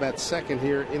 He's going to bat second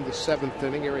here in the 7th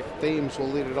inning. Eric Thames will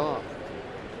lead it off.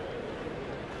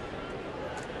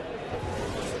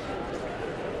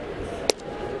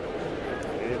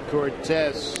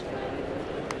 Cortez.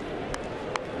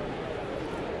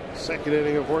 Second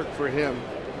inning of work for him.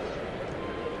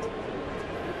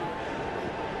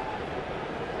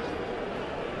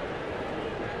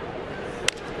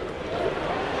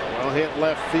 ball hit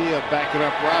left field, backing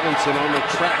up Robinson on the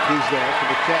track. He's there for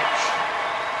the catch.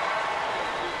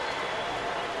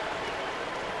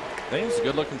 I think he's a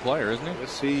good-looking player, isn't he?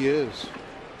 Yes, he is.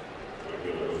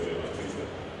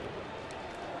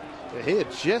 He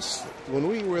had just, when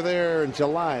we were there in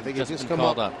July, I think he just come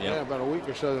up. Yeah, about a week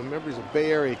or so. I remember he's a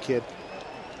Bay Area kid.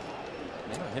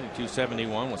 Yeah, hitting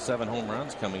 .271 with 7 home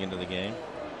runs coming into the game.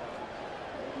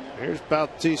 Here's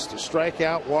Bautista.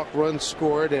 Strikeout, walk, run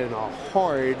scored, and a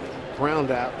hard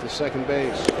ground out to second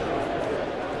base.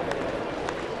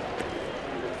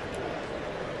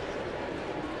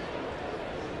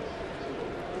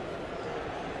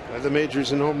 Led the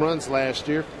majors in home runs last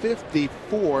year,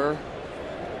 54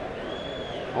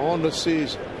 on the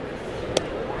season.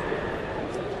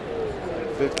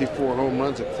 54 home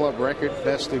runs, a club record,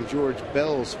 besting George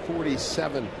Bell's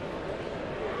 47.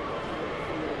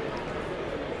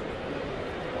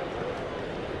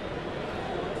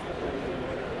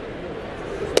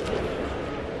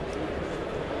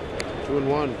 Two and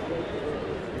one.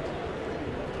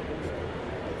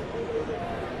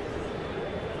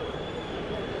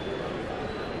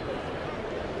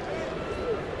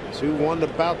 2-1 to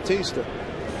Bautista.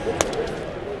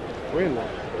 3-1.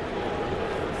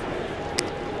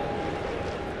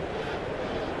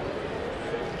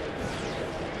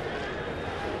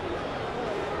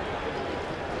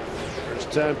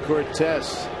 First time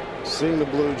Cortez seeing the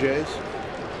Blue Jays.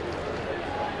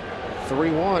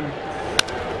 3-1.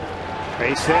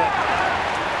 Base hit.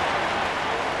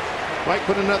 Might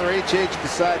put another HH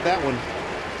beside that one.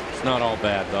 It's not all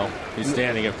bad, though. He's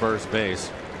standing at first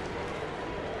base.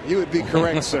 You would be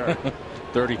correct, sir.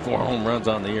 34 home runs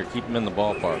on the year. Keep him in the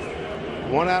ballpark.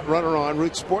 One out, runner on.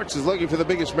 Root Sports is looking for the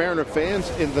biggest Mariner fans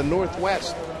in the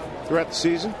Northwest throughout the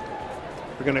season.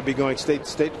 We're going to be going state to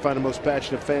state to find the most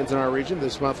passionate fans in our region.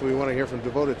 This month we want to hear from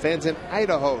devoted fans in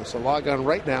Idaho. So log on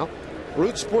right now.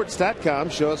 Rootsports.com.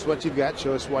 Show us what you've got.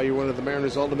 Show us why you're one of the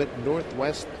Mariners' ultimate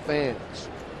Northwest fans.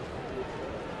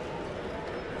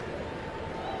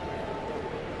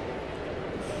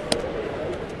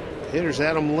 Hitter's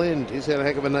Adam Lind. He's had a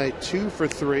heck of a night. 2 for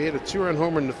 3. Had a 2-run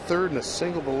homer in the third and a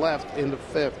single to left in the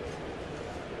fifth.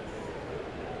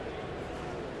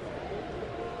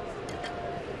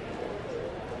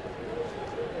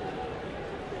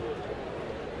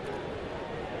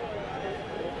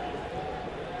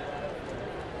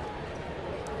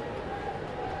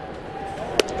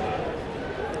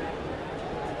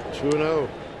 Two and 0.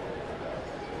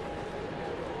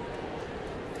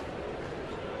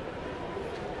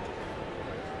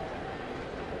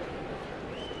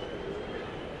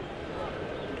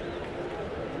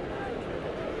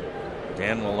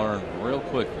 Dan will learn real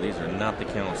quick. These are not the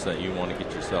counts that you want to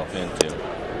get yourself into.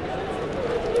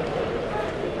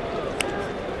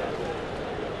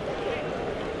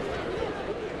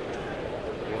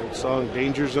 The old song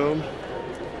Danger Zone.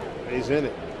 He's in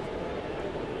it.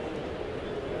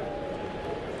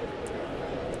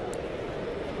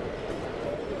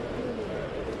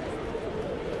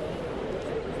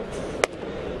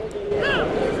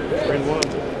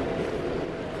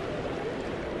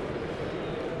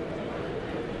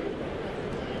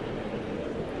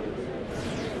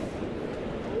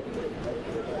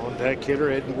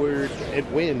 Hitter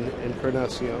Edwin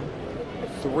Encarnacion.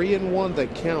 3-1 the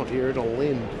count here to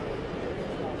Lind.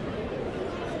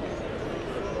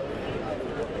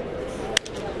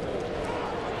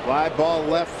 Fly ball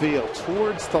left field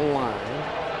towards the line.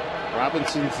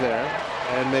 Robinson's there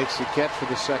and makes the catch for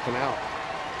the second out.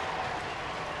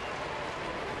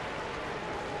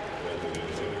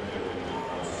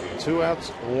 Two outs,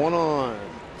 one on.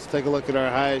 Let's take a look at our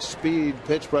high speed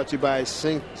pitch brought to you by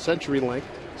CenturyLink.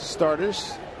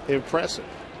 Starters, impressive.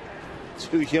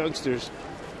 2 youngsters.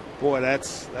 Boy,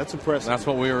 that's impressive. That's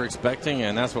what we were expecting,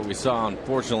 and that's what we saw.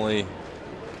 Unfortunately,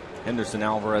 Henderson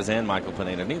Alvarez and Michael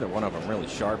Pineda, neither one of them really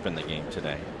sharp in the game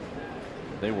today.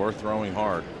 They were throwing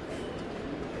hard.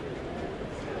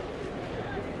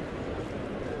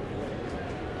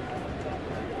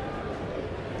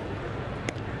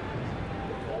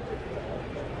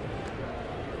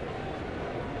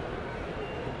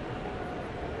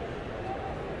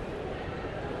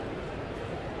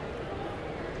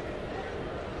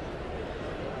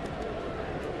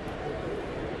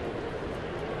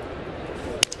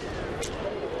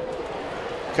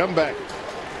 Comeback.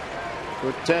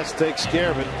 Cortez takes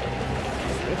care of it.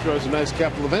 He throws a nice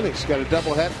couple of innings. Got a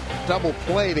double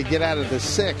play to get out of the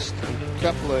sixth. A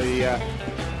couple of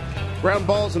ground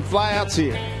balls and flyouts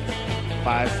here.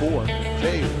 5-4.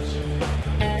 Jays.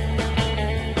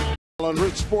 On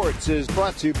Root Sports is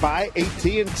brought to you by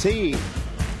AT&T.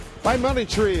 By Money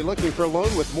Tree. Looking for a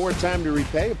loan with more time to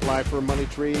repay? Apply for a Money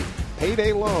Tree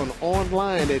payday loan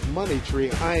online at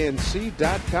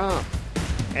moneytreeinc.com.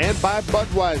 And by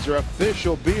Budweiser,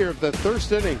 official beer of the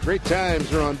first inning. Great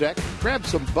times are on deck. Grab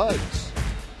some Buds.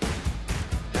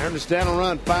 Mariners down a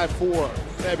run, 5-4.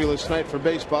 Fabulous night for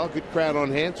baseball. Good crowd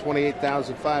on hand,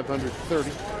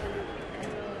 28,530.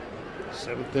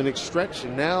 Seventh inning stretch,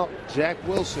 and now Jack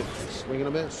Wilson swinging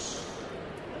a miss.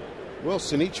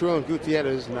 Wilson, Ichiro, and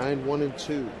Gutierrez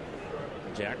 9-1-2.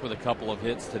 Jack with a couple of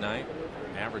hits tonight.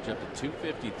 Average up to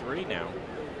 253 now.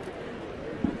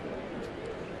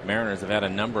 Mariners have had a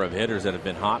number of hitters that have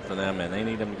been hot for them, and they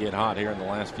need them to get hot here in the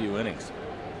last few innings.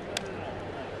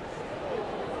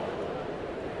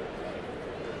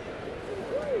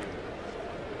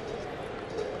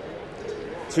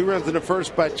 Two runs in the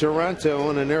first by Toronto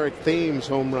on an Eric Thames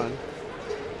home run.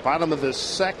 Bottom of the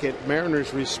second,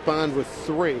 Mariners respond with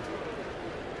 3.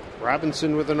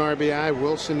 Robinson with an RBI,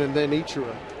 Wilson, and then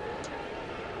Ichiro.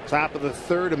 Top of the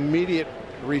third, immediate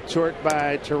retort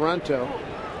by Toronto.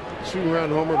 2-run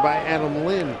homer by Adam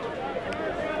Lind.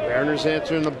 Mariners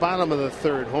answer in the bottom of the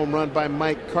third, home run by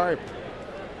Mike Karp.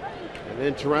 And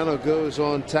then Toronto goes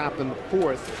on top in the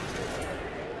fourth.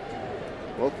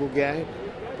 Local guy,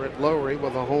 Brett Lowry,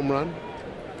 with a home run,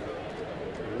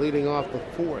 leading off the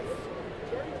fourth.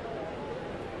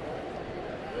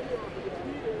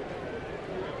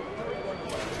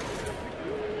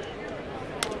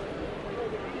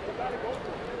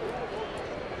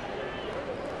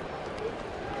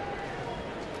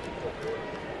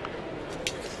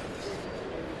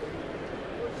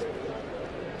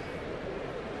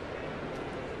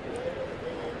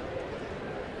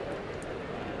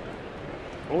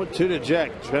 Two to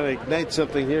Jack, trying to ignite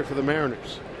something here for the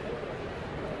Mariners.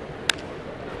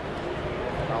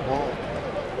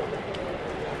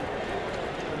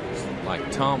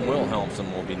 Like Tom Wilhelmsen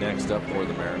will be next up for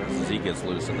the Mariners as he gets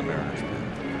loose in the Mariners.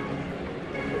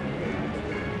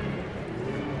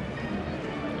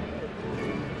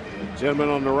 Gentleman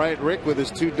on the right, Rick, with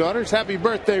his 2 daughters. Happy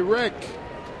birthday, Rick.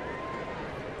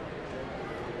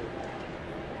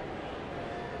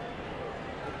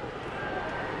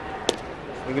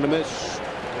 Swinging a miss.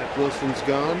 Jack Wilson's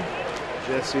gone.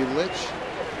 Jesse Litch,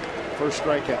 first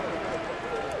strikeout.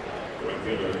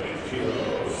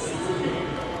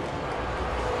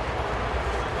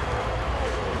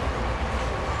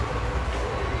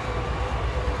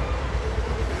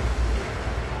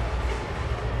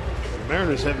 The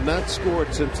Mariners have not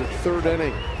scored since the third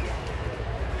inning.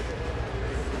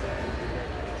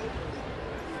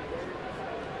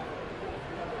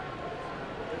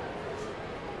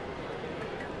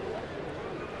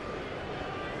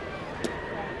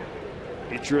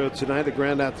 Ichiro tonight, a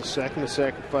ground out to second, a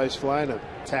sacrifice fly, and a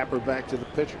tapper back to the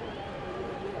pitcher.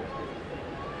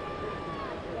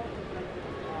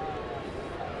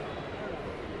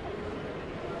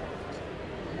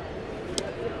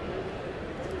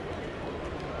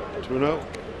 Two and 0.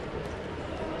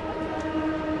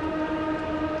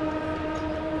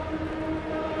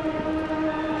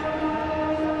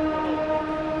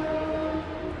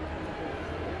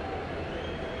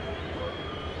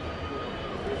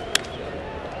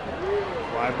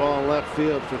 Ball left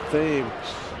field for Thames.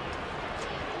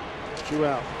 2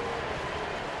 out.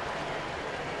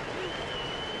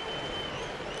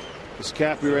 This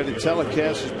copyrighted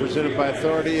telecast is presented by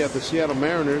authority of the Seattle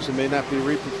Mariners and may not be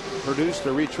reproduced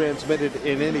or retransmitted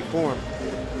in any form.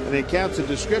 And the accounts and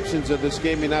descriptions of this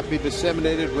game may not be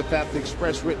disseminated without the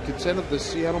express written consent of the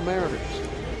Seattle Mariners.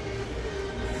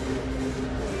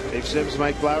 Dave Sims,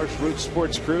 Mike Flowers, Roots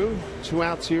Sports Crew. 2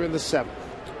 outs here in the 7th.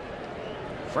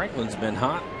 Franklin's been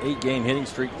hot. 8-game hitting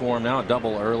streak for him now, a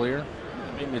double earlier.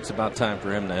 Maybe it's about time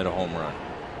for him to hit a home run.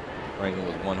 Franklin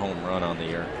with 1 home run on the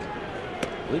year. I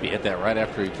believe he hit that right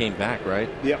after he came back, right?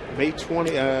 Yep, May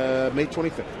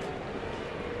 25th.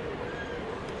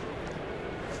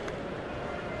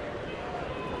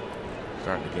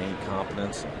 Starting to gain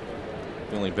confidence,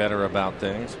 feeling better about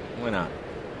things. Why not?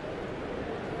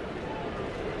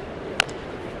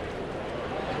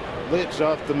 Litch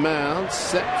off the mound,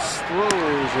 sets, throws,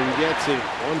 and gets it.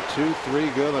 1, 2, 3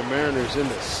 go. The Mariners in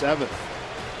the 7th.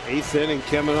 8th inning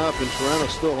coming up, and Toronto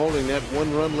still holding that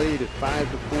 1-run lead at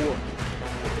 5-4.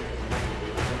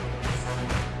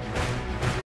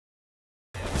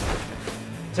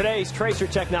 Today's Tracer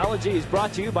Technology is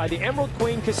brought to you by the Emerald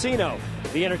Queen Casino,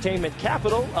 the entertainment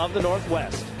capital of the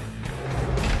Northwest.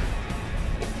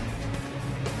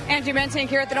 Angie Mentink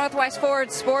here at the Northwest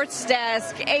Forward Sports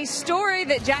Desk. A story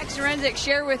that Jack Zarenzik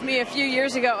shared with me a few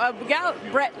years ago about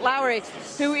Brett Lowry,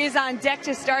 who is on deck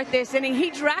to start this inning.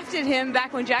 He drafted him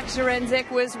back when Jack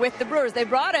Zarenzik was with the Brewers. They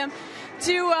brought him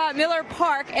to Miller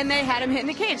Park, and they had him hit in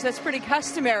the cage. That's pretty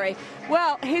customary.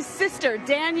 Well, his sister,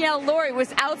 Danielle Laurie,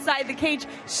 was outside the cage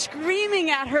screaming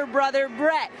at her brother,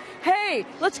 Brett, "Hey,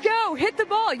 let's go, hit the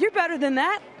ball. You're better than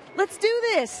that. Let's do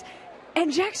this."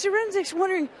 And Jack Cerenzic's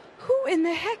wondering, who in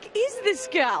the heck is this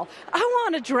gal? I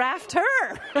want to draft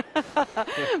her.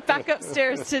 Back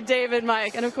upstairs to David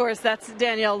Mike. And, of course, that's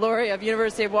Danielle Laurie of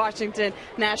University of Washington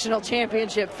National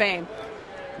Championship fame.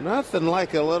 Nothing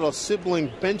like a little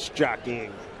sibling bench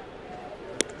jockeying.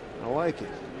 I like it.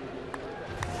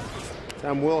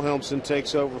 Tom Wilhelmsen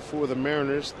takes over for the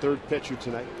Mariners, third pitcher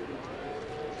tonight.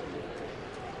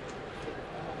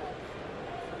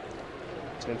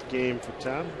 10th game for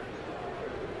Tom.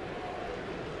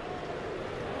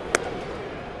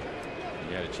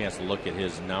 You had a chance to look at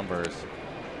his numbers.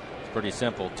 It's pretty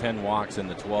simple. 10 walks in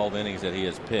the 12 innings that he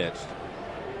has pitched.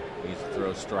 He needs to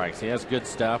throw strikes. He has good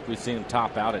stuff. We've seen him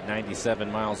top out at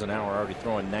 97 miles an hour, already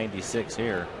throwing 96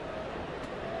 here.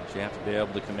 But you have to be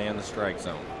able to command the strike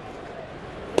zone.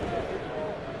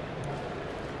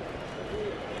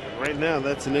 Right now,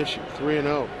 that's an issue.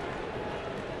 3-0.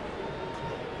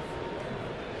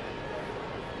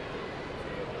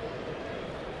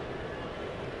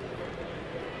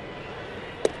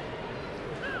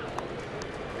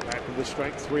 Back to the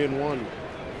strike, 3-1.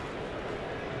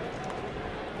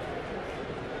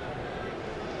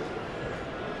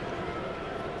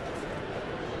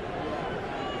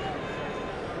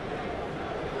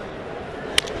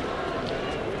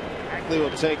 Ackley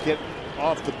will take it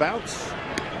off the bounce.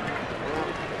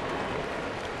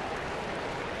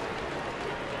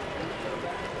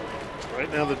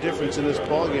 Right now, the difference in this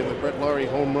ballgame, the Brett Laurie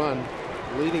home run,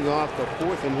 leading off the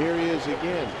fourth, and here he is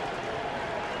again.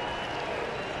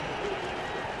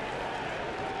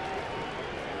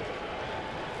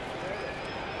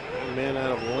 A man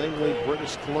out of Langley,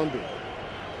 British Columbia.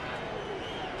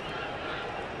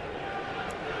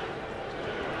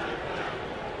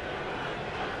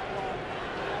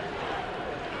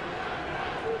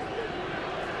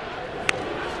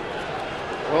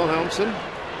 Wilhelmsen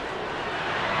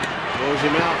throws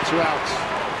him out, 2 outs.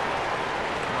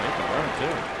 Oh, he can run,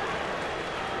 too.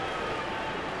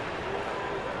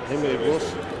 He made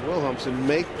Wilhelmsen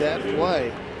make that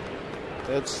play.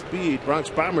 That speed. Bronx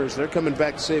Bombers, they're coming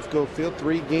back to Safeco Field.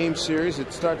 3-game series.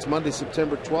 It starts Monday,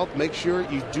 September 12th. Make sure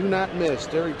you do not miss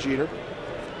Derek Jeter,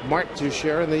 Mark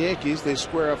Teixeira, and the Yankees. They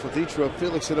square off with Ichiro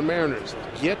Felix and the Mariners.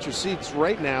 Get your seats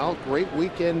right now. Great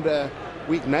weekend,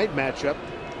 weeknight matchup.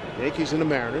 Yankees and the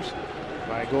Mariners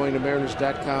by going to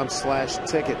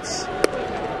mariners.com/tickets.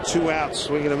 2 outs,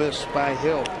 swing and a miss by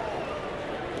Hill.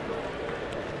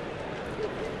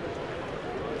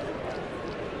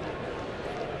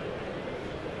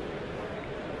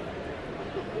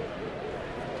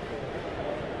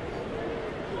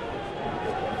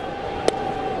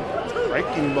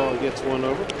 Breaking ball gets one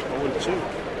over. 0-2.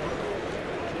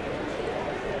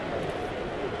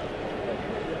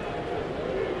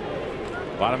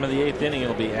 Bottom of the 8th inning,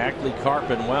 it'll be Ackley,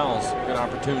 Karp, and Wells. Good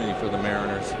opportunity for the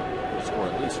Mariners to score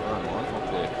at least one,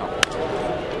 hopefully a couple.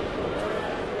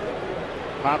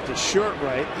 Popped to short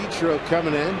right. Ichiro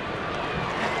coming in.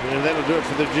 And that'll do it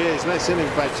for the Jays. Nice inning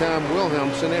by Tom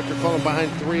Wilhelmsen after falling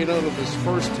behind 3-0 with his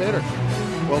first hitter.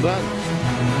 Well done.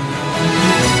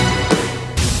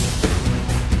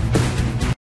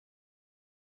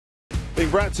 Being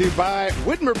brought to you by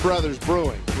Widmer Brothers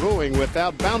Brewing. Brewing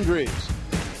without boundaries.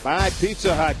 By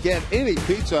Pizza Hut. Get any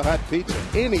Pizza Hut pizza,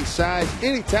 any size,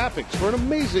 any toppings for an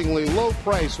amazingly low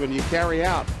price when you carry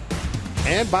out.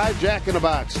 And by Jack in the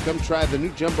Box. Come try the new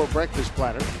Jumbo Breakfast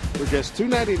Platter for just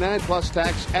 $2.99 plus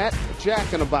tax at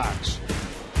Jack in the Box.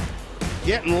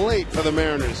 Getting late for the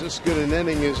Mariners. This good an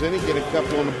inning as any. Get a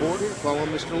couple on the board here. Call on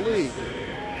Mr. Lee.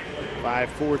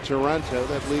 5-4 Toronto.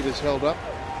 That lead is held up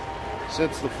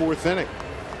since the 4th inning.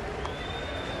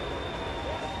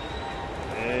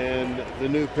 And the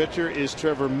new pitcher is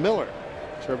Trevor Miller.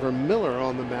 Trevor Miller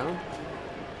on the mound.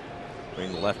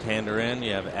 Bring the left-hander in.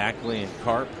 You have Ackley and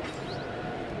Karp.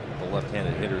 The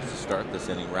left-handed hitters to start this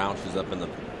inning. Roush is up in the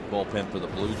bullpen for the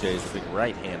Blue Jays, the big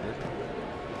right-hander.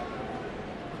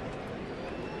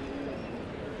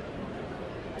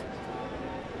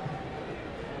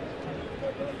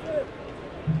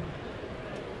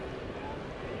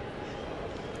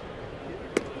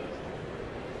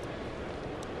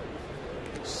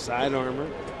 Side armor.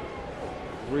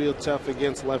 Real tough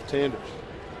against left-handers.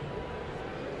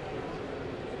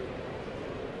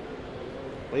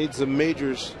 Leads the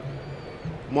majors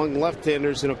among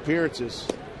left-handers in appearances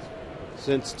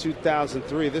since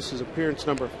 2003. This is appearance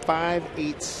number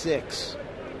 586.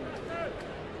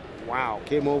 Wow.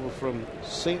 Came over from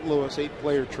St. Louis,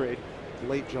 8-player trade,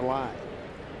 late July.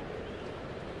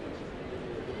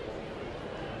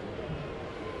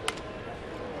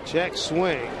 Check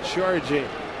swing, charging,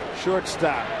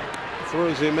 shortstop,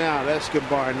 throws him out.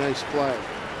 Escobar, nice play.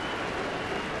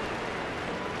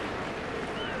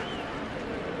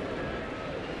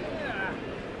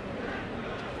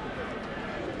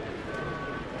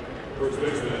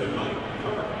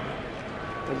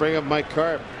 They bring up Mike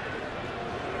Carp.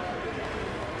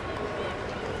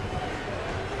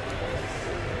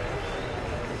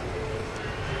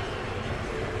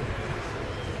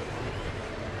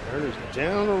 Turner's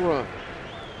down a run.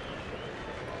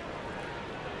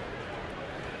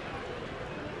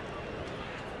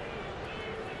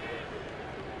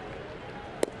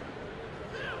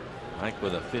 Mike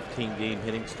with a 15-game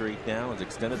hitting streak now has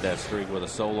extended that streak with a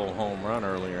solo home run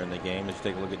earlier in the game. Let's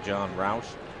take a look at John Roush.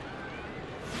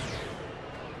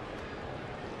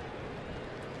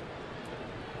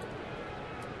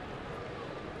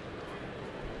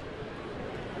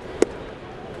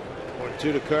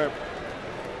 Two to Carp.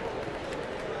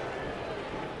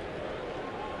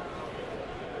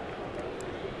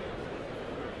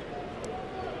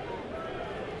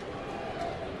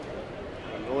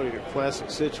 Anointed a classic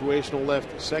situational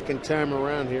lefty. Second time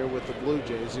around here with the Blue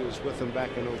Jays. He was with them back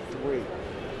in 03.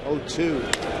 0-2.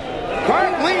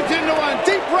 Carp leads into one.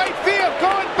 Deep right field.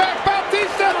 Going back.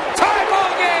 Bautista. Tie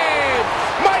ball game.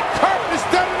 Mike Carp has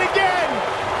done it again.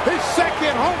 His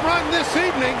second home run this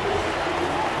evening.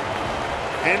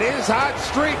 And his hot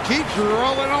streak keeps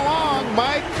rolling along.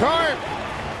 Mike Carp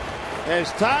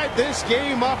has tied this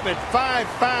game up at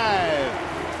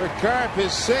 5-5 for Carp,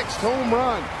 his 6th home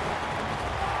run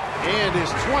and his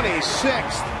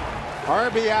 26th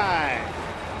RBI.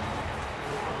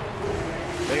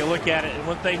 Take a look at it. And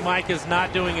one thing Mike is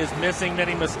not doing is missing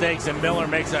many mistakes, and Miller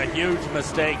makes a huge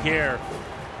mistake here.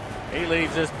 He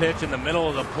leaves this pitch in the middle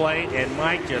of the plate, and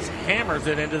Mike just hammers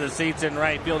it into the seats in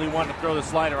right field. He wanted to throw the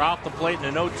slider off the plate in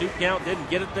an 0-2 count, didn't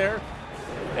get it there,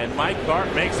 and Mike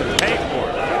Carp makes him pay for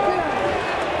it.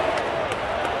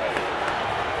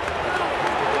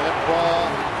 That ball,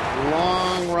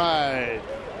 long ride.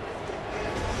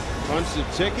 Punched the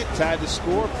ticket, tied the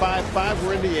score, 5-5.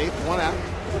 We're in the 8th, 1 out.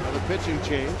 Another pitching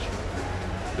change.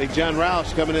 Big John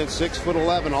Roush coming in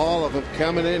 6'11", all of them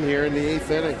coming in here in the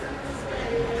 8th inning.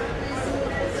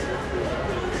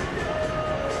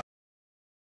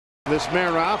 This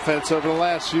Mariner offense over the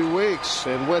last few weeks,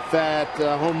 and with that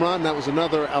home run, that was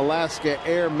another Alaska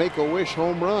Air Make-A-Wish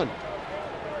home run.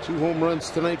 2 home runs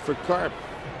tonight for Carp.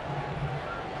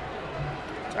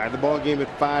 Tied the ball game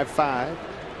at 5-5.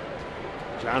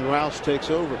 John Roush takes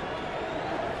over.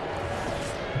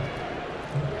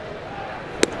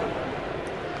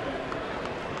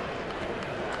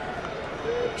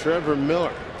 Trevor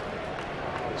Miller,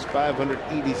 his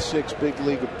 586 big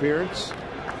league appearance.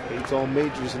 8 all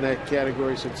majors in that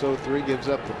category since 03, gives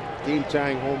up the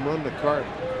game-tying home run to Carp.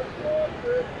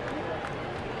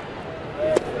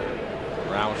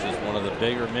 Roush is one of the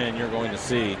bigger men you're going to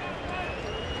see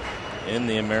in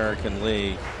the American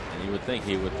League, and you would think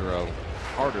he would throw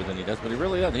harder than he does, but he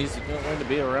really doesn't. He's going to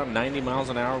be around 90 miles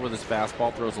an hour with his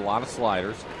fastball, throws a lot of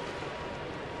sliders.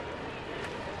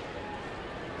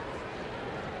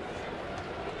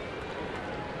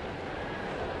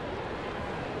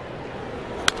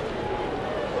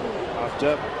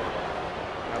 Up.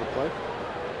 Out of play.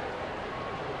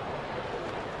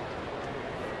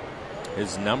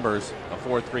 His numbers, a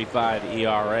 4.35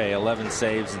 ERA, 11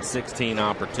 saves and 16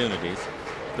 opportunities,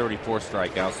 34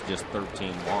 strikeouts, just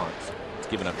 13 walks. He's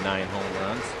given up 9 home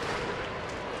runs.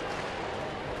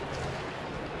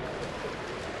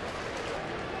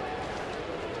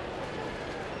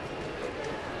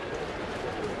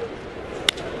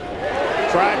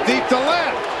 Drive deep to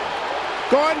left.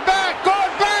 Going back, gone!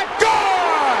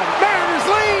 Mariners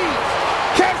lead.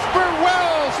 Casper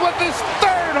Wells with his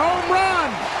 3rd home run.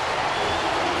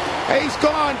 He's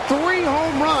gone 3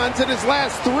 home runs in his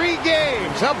last 3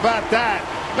 games. How about that?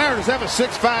 Mariners have a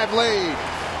 6-5 lead.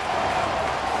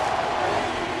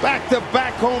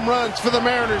 Back-to-back home runs for the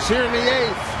Mariners here in the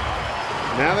 8th.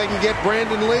 Now they can get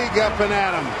Brandon League up and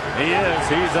at him. He is.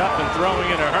 He's up and throwing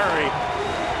in a hurry.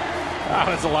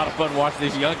 Oh, it's a lot of fun watching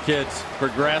these young kids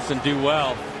progress and do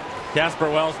well. Casper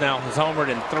Wells now has homered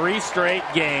in 3 straight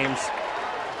games.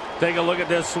 Take a look at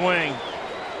this swing.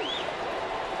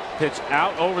 Pitch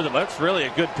out over the, that's really a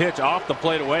good pitch off the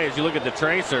plate away. As you look at the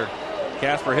tracer,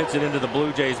 Casper hits it into the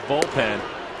Blue Jays bullpen.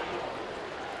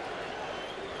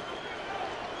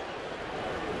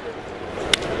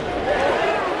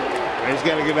 He's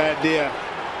got a good idea.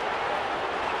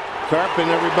 Carp and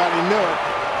everybody knew it.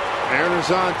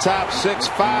 Mariners on top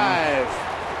 6-5.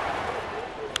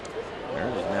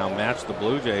 Mariners now match the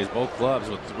Blue Jays, both clubs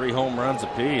with 3 home runs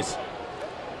apiece.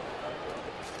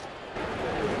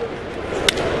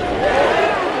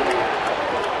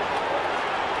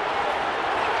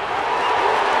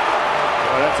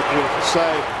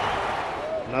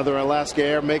 site. Another Alaska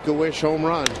Air Make-A-Wish home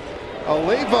run.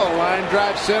 Olivo line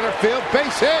drive center field,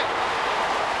 base hit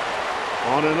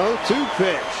on an 0-2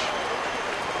 pitch.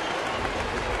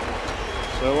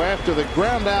 So after the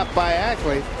ground out by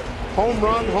Ackley, home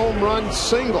run,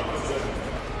 single.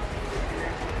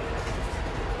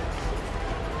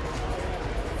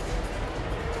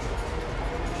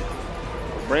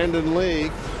 Brandon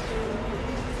Lee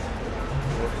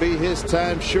will be his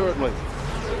time shortly.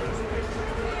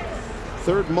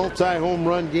 Third multi-home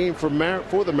run game for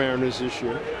the Mariners this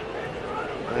year.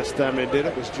 Last time they did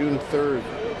it was June 3rd.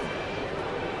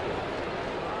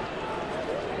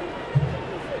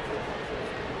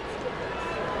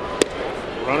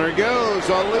 Runner goes,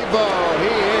 Olivo.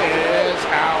 He is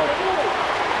out.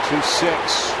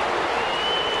 2-6.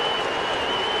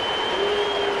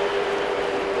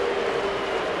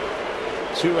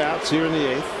 Two outs here in the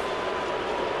 8th.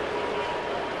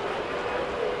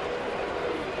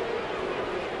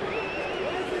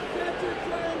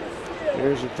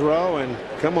 Here's a throw, and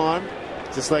come on.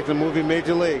 Just like the movie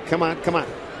Major League. Come on, come on,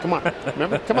 come on.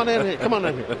 Remember? Come on in here. Come on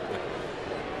in here.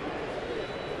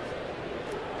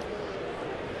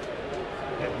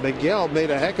 Miguel made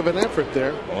a heck of an effort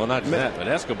there. Well, not just that, but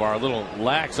Escobar a little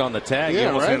lax on the tag. Yeah, he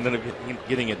almost right? ended up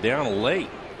getting it down late.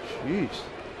 Jeez.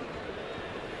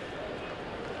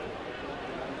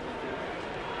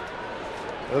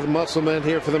 Another muscle man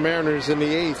here for the Mariners in the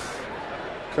 8th.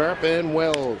 Carp and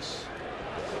Wells.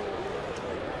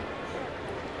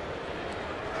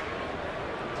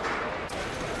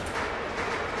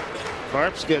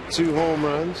 Carp's got 2 home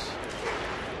runs.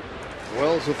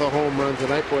 Wells with a home run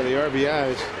tonight. Boy, the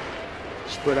RBIs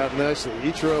spread out nicely.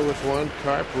 Ichiro with 1,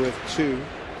 Carp with 2,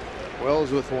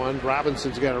 Wells with 1.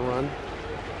 Robinson's got a run.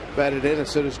 Batted in, and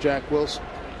so does Jack Wilson.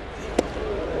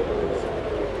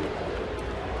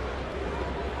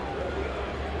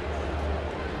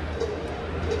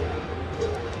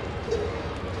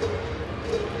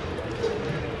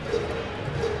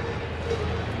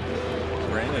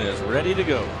 Brandon is ready to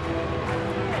go.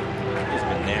 He's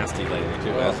been nasty lately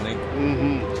too, hasn't he?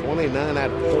 29 out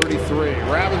of 33.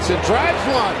 Robinson drives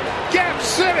one. Gap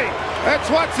City. That's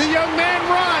what's the young man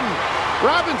run.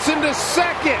 Robinson to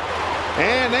second.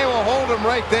 And they will hold him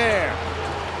right there.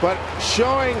 But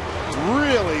showing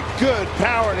really good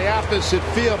power in the opposite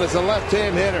field as a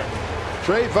left-hand hitter.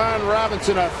 Trayvon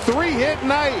Robinson, a 3-hit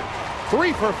night.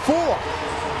 3 for 4.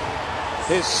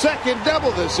 His second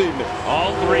double this evening.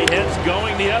 All 3 hits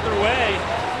going the other way.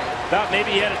 Thought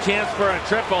maybe he had a chance for a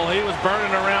triple. He was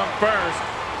burning around first.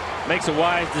 Makes a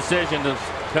wise decision to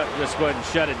just go ahead and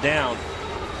shut it down.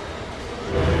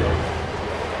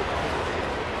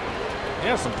 He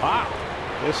has some pop.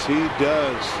 Yes, he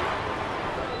does.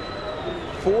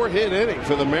 4-hit inning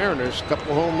for the Mariners.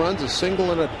 Couple home runs, a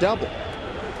single and a double.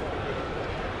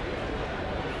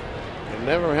 And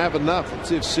never have enough. Let's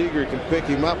see if Seager can pick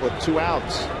him up with 2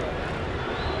 outs.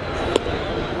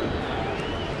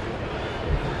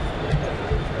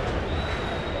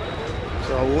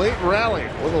 A late rally,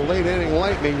 a little late inning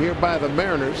lightning here by the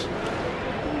Mariners,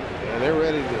 and they're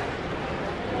ready to,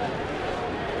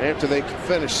 after they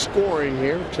finish scoring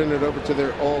here, turn it over to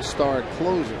their all-star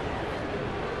closer.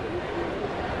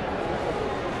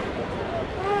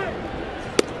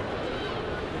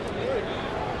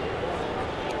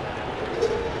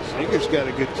 Seager's got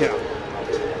a good count.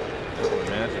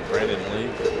 Imagine Brandon Lee.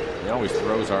 He always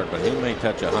throws hard, but he may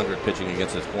touch 100 pitching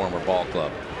against his former ball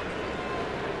club.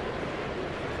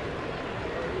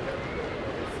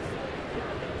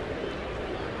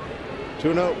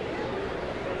 2-0.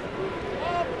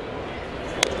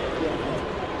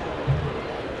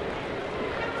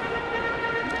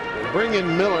 Bring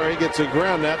in Miller. He gets a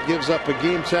ground out, gives up a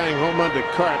game-tying home run to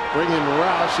Carp. Bring in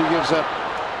Roush. He gives up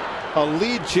a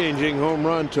lead-changing home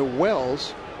run to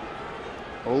Wells.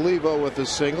 Olivo with a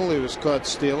single. He was caught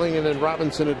stealing, and then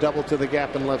Robinson a double to the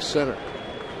gap in left center.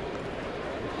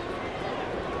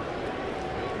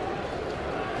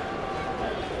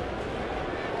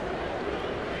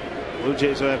 Blue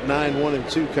Jays will have 9, 1, and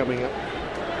 2 coming up.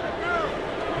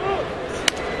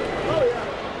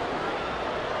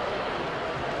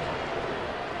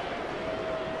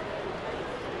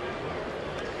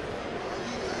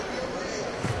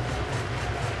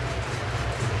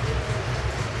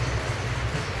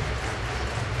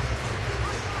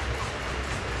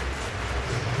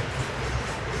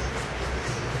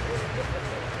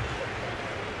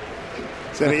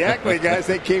 So the Ackley guys,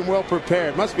 they came well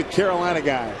prepared. Must be Carolina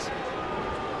guys.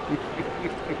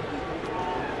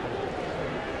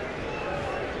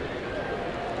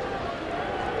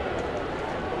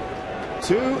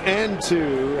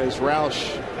 2-2 as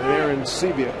Roush and Aaron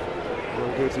Sebia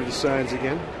We'll go through the signs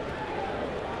again.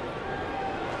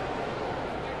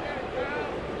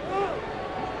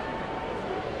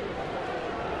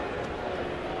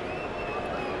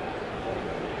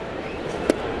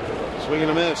 Swing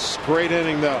and a miss. Great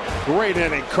inning, though. Great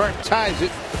inning. Cart ties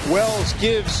it. Wells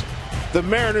gives the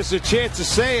Mariners a chance to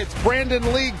say it's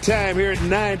Brandon League time here at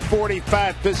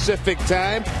 9:45 Pacific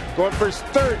time. Going for his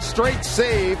third straight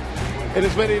save in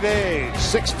as many days.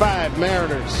 6-5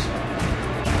 Mariners.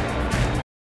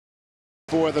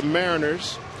 For the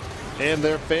Mariners and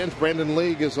their fans, Brandon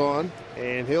League is on,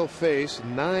 and he'll face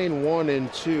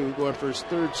 9-1-2, going for his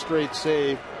third straight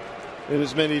save in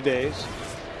as many days.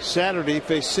 Saturday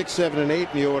faced 6, 7, and 8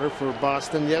 in the order for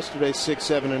Boston. Yesterday 6,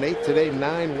 7, and 8. Today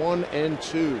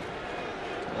 9-1-2.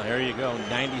 Well, here you go,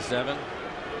 97.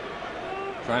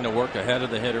 Trying to work ahead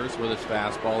of the hitters with his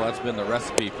fastball. That's been the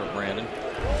recipe for Brandon.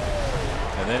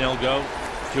 And then he'll go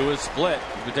to his split.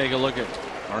 You can take a look at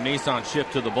our Nissan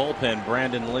shift to the bullpen.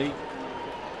 Brandon Lee,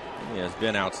 he has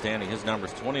been outstanding. His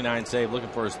number's 29 save, looking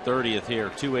for his 30th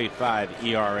here. 2.85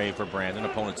 ERA for Brandon.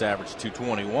 Opponent's average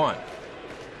 2.21.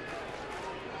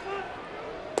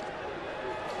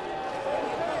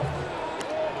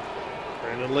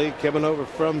 Brandon Lee coming over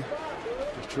from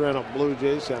the Toronto Blue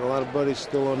Jays. Had a lot of buddies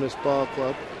still on this ball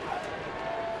club.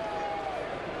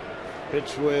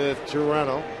 Pitch with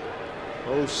Toronto.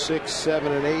 06,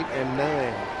 7, and 8, and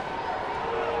 9.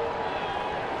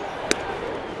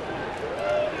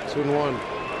 2-1.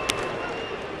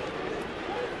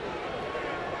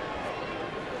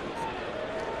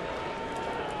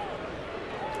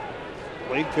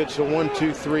 League pitched a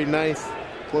 1-2-3 ninth.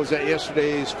 Closed out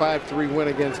yesterday's 5-3 win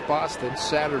against Boston.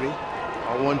 Saturday,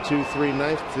 a 1-2-3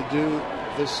 ninth to do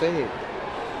the same.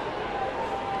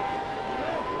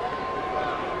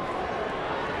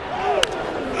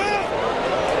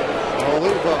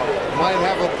 Olivo might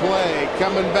have a play.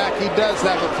 Coming back, he does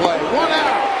have a play. 1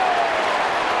 out.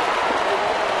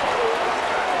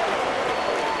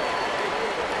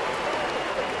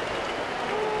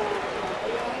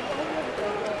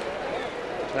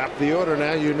 Top of the order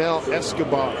now, Yunel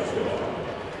Escobar.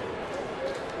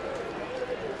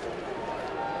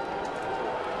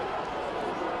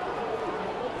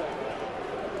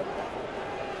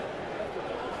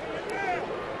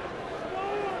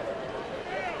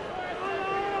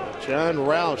 John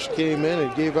Roush came in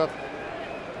and gave up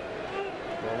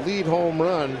a lead home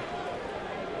run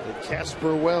to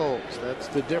Casper Wells. That's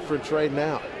the difference right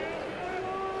now.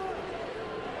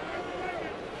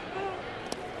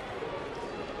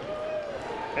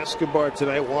 Escobar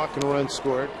tonight, walk and run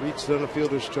scored, reached on a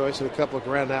fielder's choice and a couple of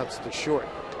ground outs to short.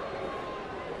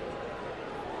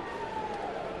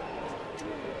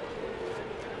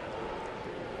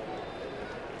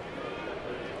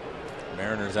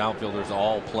 Mariners outfielders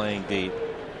all playing deep.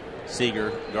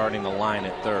 Seager guarding the line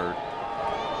at third.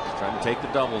 Trying to take the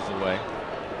doubles away.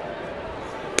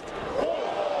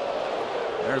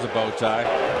 There's a bow tie.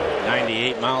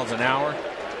 98 miles an hour.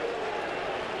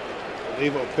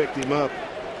 Levo picked him up.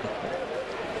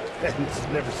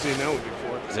 Never seen that one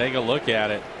before. Take a look at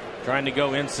it. Trying to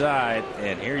go inside,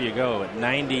 and here you go at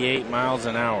 98 miles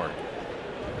an hour.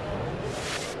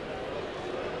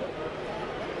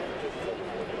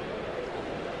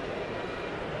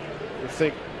 I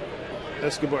think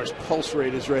Escobar's pulse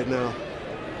rate is right now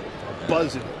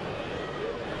buzzing.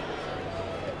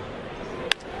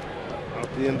 Off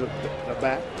the end of the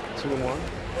bat, 2-1.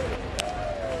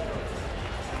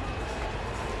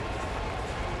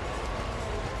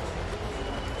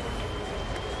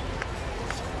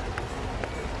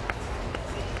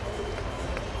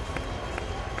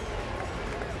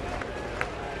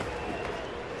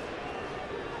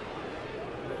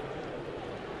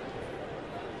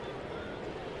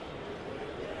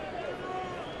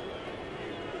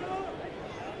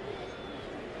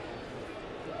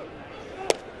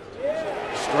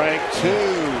 Strike 2.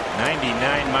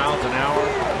 99 miles an hour.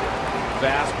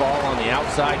 Fastball on the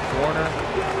outside corner.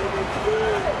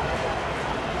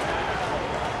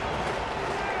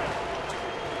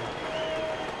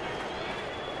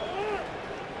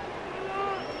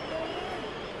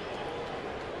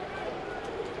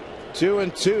 Two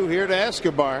and 2 here to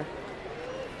Escobar.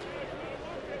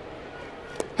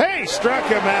 Hey, struck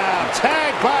him out.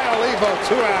 Tagged by Olivo.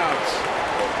 2 outs.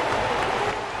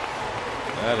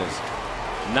 That is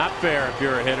not fair if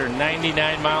you're a hitter.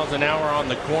 99 miles an hour on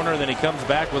the corner, then he comes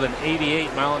back with an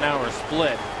 88 mile an hour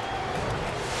split.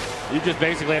 You just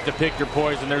basically have to pick your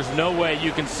poison. There's no way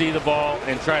you can see the ball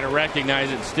and try to recognize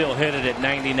it and still hit it at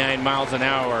 99 miles an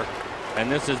hour.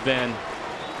 And this has been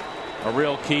a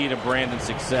real key to Brandon's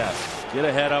success. Get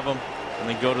ahead of him and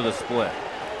then go to the split.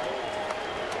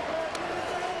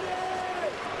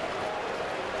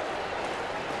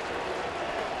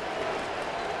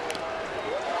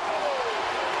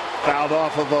 Fouled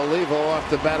off of Olivo off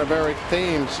the bat of Eric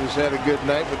Thames, who's had a good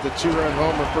night with the 2-run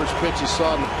homer. First pitch he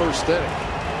saw in the first inning.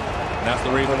 And that's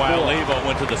the reason why Olivo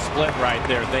went to the split right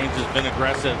there. Thames has been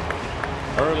aggressive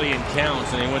early in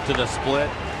counts, and he went to the split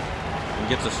and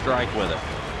gets a strike with it.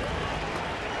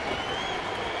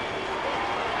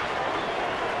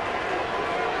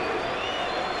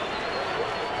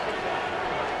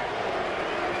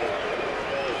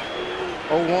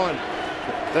 Oh, 1.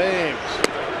 Thames.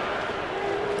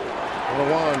 1.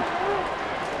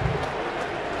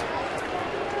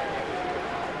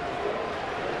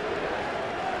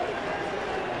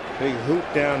 Big hoot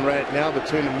down right now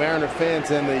between the Mariner fans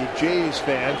and the Jays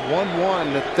fans.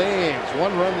 1-1 to Thames.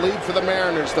 1-run lead for the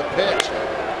Mariners. The pitch.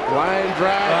 Line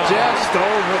drive just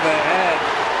over the head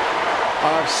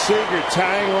of Seager,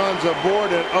 tying runs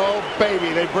aboard, and oh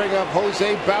baby, they bring up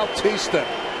Jose Bautista.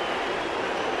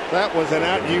 That was an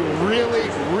out you really,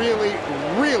 really,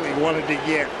 really wanted to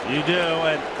get. You do,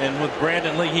 and with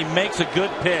Brandon Lee, he makes a good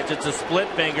pitch. It's a split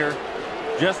finger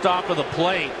just off of the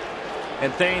plate,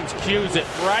 and Thames cues it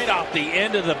right off the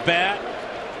end of the bat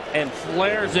and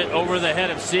flares it over the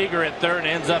head of Seager at third and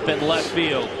ends up in left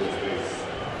field.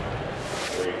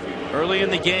 Early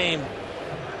in the game,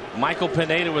 Michael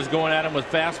Pineda was going at him with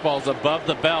fastballs above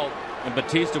the belt, and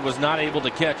Bautista was not able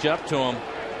to catch up to him.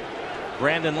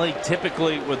 Brandon Lee,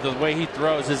 typically with the way he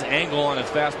throws, his angle on his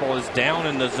fastball is down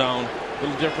in the zone. A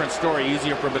little different story,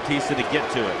 easier for Bautista to get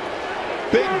to it.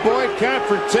 Big boy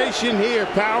confrontation here,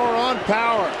 power on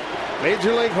power.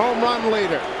 Major League home run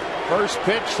leader. First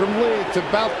pitch from Lee to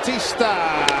Bautista.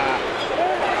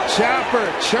 Chopper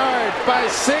charged by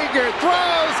Seager,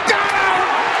 throws, got out!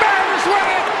 Mariners win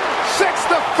it!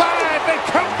 6-5, they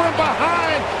come from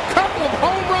behind. Couple of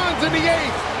home runs in the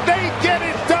 8th. They get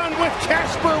it done with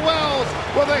Casper Wells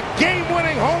with a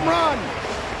game-winning home run.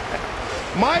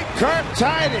 Mike Carp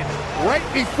tied it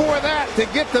right before that to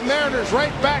get the Mariners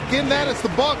right back in that as the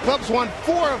ball clubs won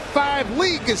 4 of 5.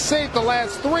 League has saved the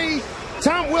last 3.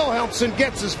 Tom Wilhelmsen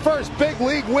gets his first big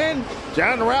league win.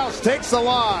 John Rouse takes the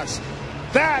loss.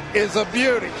 That is a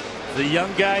beauty. The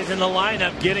young guys in the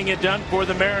lineup getting it done for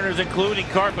the Mariners, including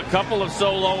Carp. A couple of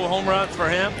solo home runs for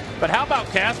him. But how about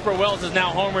Casper Wells has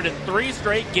now homered in 3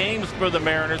 straight games for the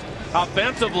Mariners.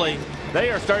 Offensively, they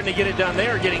are starting to get it done. They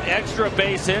are getting extra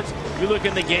base hits. You look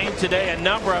in the game today, a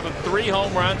number of them, 3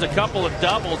 home runs, a couple of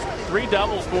doubles, 3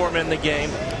 doubles for them in the game.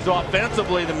 So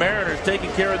offensively, the Mariners taking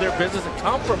care of their business and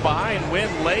come from behind,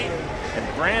 win late.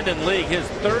 And Brandon Lee, his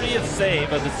 30th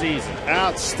save of the season.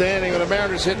 Outstanding. When the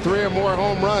Mariners hit 3 or more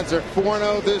home runs, they're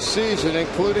 4-0 this season,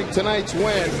 including tonight's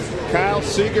win. Kyle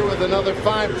Seager with another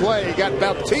fine play. He got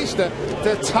Bautista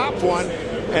to top one.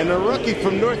 And the rookie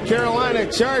from North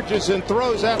Carolina charges and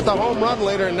throws out the home run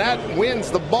leader, and that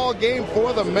wins the ball game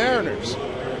for the Mariners.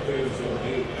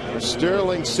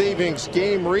 Sterling Savings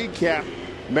game recap.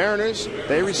 Mariners,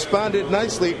 they responded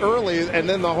nicely early, and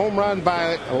then the home run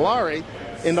by Laurie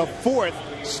in the 4th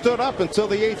stood up until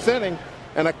the 8th inning,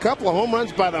 and a couple of home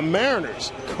runs by the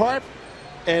Mariners. Carp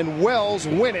and Wells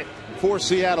win it for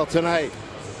Seattle tonight.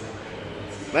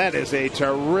 That is a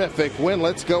terrific win.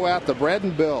 Let's go out to Brad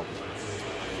and Bill.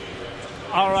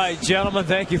 All right, gentlemen,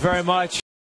 thank you very much.